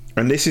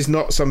 and this is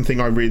not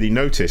something I really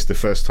noticed the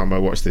first time I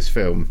watched this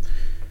film,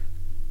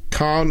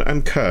 Khan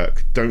and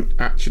Kirk don't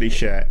actually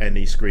share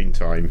any screen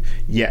time,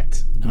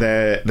 yet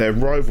their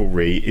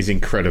rivalry is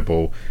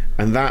incredible,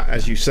 and that,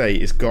 as you say,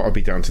 has got to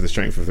be down to the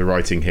strength of the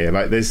writing here.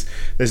 Like, there's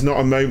not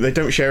a moment they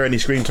don't share any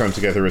screen time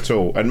together at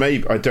all, and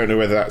maybe, I don't know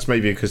whether that's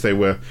maybe because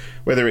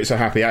whether it's a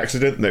happy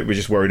accident that we're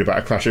just worried about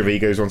a clash of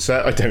egos on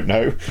set. I don't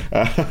know,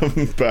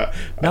 but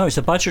no, it's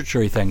a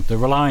budgetary thing. The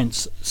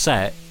Reliance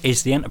set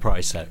is the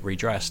Enterprise set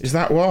redressed. Is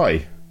that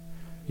why?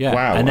 Yeah,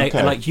 wow. And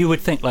they, you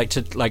would think,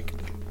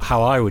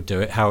 how I would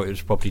do it, how it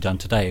was probably done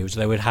today, was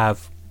they would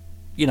have,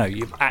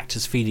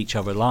 actors feed each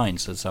other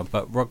lines and stuff.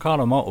 But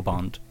Ricardo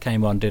Montalban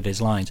came on, did his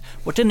lines.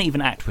 Well, didn't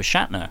even act with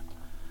Shatner,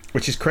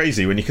 which is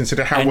crazy when you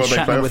consider how well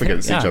they play off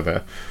against each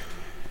other.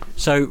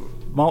 So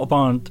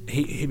Montalban,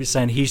 he was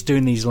saying he's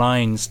doing these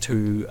lines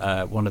to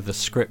one of the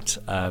script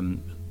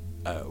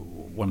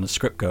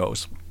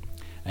girls,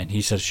 and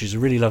he says she's a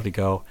really lovely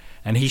girl.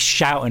 And he's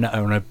shouting at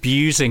her and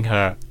abusing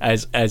her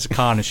as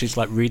Khan, and she's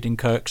like reading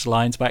Kirk's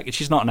lines back. And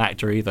she's not an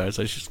actor either,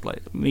 so she's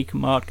like meek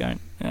and mild,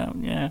 going,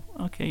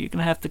 okay, you're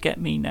gonna have to get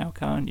me now,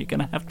 Khan. You're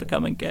gonna have to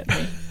come and get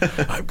me.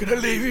 I'm gonna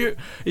leave you.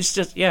 It's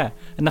just, and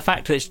the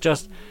fact that it's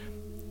just,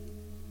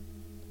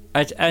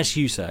 as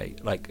you say,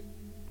 like,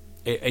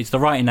 it's the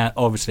writing that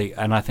obviously,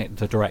 and I think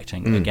the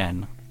directing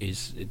again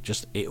is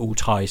it all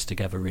ties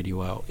together really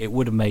well. It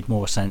would have made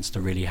more sense to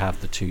really have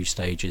the two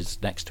stages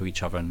next to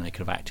each other, and they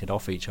could have acted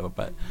off each other.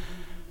 But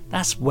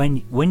that's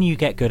when you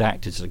get good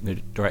actors and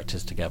good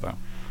directors together,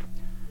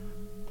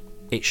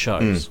 it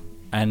shows.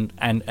 And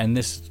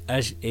this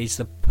is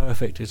the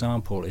perfect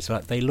example. It's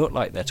like they look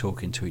like they're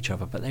talking to each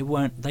other, but they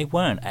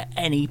weren't at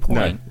any point.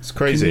 No, it's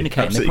crazy.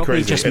 Communicating. Absolutely they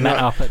probably crazy. just met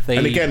up at the.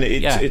 And again,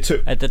 it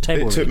took at the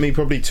table. It took me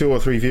probably 2 or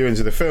 3 viewings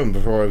of the film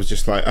before I was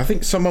just like, I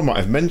think someone might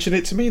have mentioned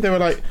it to me. They were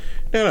like,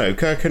 no,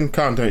 Kirk and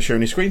Khan don't share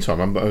any screen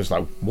time. I was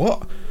like,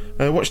 what?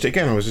 And I watched it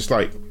again. I was just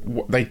like,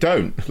 what? They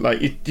don't like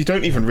you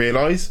don't even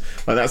realise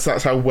like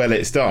that's how well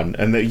it's done,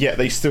 and yet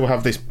they still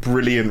have this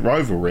brilliant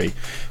rivalry,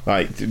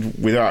 like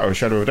without a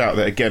shadow of a doubt.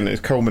 That again,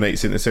 it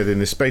culminates in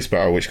this space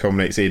battle, which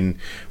culminates in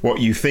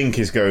what you think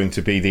is going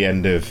to be the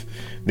end of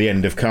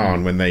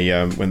Khan when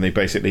they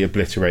basically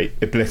obliterate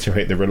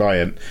the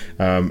Reliant,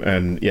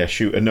 and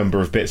shoot a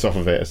number of bits off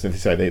of it. As they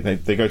say,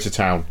 they go to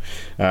town,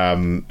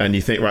 and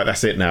you think, right,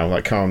 that's it now.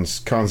 Like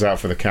Khan's out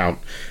for the count.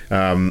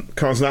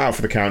 Khan's not out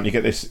for the count. You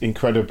get this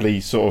incredibly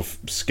sort of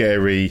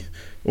scary,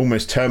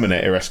 almost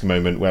Terminator-esque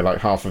moment where like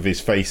half of his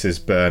face is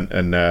burnt,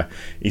 and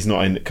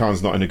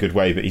Khan's not in a good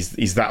way, but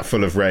he's that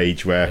full of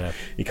rage where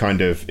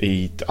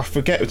I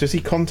forget, does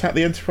he contact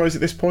the Enterprise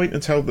at this point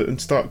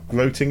and start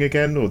gloating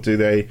again, or do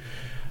they?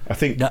 I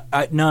think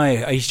no,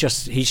 he's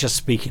just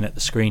speaking at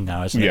the screen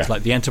now, isn't it? It's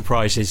like the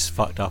Enterprise is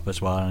fucked up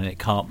as well, and it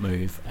can't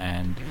move,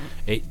 and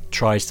it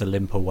tries to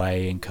limp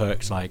away, and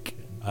Kirk's like,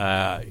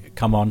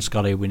 come on,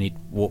 Scotty, we need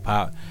warp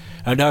out.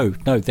 Oh no,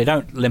 they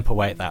don't limp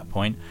away at that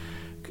point.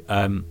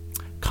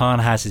 Khan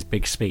has his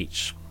big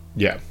speech.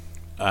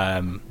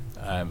 Around.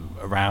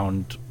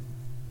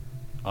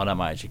 Oh, that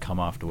might actually come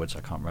afterwards. I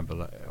can't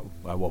remember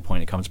at what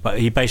point it comes, but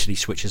he basically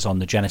switches on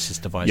the Genesis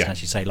device, and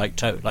as you say, like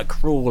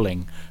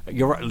crawling.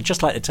 You're right,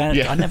 just like the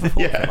Terminator. I never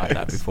thought of it like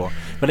that before,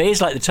 but it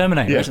is like the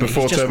Terminator. Isn't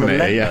before it? It's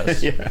Terminator.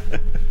 just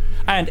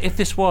And if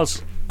this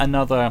was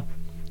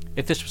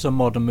a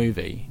modern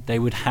movie, they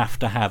would have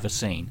to have a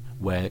scene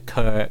where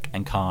Kirk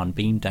and Khan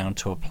beam down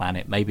to a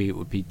planet. Maybe it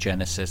would be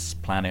Genesis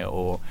planet,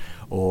 or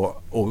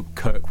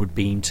Kirk would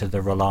beam to the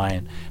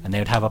Reliant, and they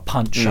would have a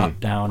punch up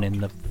down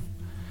in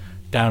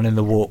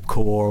the warp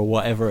core or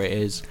whatever it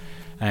is,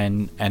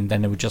 and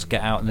then they would just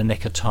get out in the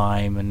nick of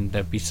time, and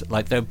there'd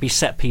be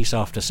set piece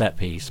after set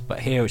piece. But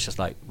here it's just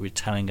like we're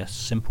telling a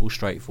simple,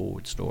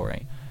 straightforward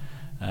story,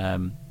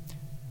 and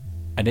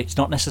it's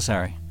not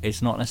necessary.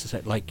 It's not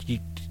necessary.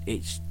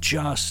 It's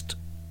just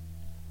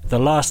the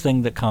last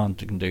thing that Khan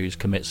can do is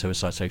commit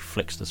suicide, so he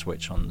flicks the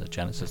switch on the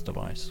Genesis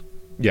device.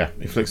 Yeah,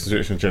 he flicks the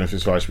switch on the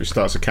Genesis device, which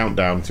starts a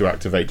countdown to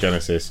activate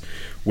Genesis,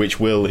 which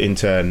will in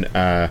turn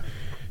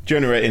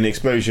generate an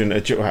explosion.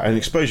 An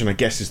explosion, I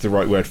guess, is the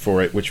right word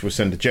for it, which will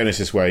send a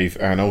Genesis wave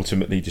and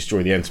ultimately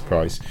destroy the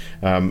Enterprise.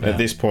 At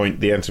this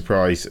point, the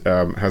Enterprise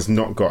has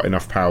not got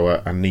enough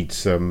power and needs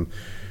some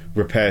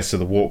repairs to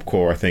the warp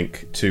core. I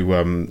think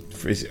they're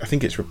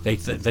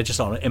just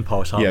on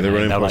impulse, aren't they? They're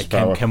on impulse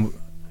power.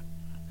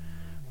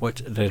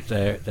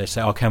 They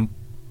say,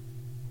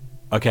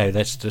 okay,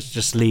 let's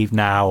just leave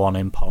now on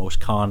impulse.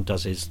 Khan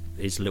does his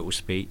little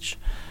speech.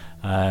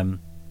 I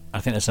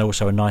think there's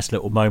also a nice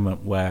little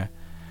moment where,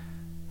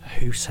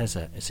 who says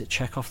it? Is it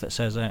Chekhov that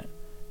says it?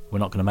 We're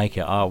not going to make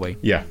it, are we?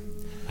 Yeah.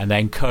 And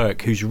then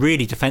Kirk, who's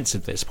really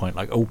defensive at this point,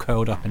 like all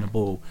curled up in a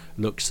ball,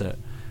 looks at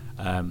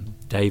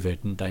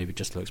David, and David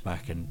just looks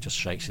back and just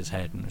shakes his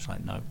head, and it's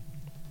like, no.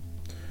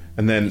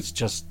 And then it's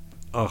just,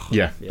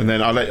 And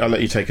then I'll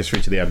let you take us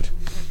through to the end.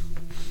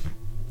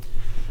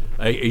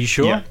 Are you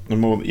sure?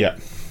 Yeah.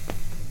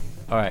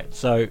 All right.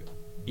 So,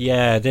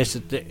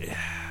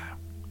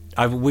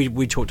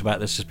 we talked about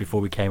this just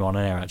before we came on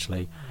air.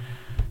 Actually,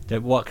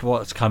 that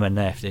what's coming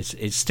next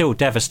is still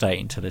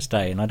devastating to this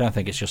day, and I don't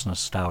think it's just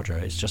nostalgia.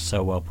 It's just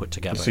so well put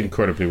together. It's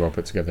incredibly well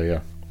put together. Yeah.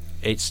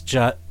 It's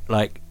just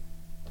like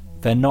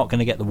they're not going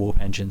to get the warp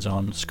engines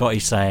on.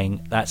 Scotty's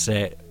saying that's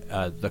it.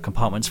 The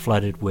compartment's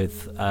flooded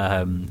with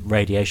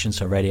radiation,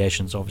 so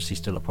radiation's obviously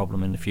still a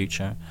problem in the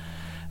future.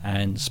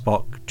 And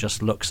Spock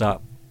just looks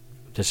up.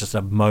 There's just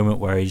a moment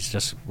where he's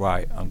just,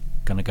 right, I'm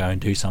going to go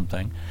and do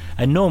something.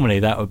 And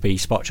normally that would be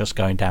Spock just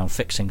going down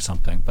fixing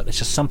something, but there's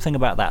just something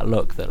about that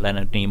look that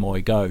Leonard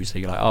Nimoy goes that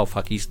you're like, oh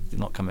fuck, he's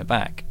not coming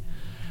back.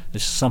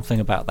 There's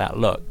something about that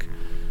look.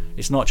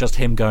 It's not just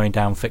him going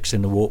down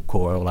fixing the warp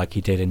core like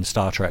he did in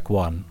Star Trek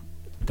 1.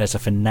 There's a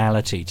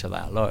finality to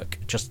that look,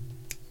 just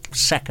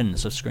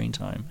seconds of screen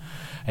time.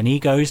 And he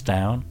goes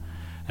down,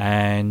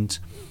 and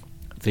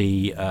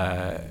the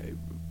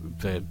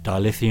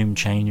dilithium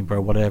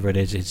chamber, whatever it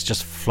is, it's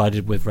just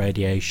flooded with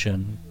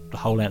radiation. The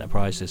whole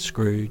Enterprise is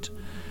screwed,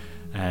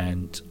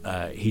 and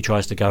he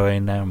tries to go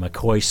in there, and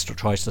McCoy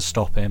tries to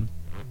stop him.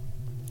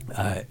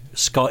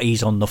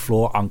 Scotty's on the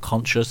floor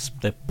unconscious,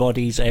 the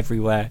bodies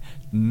everywhere,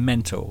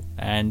 mental,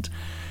 and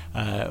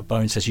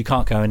Bones says, you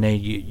can't go in there,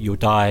 you'll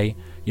die,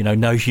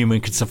 no human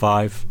can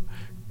survive.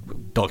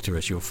 Doctor,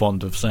 as you're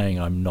fond of saying,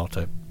 I'm not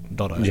a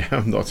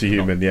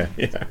human.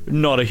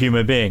 Not a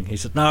human being. He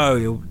said,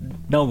 no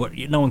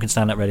one can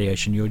stand that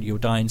radiation. You'll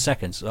die in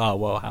seconds. Oh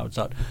well, how's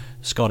that,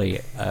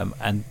 Scotty?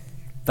 And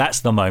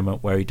that's the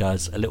moment where he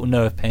does a little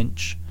nerve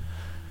pinch,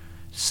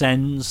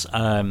 sends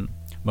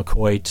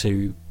McCoy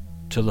to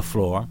the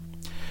floor,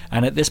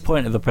 and at this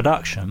point of the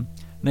production,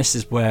 this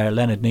is where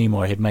Leonard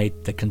Nimoy had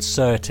made the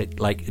concerted,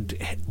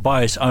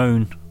 by his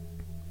own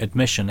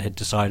admission, had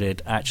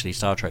decided, actually,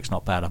 Star Trek's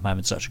not bad, I'm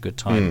having such a good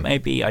time,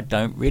 maybe I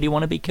don't really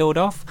want to be killed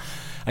off.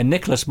 And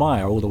Nicholas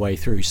Meyer, all the way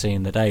through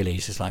seeing the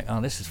dailies, is like,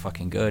 oh, this is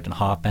fucking good, and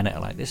Harve Bennett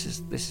are like, this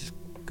is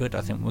good,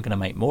 I think we're going to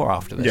make more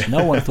after this.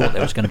 No one thought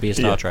there was going to be a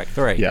Star Trek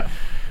 3.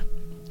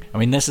 I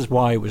mean, this is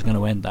why it was going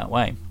to end that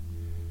way.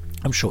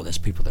 I'm sure there's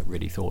people that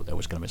really thought there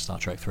was going to be Star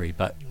Trek 3,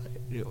 but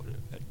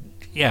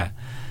yeah.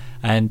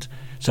 And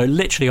so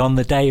literally on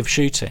the day of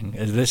shooting,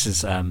 this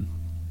is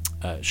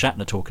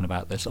Shatner talking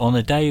about this, on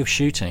the day of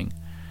shooting,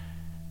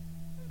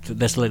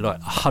 there's a little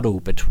huddle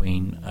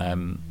between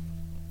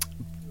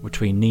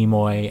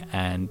Nimoy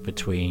and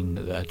between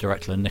the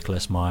director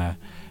Nicholas Meyer,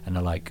 and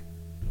they're like,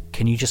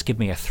 can you just give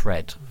me a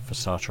thread for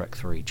Star Trek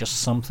 3,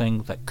 just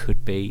something that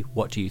could be,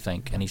 what do you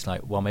think? And he's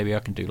like, well, maybe I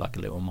can do like a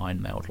little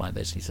mind meld like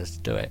this. He says,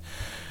 do it.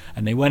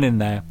 And they went in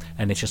there,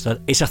 and it's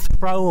a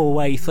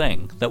throwaway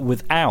thing that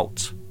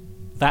without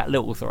that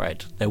little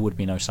thread there would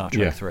be no Star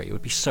Trek 3. It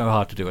would be so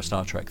hard to do a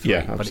Star Trek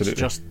 3, but it's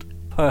just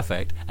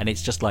perfect. And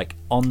it's just like,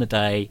 on the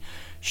day,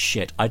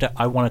 shit,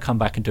 I want to come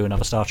back and do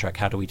another Star Trek,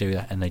 how do we do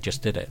that? And they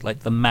just did it.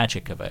 Like, the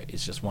magic of it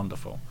is just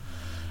wonderful.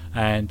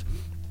 And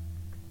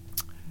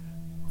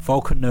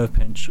Vulcan nerve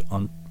pinch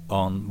on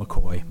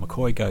McCoy.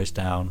 McCoy goes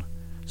down.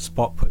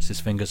 Spock puts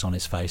his fingers on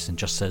his face and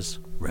just says,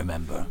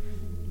 remember,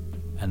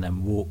 and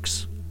then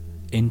walks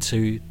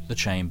into the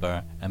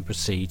chamber and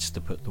proceeds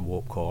to put the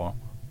warp core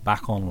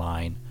back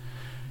online.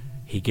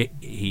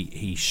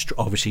 He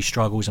obviously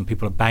struggles, and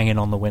people are banging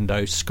on the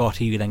window.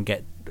 Scotty then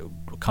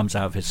comes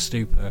out of his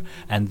stupor,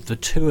 and the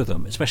two of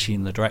them, especially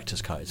in the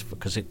director's cut,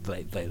 because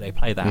they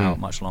play that out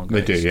much longer.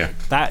 They do, yeah.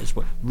 That is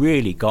what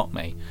really got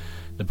me.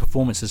 The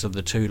performances of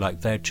the two, like,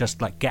 they're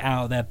just like, get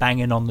out of there,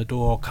 banging on the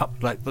door,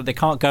 like they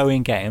can't go in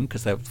and get him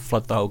because they'll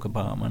flood the whole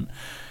compartment.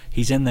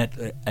 He's in there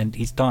and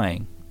he's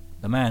dying.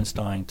 The man's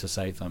dying to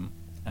save them,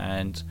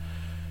 and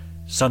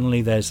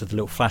suddenly there's a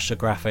little flash of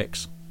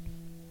graphics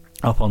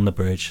up on the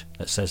bridge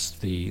that says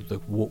the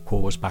warp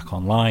core was back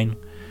online,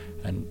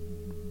 and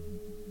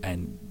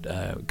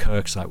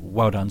Kirk's like,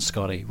 well done,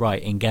 Scotty,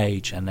 right,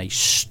 engage. And they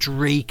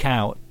streak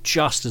out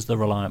just as the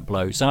Reliant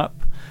blows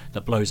up.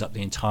 That blows up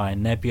the entire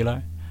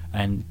nebula,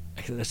 and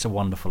it's a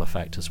wonderful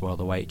effect as well,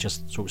 the way it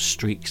just sort of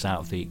streaks out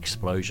of the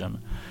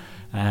explosion,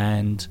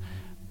 and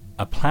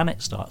a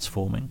planet starts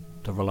forming.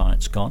 The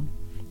Reliant's gone,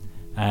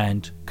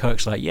 and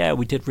Kirk's like, yeah,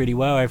 we did really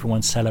well,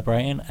 everyone's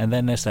celebrating. And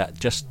then there's that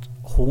just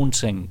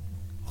haunting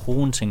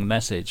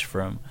message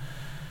from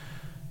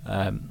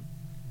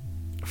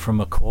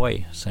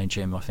McCoy saying,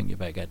 Jim, I think you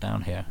better get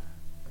down here.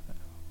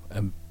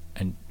 And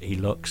he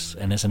looks,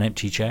 and there's an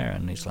empty chair,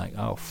 and he's like,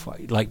 oh fuck.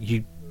 Like,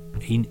 he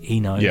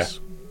knows. Yeah.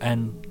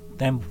 And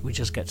then we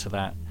just get to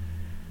that.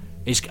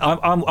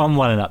 I'm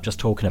welling up just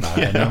talking about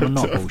it, and I'm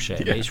not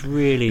bullshit. Yeah.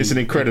 It's an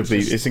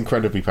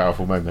incredibly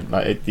powerful moment.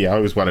 Like, I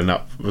was welling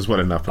up.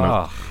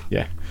 And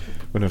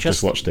when I've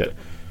just watched it.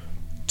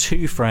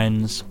 Two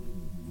friends.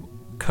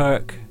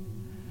 Kirk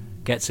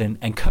gets in,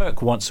 and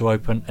Kirk wants to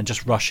open and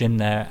just rush in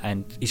there,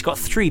 and he's got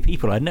three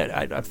people.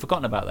 I'd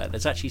forgotten about that.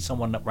 There's actually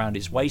someone around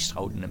his waist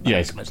holding him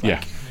back.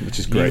 Which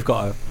is great. You've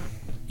got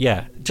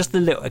just the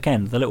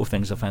little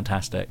things are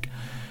fantastic.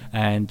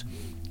 And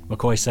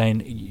McCoy's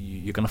saying,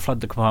 you're going to flood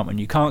the compartment,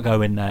 you can't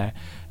go in there,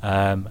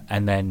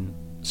 and then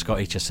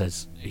Scotty just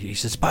says,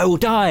 but he'll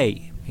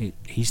die.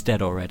 He's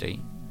dead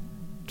already.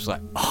 Just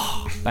like,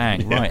 oh,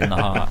 bang, right in the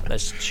heart.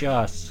 That's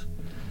just.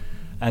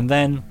 And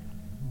then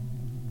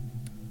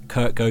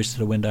Kirk goes to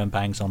the window and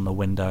bangs on the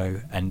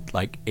window, and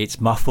like,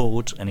 it's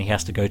muffled, and he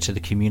has to go to the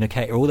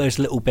communicator. All those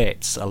little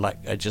bits are like,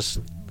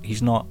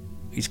 he's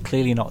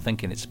clearly not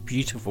thinking. It's a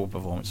beautiful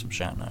performance from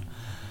Shatner.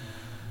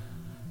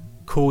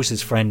 Calls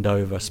his friend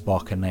over,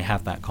 Spock, and they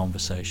have that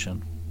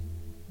conversation.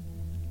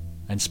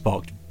 And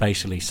Spock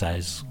basically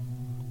says,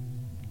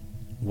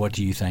 what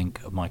do you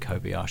think of my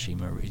Kobayashi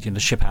Maru? The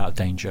ship out of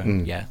danger.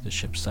 Yeah, the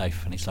ship's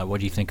safe. And he's like, what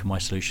do you think of my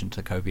solution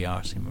to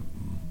Kobayashi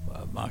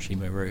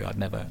Maru? I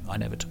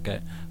never took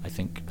it. I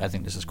think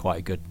this is quite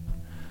a good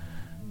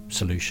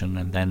solution.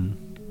 And then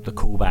the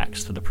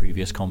callbacks to the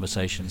previous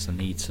conversations, the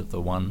needs of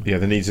the one. Yeah,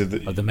 the needs of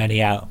the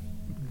many out.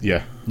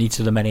 Yeah. Needs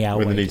of the many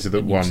outweigh the needs of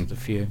the one. Of the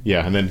few.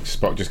 Yeah, and then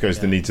Spock just goes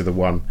to the needs of the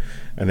one,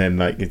 and then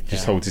like it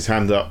just holds his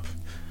hand up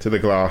to the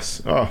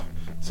glass. Oh,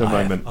 it's a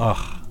moment.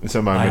 It's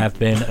a moment. I have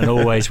been and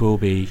always will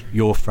be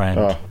your friend.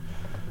 Oh,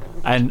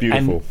 and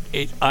beautiful.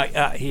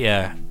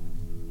 And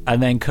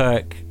then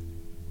Kirk,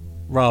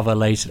 rather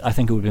later, I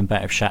think it would have been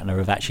better if Shatner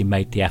have actually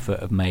made the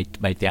effort of made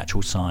the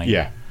actual sign.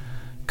 Yeah.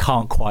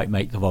 Can't quite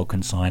make the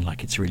Vulcan sign,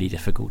 like it's really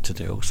difficult to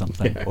do or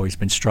something, or he's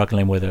been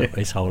struggling with it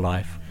his whole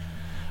life.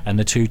 And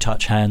the two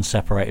touch hands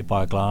separated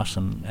by a glass,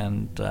 and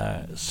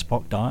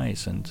Spock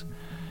dies. And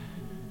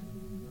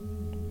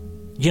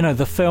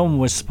the film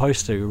was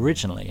supposed to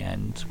originally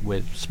end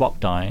with Spock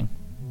dying.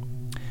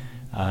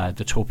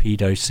 The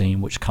torpedo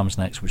scene, which comes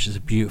next, which is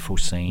a beautiful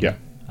scene. Yeah.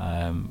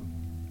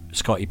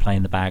 Scotty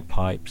playing the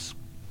bagpipes.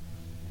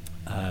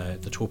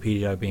 The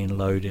torpedo being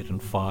loaded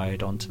and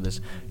fired onto this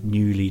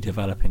newly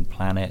developing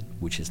planet,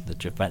 which is the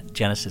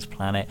Genesis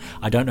planet.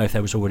 I don't know if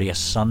there was already a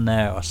sun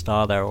there or a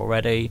star there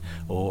already,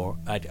 or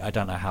I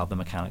don't know how the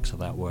mechanics of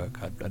that work.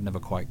 I never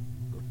quite.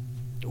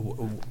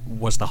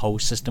 Was the whole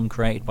system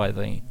created by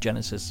the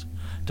Genesis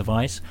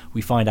device?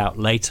 We find out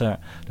later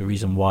the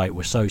reason why it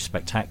was so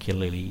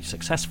spectacularly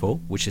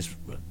successful, which is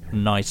a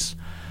nice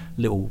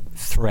little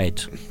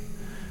thread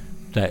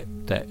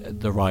that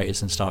the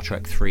writers in Star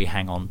Trek 3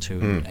 hang on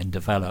to and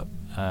develop.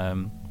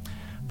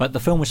 But the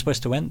film was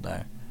supposed to end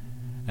there,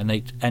 and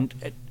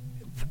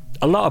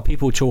a lot of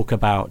people talk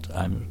about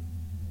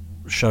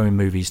showing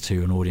movies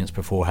to an audience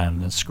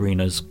beforehand and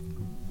screeners,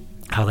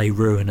 how they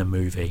ruin a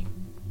movie.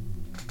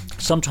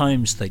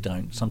 Sometimes they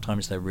don't.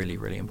 Sometimes they're really,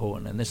 really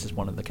important, and this is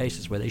one of the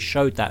cases where they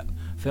showed that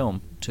film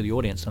to the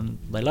audience and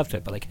they loved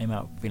it, but they came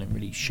out feeling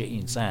really shitty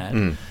and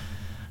sad.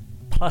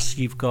 Plus,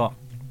 you've got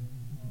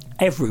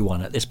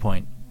everyone at this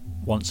point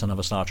wants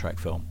another Star Trek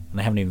film, and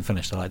they haven't even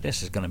finished. They're like,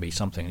 this is going to be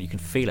something, and you can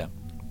feel it.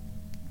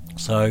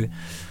 So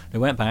they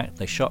went back,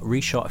 they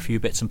reshot a few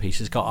bits and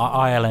pieces, got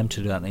ILM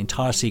to do that, the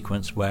entire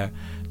sequence where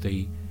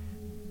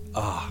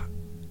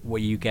where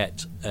you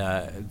get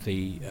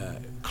the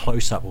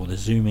close-up or the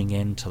zooming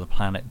in to the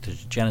planet, the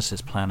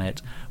Genesis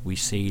planet. We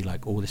see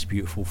like all this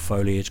beautiful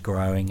foliage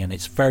growing, and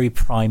it's very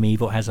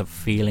primeval. It has a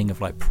feeling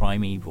of like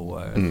primeval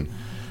Earth.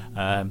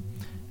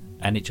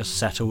 And it just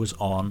settles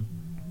on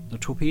the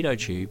torpedo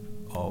tube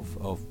of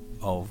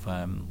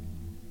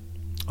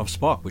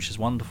Spock, which is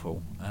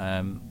wonderful.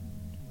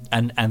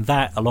 And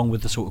that, along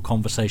with the sort of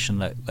conversation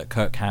that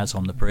Kirk has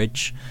on the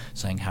bridge,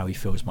 saying how he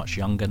feels much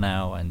younger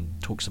now,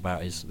 and talks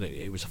about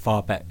it was a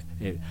far better.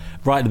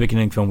 Right at the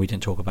beginning of the film, we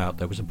didn't talk about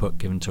there was a book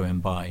given to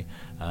him by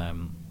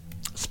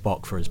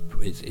Spock for his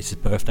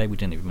birthday. We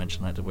didn't even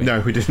mention that, did we? No,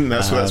 we didn't.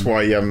 That's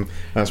why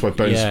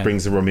Bones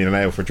brings the rum in and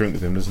ale for a drink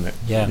with him, doesn't it?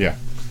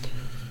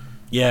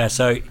 Yeah.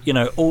 So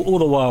all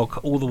the while,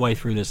 all the way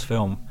through this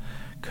film,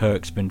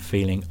 Kirk's been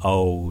feeling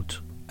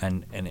old.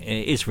 And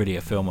it is really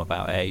a film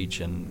about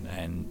age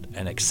and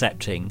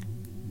accepting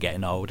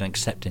getting old and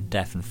accepting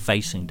death and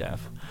facing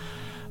death.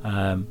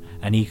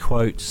 And he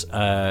quotes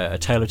A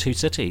Tale of Two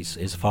Cities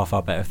is a far,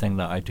 far better thing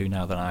that I do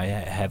now than I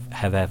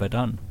have ever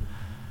done.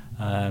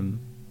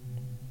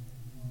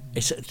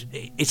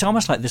 It's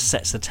almost like this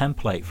sets the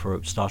template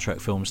for Star Trek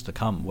films to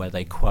come, where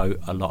they quote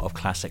a lot of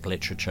classic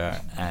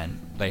literature,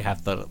 and they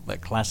have the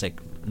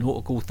classic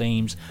nautical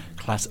themes,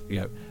 classic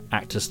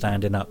actors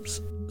standing up,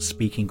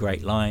 speaking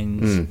great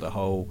lines, the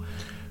whole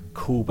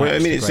callback. Well,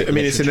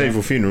 it's a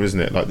naval funeral, isn't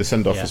it? Like the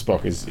send off for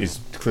Spock is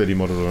clearly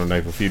modelled on a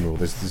naval funeral.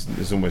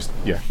 There's almost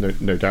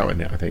no doubt in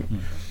it, I think.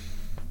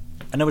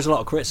 And there was a lot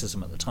of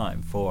criticism at the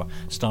time for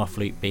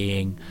Starfleet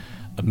being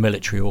a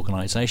military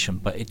organisation,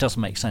 but it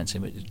doesn't make sense.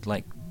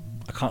 I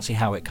can't see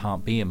how it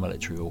can't be a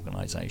military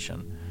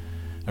organisation.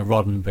 And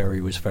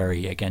Roddenberry was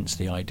very against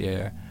the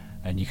idea,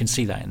 and you can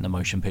see that in the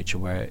motion picture,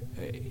 where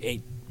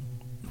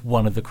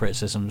one of the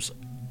criticisms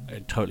I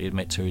totally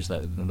admit to is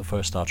that in the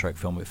first Star Trek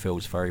film it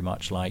feels very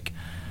much like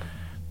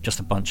just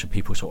a bunch of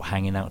people sort of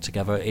hanging out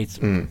together. It's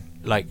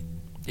like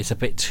it's a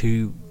bit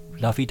too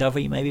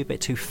lovey-dovey, maybe a bit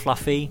too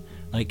fluffy.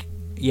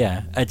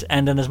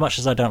 And then as much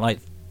as I don't like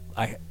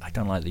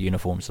the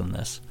uniforms in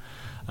this,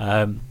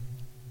 I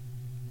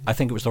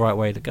think it was the right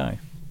way to go.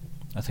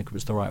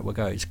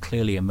 It's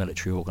clearly a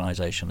military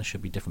organisation. There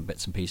should be different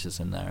bits and pieces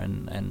in there,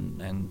 and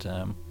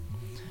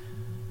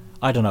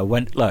I don't know.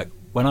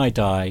 When I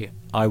die,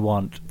 I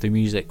want the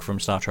music from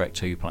Star Trek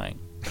 2 playing.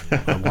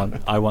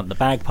 I want the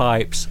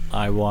bagpipes.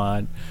 I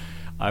want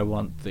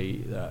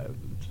the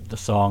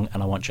song,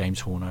 and I want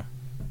James Horner.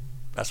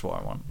 That's what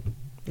I want.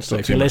 So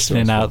if you're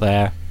listening out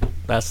there,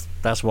 that's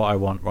what I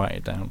want. Write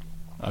it down.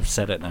 I've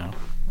said it now.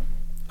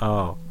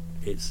 Oh,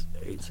 it's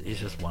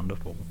just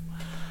wonderful.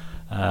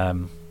 But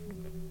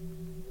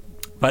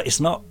it's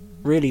not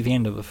really the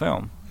end of the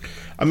film.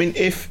 I mean,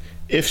 if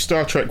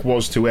Star Trek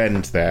was to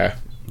end there,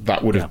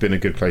 that would have been a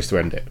good place to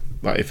end it.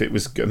 Like if it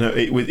was,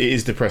 it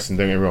is depressing.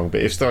 Don't get me wrong, but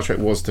if Star Trek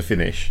was to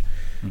finish,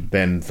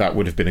 then that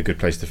would have been a good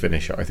place to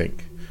finish it. I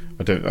think.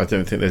 I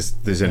don't think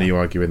there's any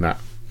arguing that.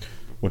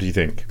 What do you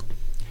think?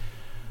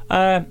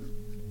 I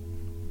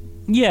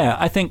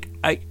think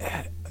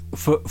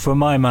for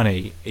my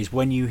money is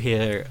when you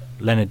hear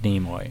Leonard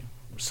Nimoy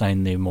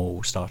saying the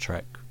Maul Star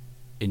Trek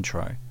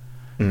intro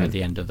at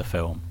the end of the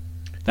film.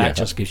 That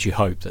just gives you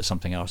hope that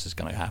something else is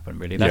going to happen.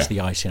 Really, that's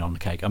the icing on the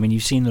cake. I mean,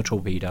 you've seen the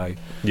torpedo.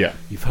 Yeah,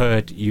 you've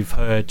heard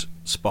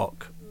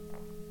Spock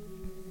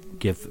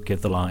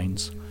give the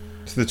lines.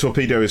 So the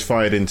torpedo is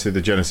fired into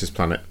the Genesis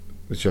planet,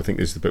 which I think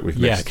is the bit we've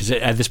missed. Yeah, because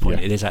at this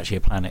point it is actually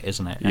a planet,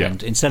 isn't it?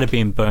 And instead of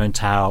being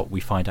burnt out, we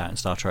find out in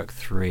Star Trek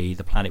 3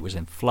 the planet was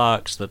in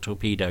flux. The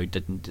torpedo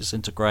didn't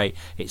disintegrate.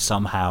 It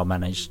somehow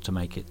managed to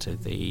make it to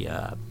the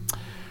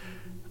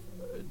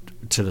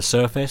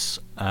surface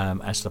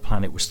as the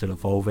planet was still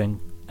evolving.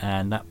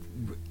 And that,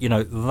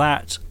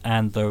 that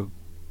and the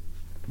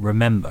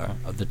remember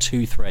of the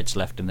two threads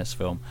left in this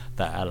film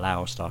that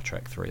allow Star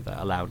Trek 3,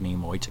 that allowed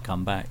Nimoy to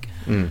come back,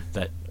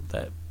 that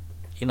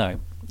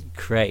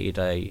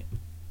created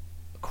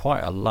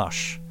quite a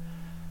lush,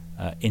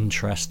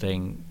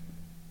 interesting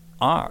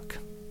arc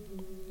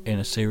in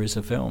a series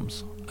of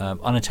films.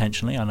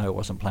 Unintentionally, I know it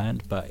wasn't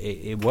planned, but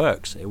it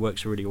works. It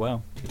works really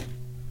well.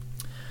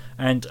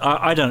 And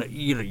I don't,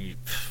 I've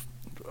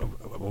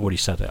already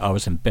said it. I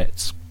was in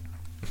bits.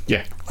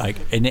 Yeah, like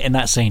in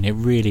that scene, it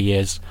really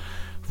is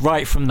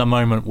right from the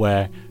moment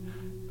where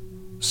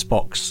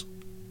Spock's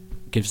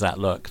gives that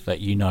look that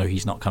you know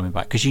he's not coming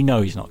back, because you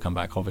know he's not coming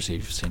back. Obviously,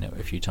 you've seen it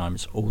a few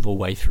times, all the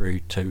way through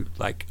to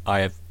like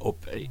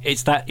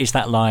it's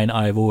that line,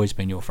 "I have always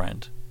been your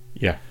friend."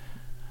 Yeah.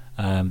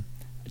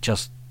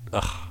 Just,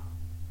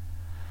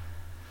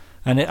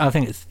 and I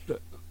think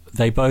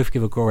they both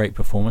give a great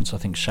performance. I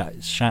think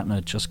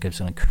Shatner just gives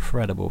an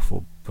incredible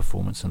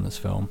performance in this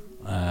film,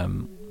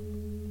 and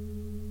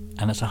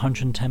it's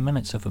 110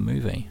 minutes of a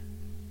movie.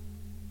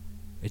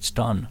 It's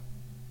done.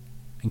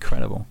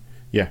 Incredible.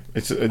 Yeah,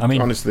 I mean,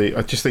 honestly,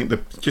 I just think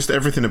just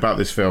everything about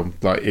this film,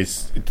 like,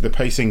 the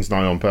pacing's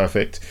nigh on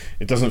perfect.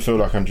 It doesn't feel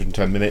like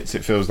 110 minutes.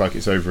 It feels like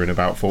it's over in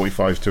about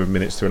 45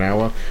 minutes to an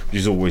hour, which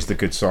is always the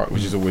good sign.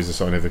 Which is always a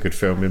sign of a good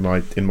film in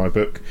my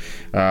book.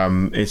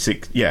 It's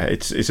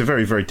a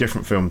very, very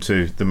different film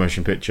to the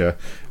motion picture.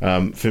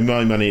 For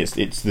my money,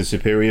 it's the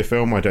superior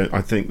film.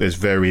 I think there's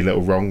very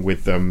little wrong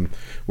with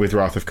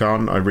Wrath of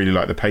Khan. I really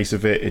like the pace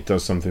of it. It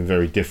does something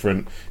very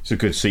different. It's a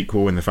good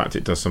sequel in the fact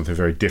it does something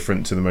very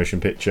different to the motion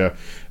picture.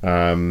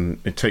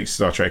 It takes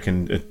Star Trek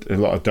in a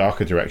lot of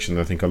darker direction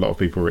than I think a lot of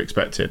people were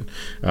expecting,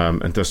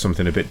 and does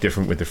something a bit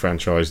different with the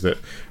franchise that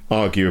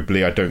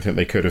arguably I don't think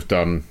they could have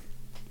done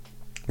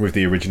with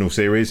the original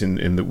series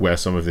in where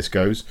some of this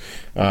goes.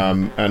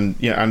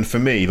 And for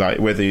me, like,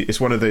 whether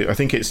it's one of the, I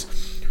think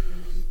it's,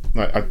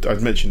 like I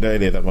mentioned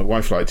earlier that my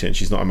wife liked it and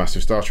she's not a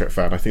massive Star Trek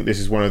fan. I think this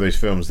is one of those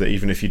films that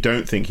even if you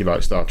don't think you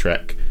like Star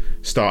Trek,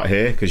 start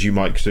here, because you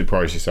might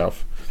surprise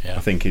yourself. Yeah. I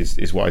think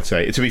is what I'd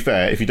say. To be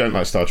fair, if you don't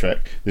like Star Trek,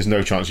 there's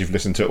no chance you've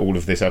listened to all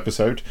of this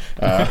episode.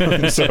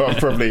 So I'm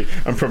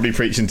probably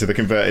preaching to the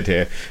converted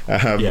here.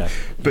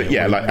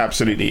 Like,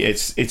 absolutely,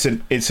 it's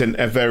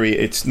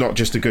not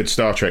just a good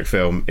Star Trek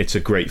film. It's a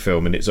great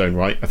film in its own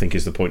right, I think,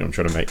 is the point I'm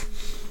trying to make.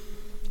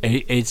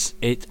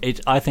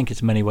 I think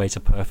it's in many ways a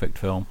perfect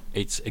film.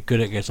 It's a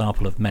good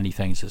example of many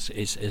things.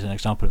 It's an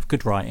example of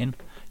good writing.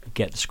 You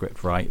get the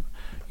script right.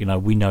 You know,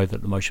 we know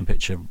that the motion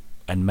picture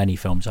and many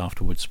films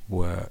afterwards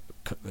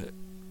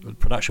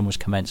production was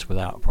commenced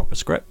without a proper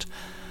script,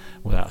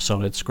 without a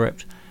solid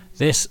script.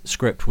 This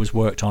script was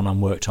worked on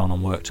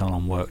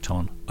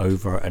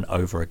over and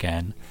over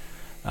again,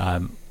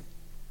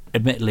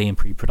 admittedly in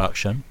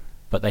pre-production,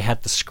 but they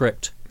had the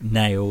script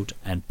nailed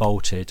and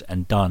bolted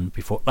and done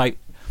before. Like,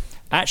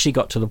 actually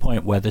got to the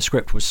point where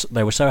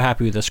they were so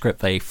happy with the script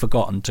they'd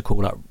forgotten to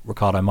call up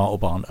Ricardo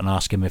Montalban and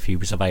ask him if he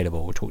was available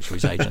or talk to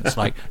his agents.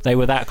 Like, they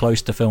were that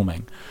close to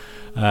filming.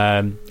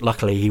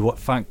 Luckily,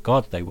 thank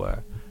God they were.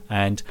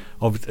 And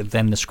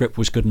then the script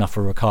was good enough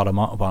for Ricardo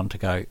Montalban to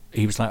go.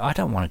 He was like, I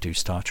don't want to do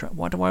Star Trek.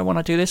 What do I want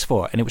to do this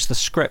for? And it was the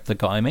script that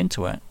got him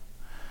into it.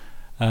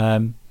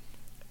 And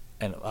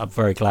I'm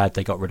very glad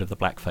they got rid of the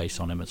blackface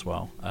on him as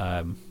well.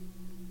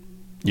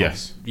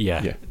 Yes.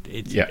 Yeah.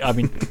 I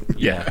mean,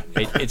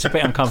 it's a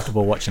bit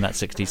uncomfortable watching that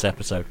 60s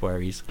episode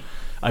where it's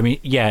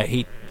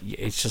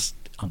just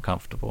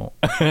uncomfortable.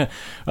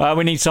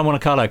 We need someone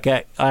of color.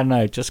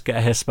 Just get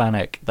a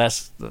Hispanic.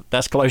 That's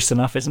close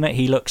enough, isn't it?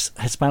 He looks,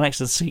 Hispanics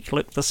and Sikh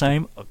look the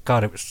same. Oh,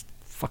 God, it was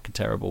a fucking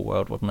terrible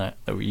world, wasn't it,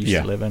 that we used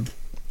to live in.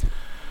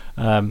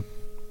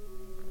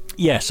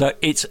 So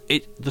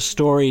the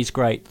story is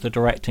great, the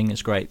directing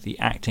is great, the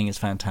acting is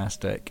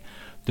fantastic,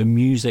 the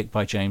music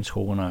by James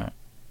Horner,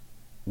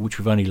 which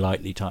we've only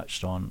lightly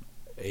touched on,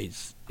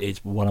 is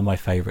one of my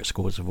favourite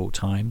scores of all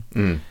time.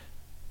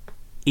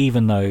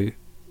 Even though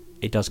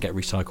it does get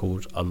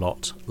recycled a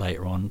lot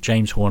later on.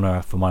 James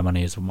Horner, for my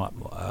money, is a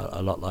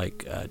lot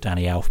like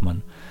Danny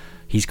Elfman.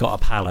 He's got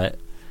a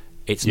palette.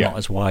 It's not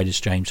as wide as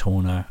James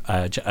Horner,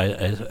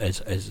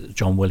 as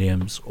John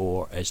Williams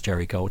or as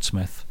Jerry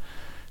Goldsmith.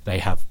 They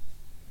have,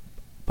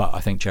 but I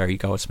think Jerry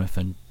Goldsmith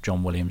and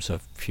John Williams are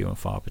few and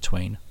far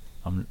between.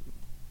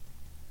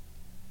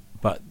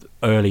 But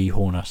early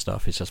Horner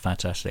stuff is just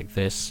fantastic.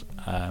 This,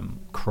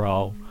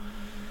 Krull,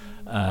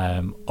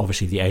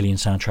 obviously the Alien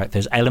soundtrack.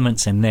 There's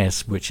elements in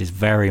this which is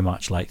very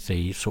much like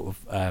the sort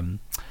of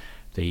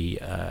the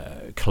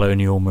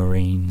Colonial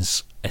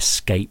Marines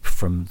escape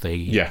from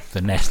the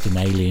Nest in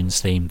Aliens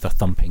theme, the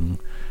thumping.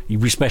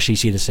 You especially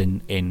see this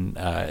in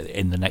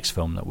the next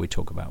film that we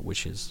talk about,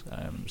 which is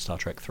Star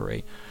Trek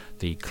 3.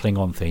 The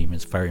Klingon theme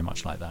is very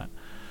much like that.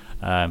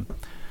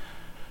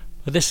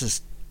 But this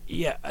is,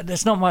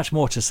 there's not much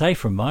more to say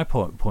from my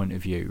point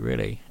of view,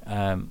 really.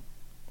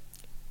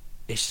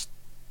 It's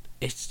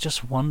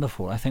just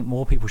wonderful. I think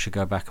more people should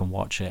go back and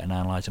watch it and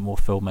analyse it. More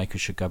filmmakers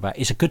should go back.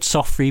 It's a good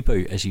soft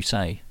reboot, as you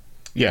say.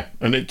 Yeah,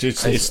 and it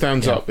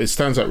stands up. It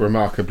stands up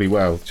remarkably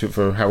well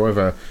for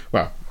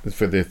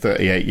the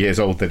 38 years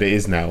old that it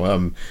is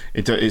now.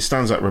 It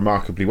stands up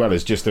remarkably well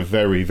as just a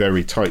very,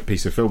 very tight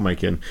piece of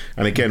filmmaking.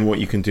 And again, what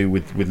you can do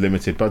with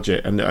limited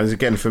budget. And as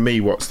again, for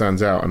me, what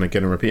stands out, and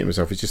again, I'm repeating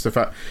myself, is just the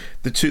fact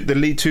the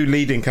two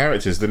leading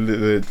characters,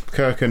 the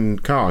Kirk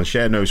and Khan,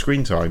 share no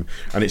screen time,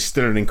 and it's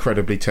still an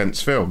incredibly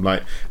tense film.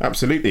 Like,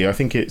 absolutely, I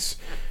think it's.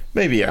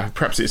 Maybe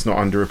perhaps it's not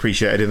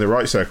underappreciated in the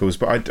right circles,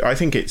 but I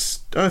think it is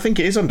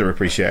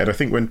underappreciated. I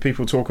think when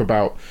people talk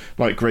about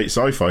like great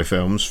sci-fi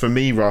films, for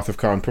me, Wrath of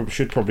Khan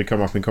should probably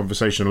come up in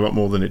conversation a lot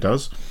more than it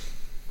does.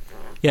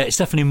 Yeah, it's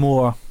definitely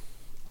more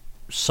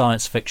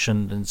science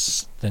fiction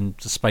than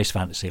the space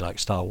fantasy like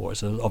Star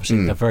Wars.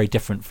 Obviously, they're very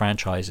different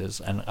franchises,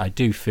 and I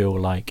do feel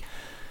like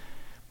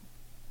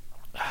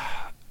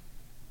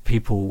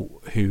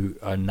people who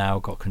are now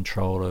got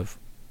control of,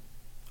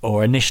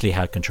 or initially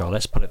had control,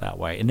 let's put it that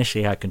way,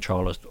 initially had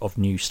control of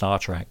new Star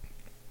Trek,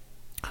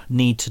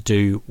 need to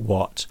do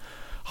what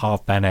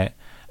Harve Bennett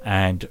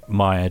and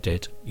Meyer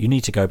did. You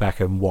need to go back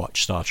and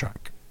watch Star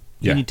Trek.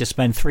 You need to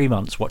spend 3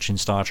 months watching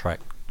Star Trek,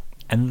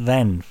 and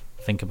then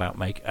think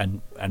about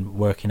and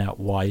working out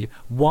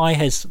why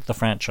has the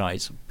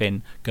franchise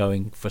been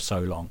going for so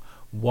long.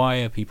 Why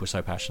are people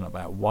so passionate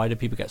about it? Why do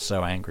people get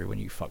so angry when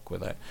you fuck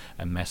with it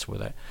and mess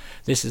with it?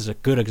 This is a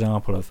good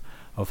example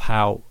of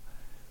how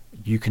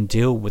you can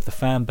deal with the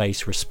fan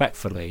base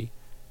respectfully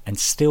and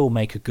still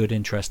make a good,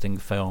 interesting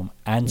film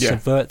and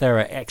subvert their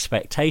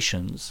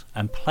expectations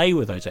and play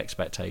with those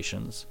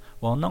expectations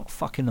while not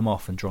fucking them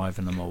off and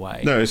driving them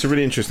away. No, it's a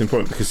really interesting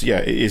point because,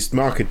 it is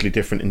markedly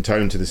different in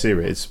tone to the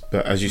series,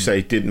 but as you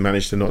say, didn't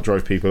manage to not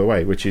drive people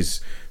away, which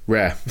is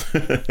rare.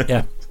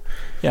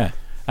 Yeah.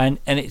 And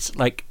it's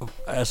like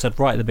I said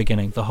right at the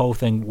beginning, the whole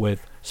thing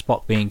with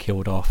Spock being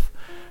killed off,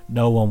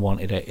 no one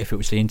wanted it. If it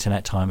was the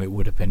internet time, it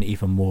would have been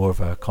even more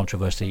of a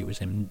controversy. It was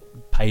in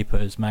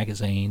papers,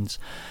 magazines.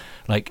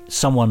 Like,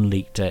 someone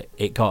leaked it,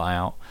 it got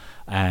out,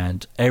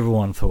 and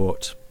everyone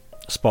thought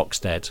Spock's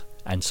dead.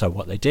 And so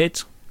what they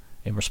did,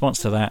 in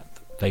response to that,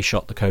 they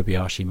shot the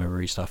Kobayashi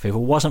Maru stuff. If it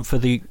wasn't for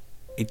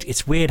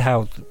it's weird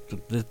how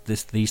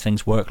these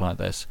things work like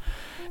this.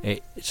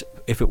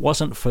 If it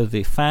wasn't for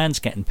the fans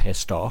getting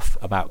pissed off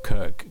about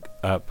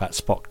about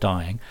Spock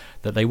dying,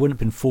 that they wouldn't have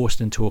been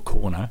forced into a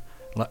corner,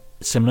 like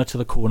similar to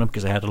the corner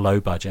because they had a low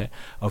budget,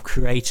 of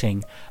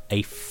creating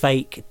a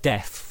fake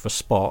death for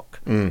Spock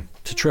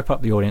to trip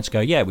up the audience. Go,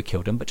 yeah, we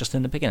killed him, but just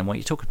in the beginning. What are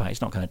you talking about?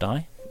 He's not going to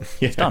die.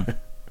 It's done.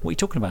 What are you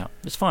talking about?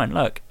 It's fine.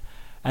 Look.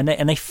 And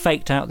they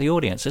faked out the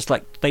audience. It's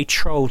like they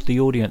trolled the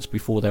audience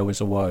before there was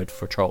a word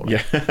for trolling.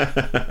 Yeah,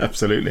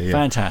 absolutely. Yeah.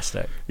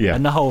 Fantastic. Yeah.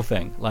 And the whole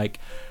thing, like,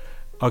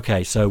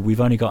 okay, so we've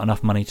only got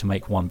enough money to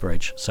make one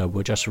bridge, so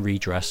we'll just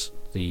redress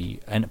the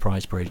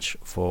Enterprise bridge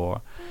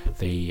for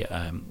the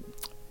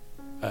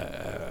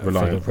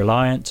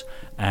Reliant,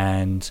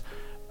 and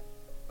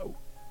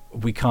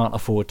we can't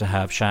afford to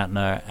have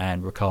Shatner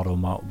and Ricardo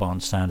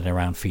Montalban standing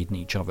around feeding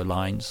each other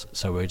lines,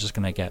 so we're just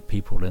going to get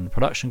people in the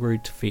production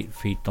group to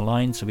feed the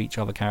lines of each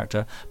other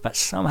character. But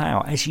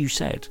somehow, as you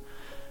said,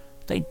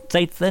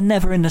 they're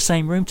never in the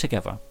same room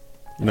together.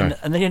 No.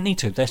 And they didn't need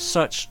to.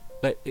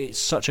 It's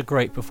such a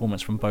great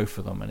performance from both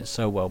of them, and it's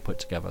so well put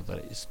together that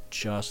it's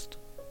just...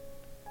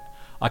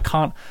 I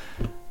can't...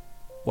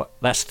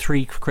 That's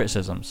 3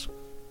 criticisms.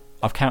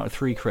 I've counted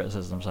 3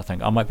 criticisms, I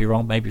think. I might be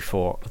wrong, maybe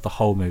 4, of the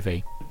whole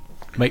movie.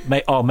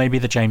 Maybe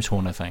the James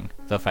Horner thing.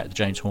 The fact that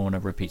James Horner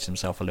repeats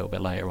himself a little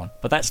bit later on.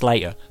 But that's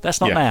later. That's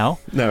not now.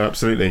 No,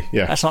 absolutely,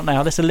 yeah. That's not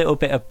now. There's a little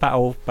bit of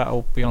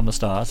battle beyond the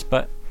stars,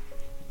 but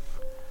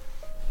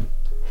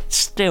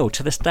still,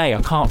 to this day,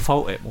 I can't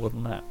fault it more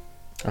than that.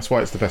 That's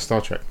why it's the best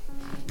Star Trek.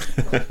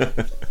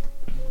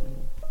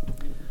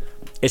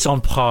 It's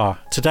on par.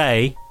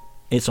 Today,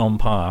 it's on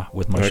par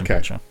with motion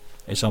picture.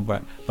 It's on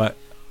par. But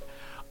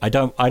I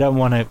don't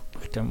want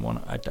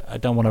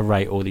to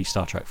rate all these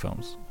Star Trek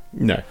films.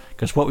 No,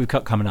 because what we've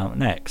got coming out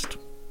next,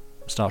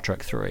 Star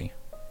Trek 3.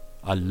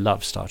 I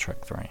love Star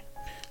Trek 3.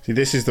 See,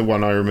 this is the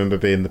one I remember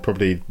being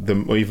probably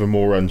the even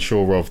more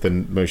unsure of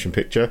than motion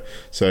picture.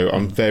 So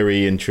I'm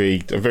very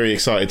intrigued. I'm very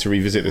excited to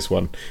revisit this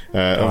one.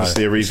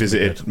 Obviously, I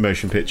revisited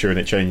motion picture and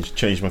it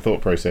changed my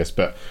thought process.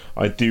 But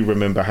I do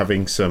remember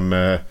having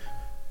some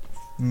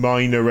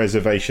minor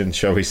reservations,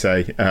 shall we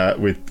say,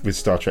 with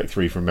Star Trek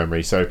 3 from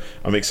memory. So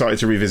I'm excited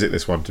to revisit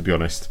this one, to be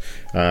honest.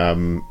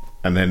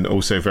 And then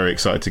also very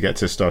excited to get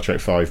to Star Trek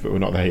 5, but we're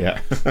not there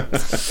yet.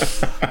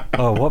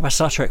 Oh, what about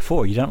Star Trek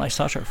 4? You don't like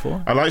Star Trek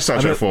 4? I like Star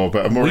Trek 4,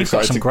 but I'm more excited.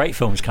 We've got some great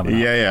films coming up.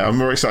 Yeah, I'm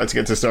more excited to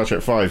get to Star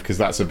Trek 5 because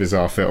that's a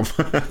bizarre film.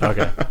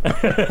 Okay.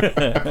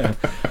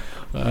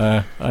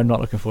 I'm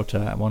not looking forward to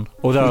that one.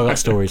 Although I've got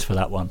stories for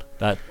that one.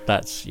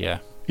 That's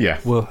yeah.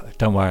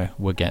 Don't worry,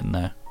 we're getting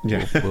there.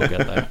 Yeah, we'll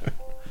get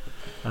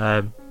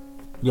there.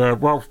 Yeah.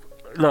 Well,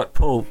 look,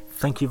 Paul,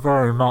 thank you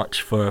very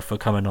much for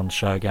coming on the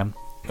show again.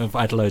 I've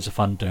had loads of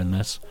fun doing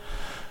this.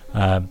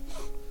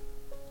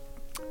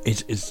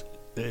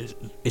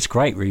 It's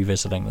great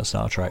revisiting the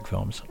Star Trek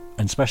films,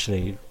 and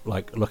especially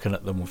like looking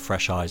at them with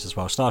fresh eyes as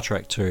well. Star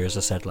Trek 2, as I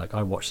said, like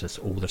I watched this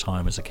all the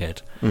time as a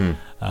kid.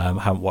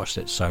 Haven't watched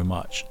it so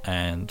much,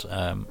 and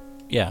I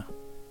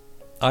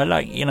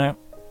like,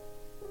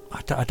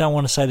 I don't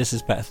want to say this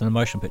is better than the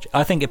motion picture.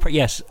 I think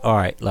yes, all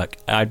right, look,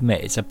 I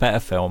admit it's a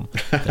better film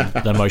than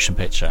the motion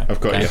picture.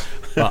 I've got you.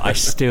 But I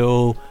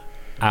still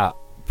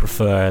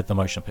prefer the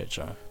motion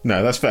picture.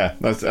 No, that's fair.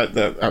 That's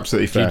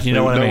absolutely fair. Do you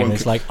know what I mean?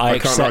 It's like I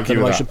accept the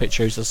motion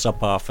picture is a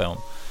subpar film.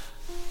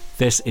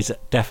 This is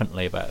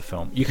definitely a better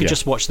film. You could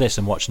just watch this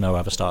and watch no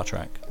other Star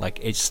Trek. Like,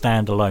 it's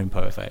standalone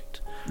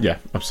perfect. Yeah,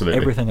 absolutely.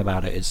 Everything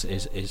about it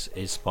is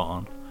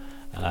spot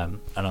on.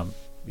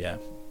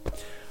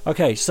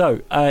 Okay,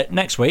 so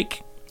next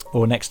week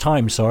next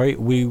time,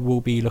 we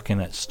will be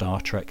looking at Star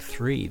Trek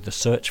 3, The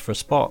Search for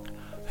Spock.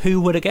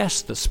 Who would have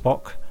guessed that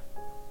Spock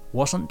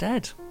wasn't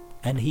dead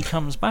and he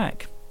comes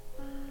back?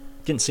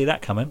 Didn't see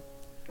that coming.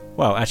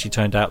 Well, actually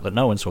turned out that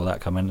no one saw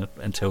that coming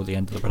until the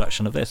end of the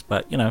production of this.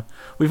 But,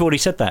 we've already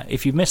said that.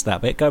 If you've missed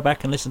that bit, go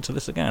back and listen to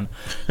this again.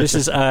 This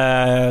is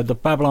the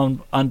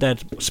Babylon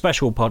Undead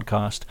special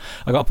podcast.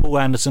 I got Paul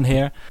Anderson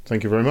here.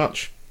 Thank you very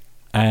much.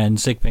 And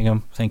Zig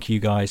Bingham. Thank you,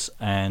 guys.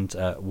 And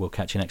we'll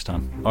catch you next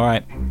time. All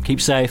right.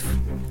 Keep safe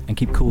and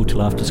keep cool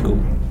till after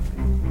school.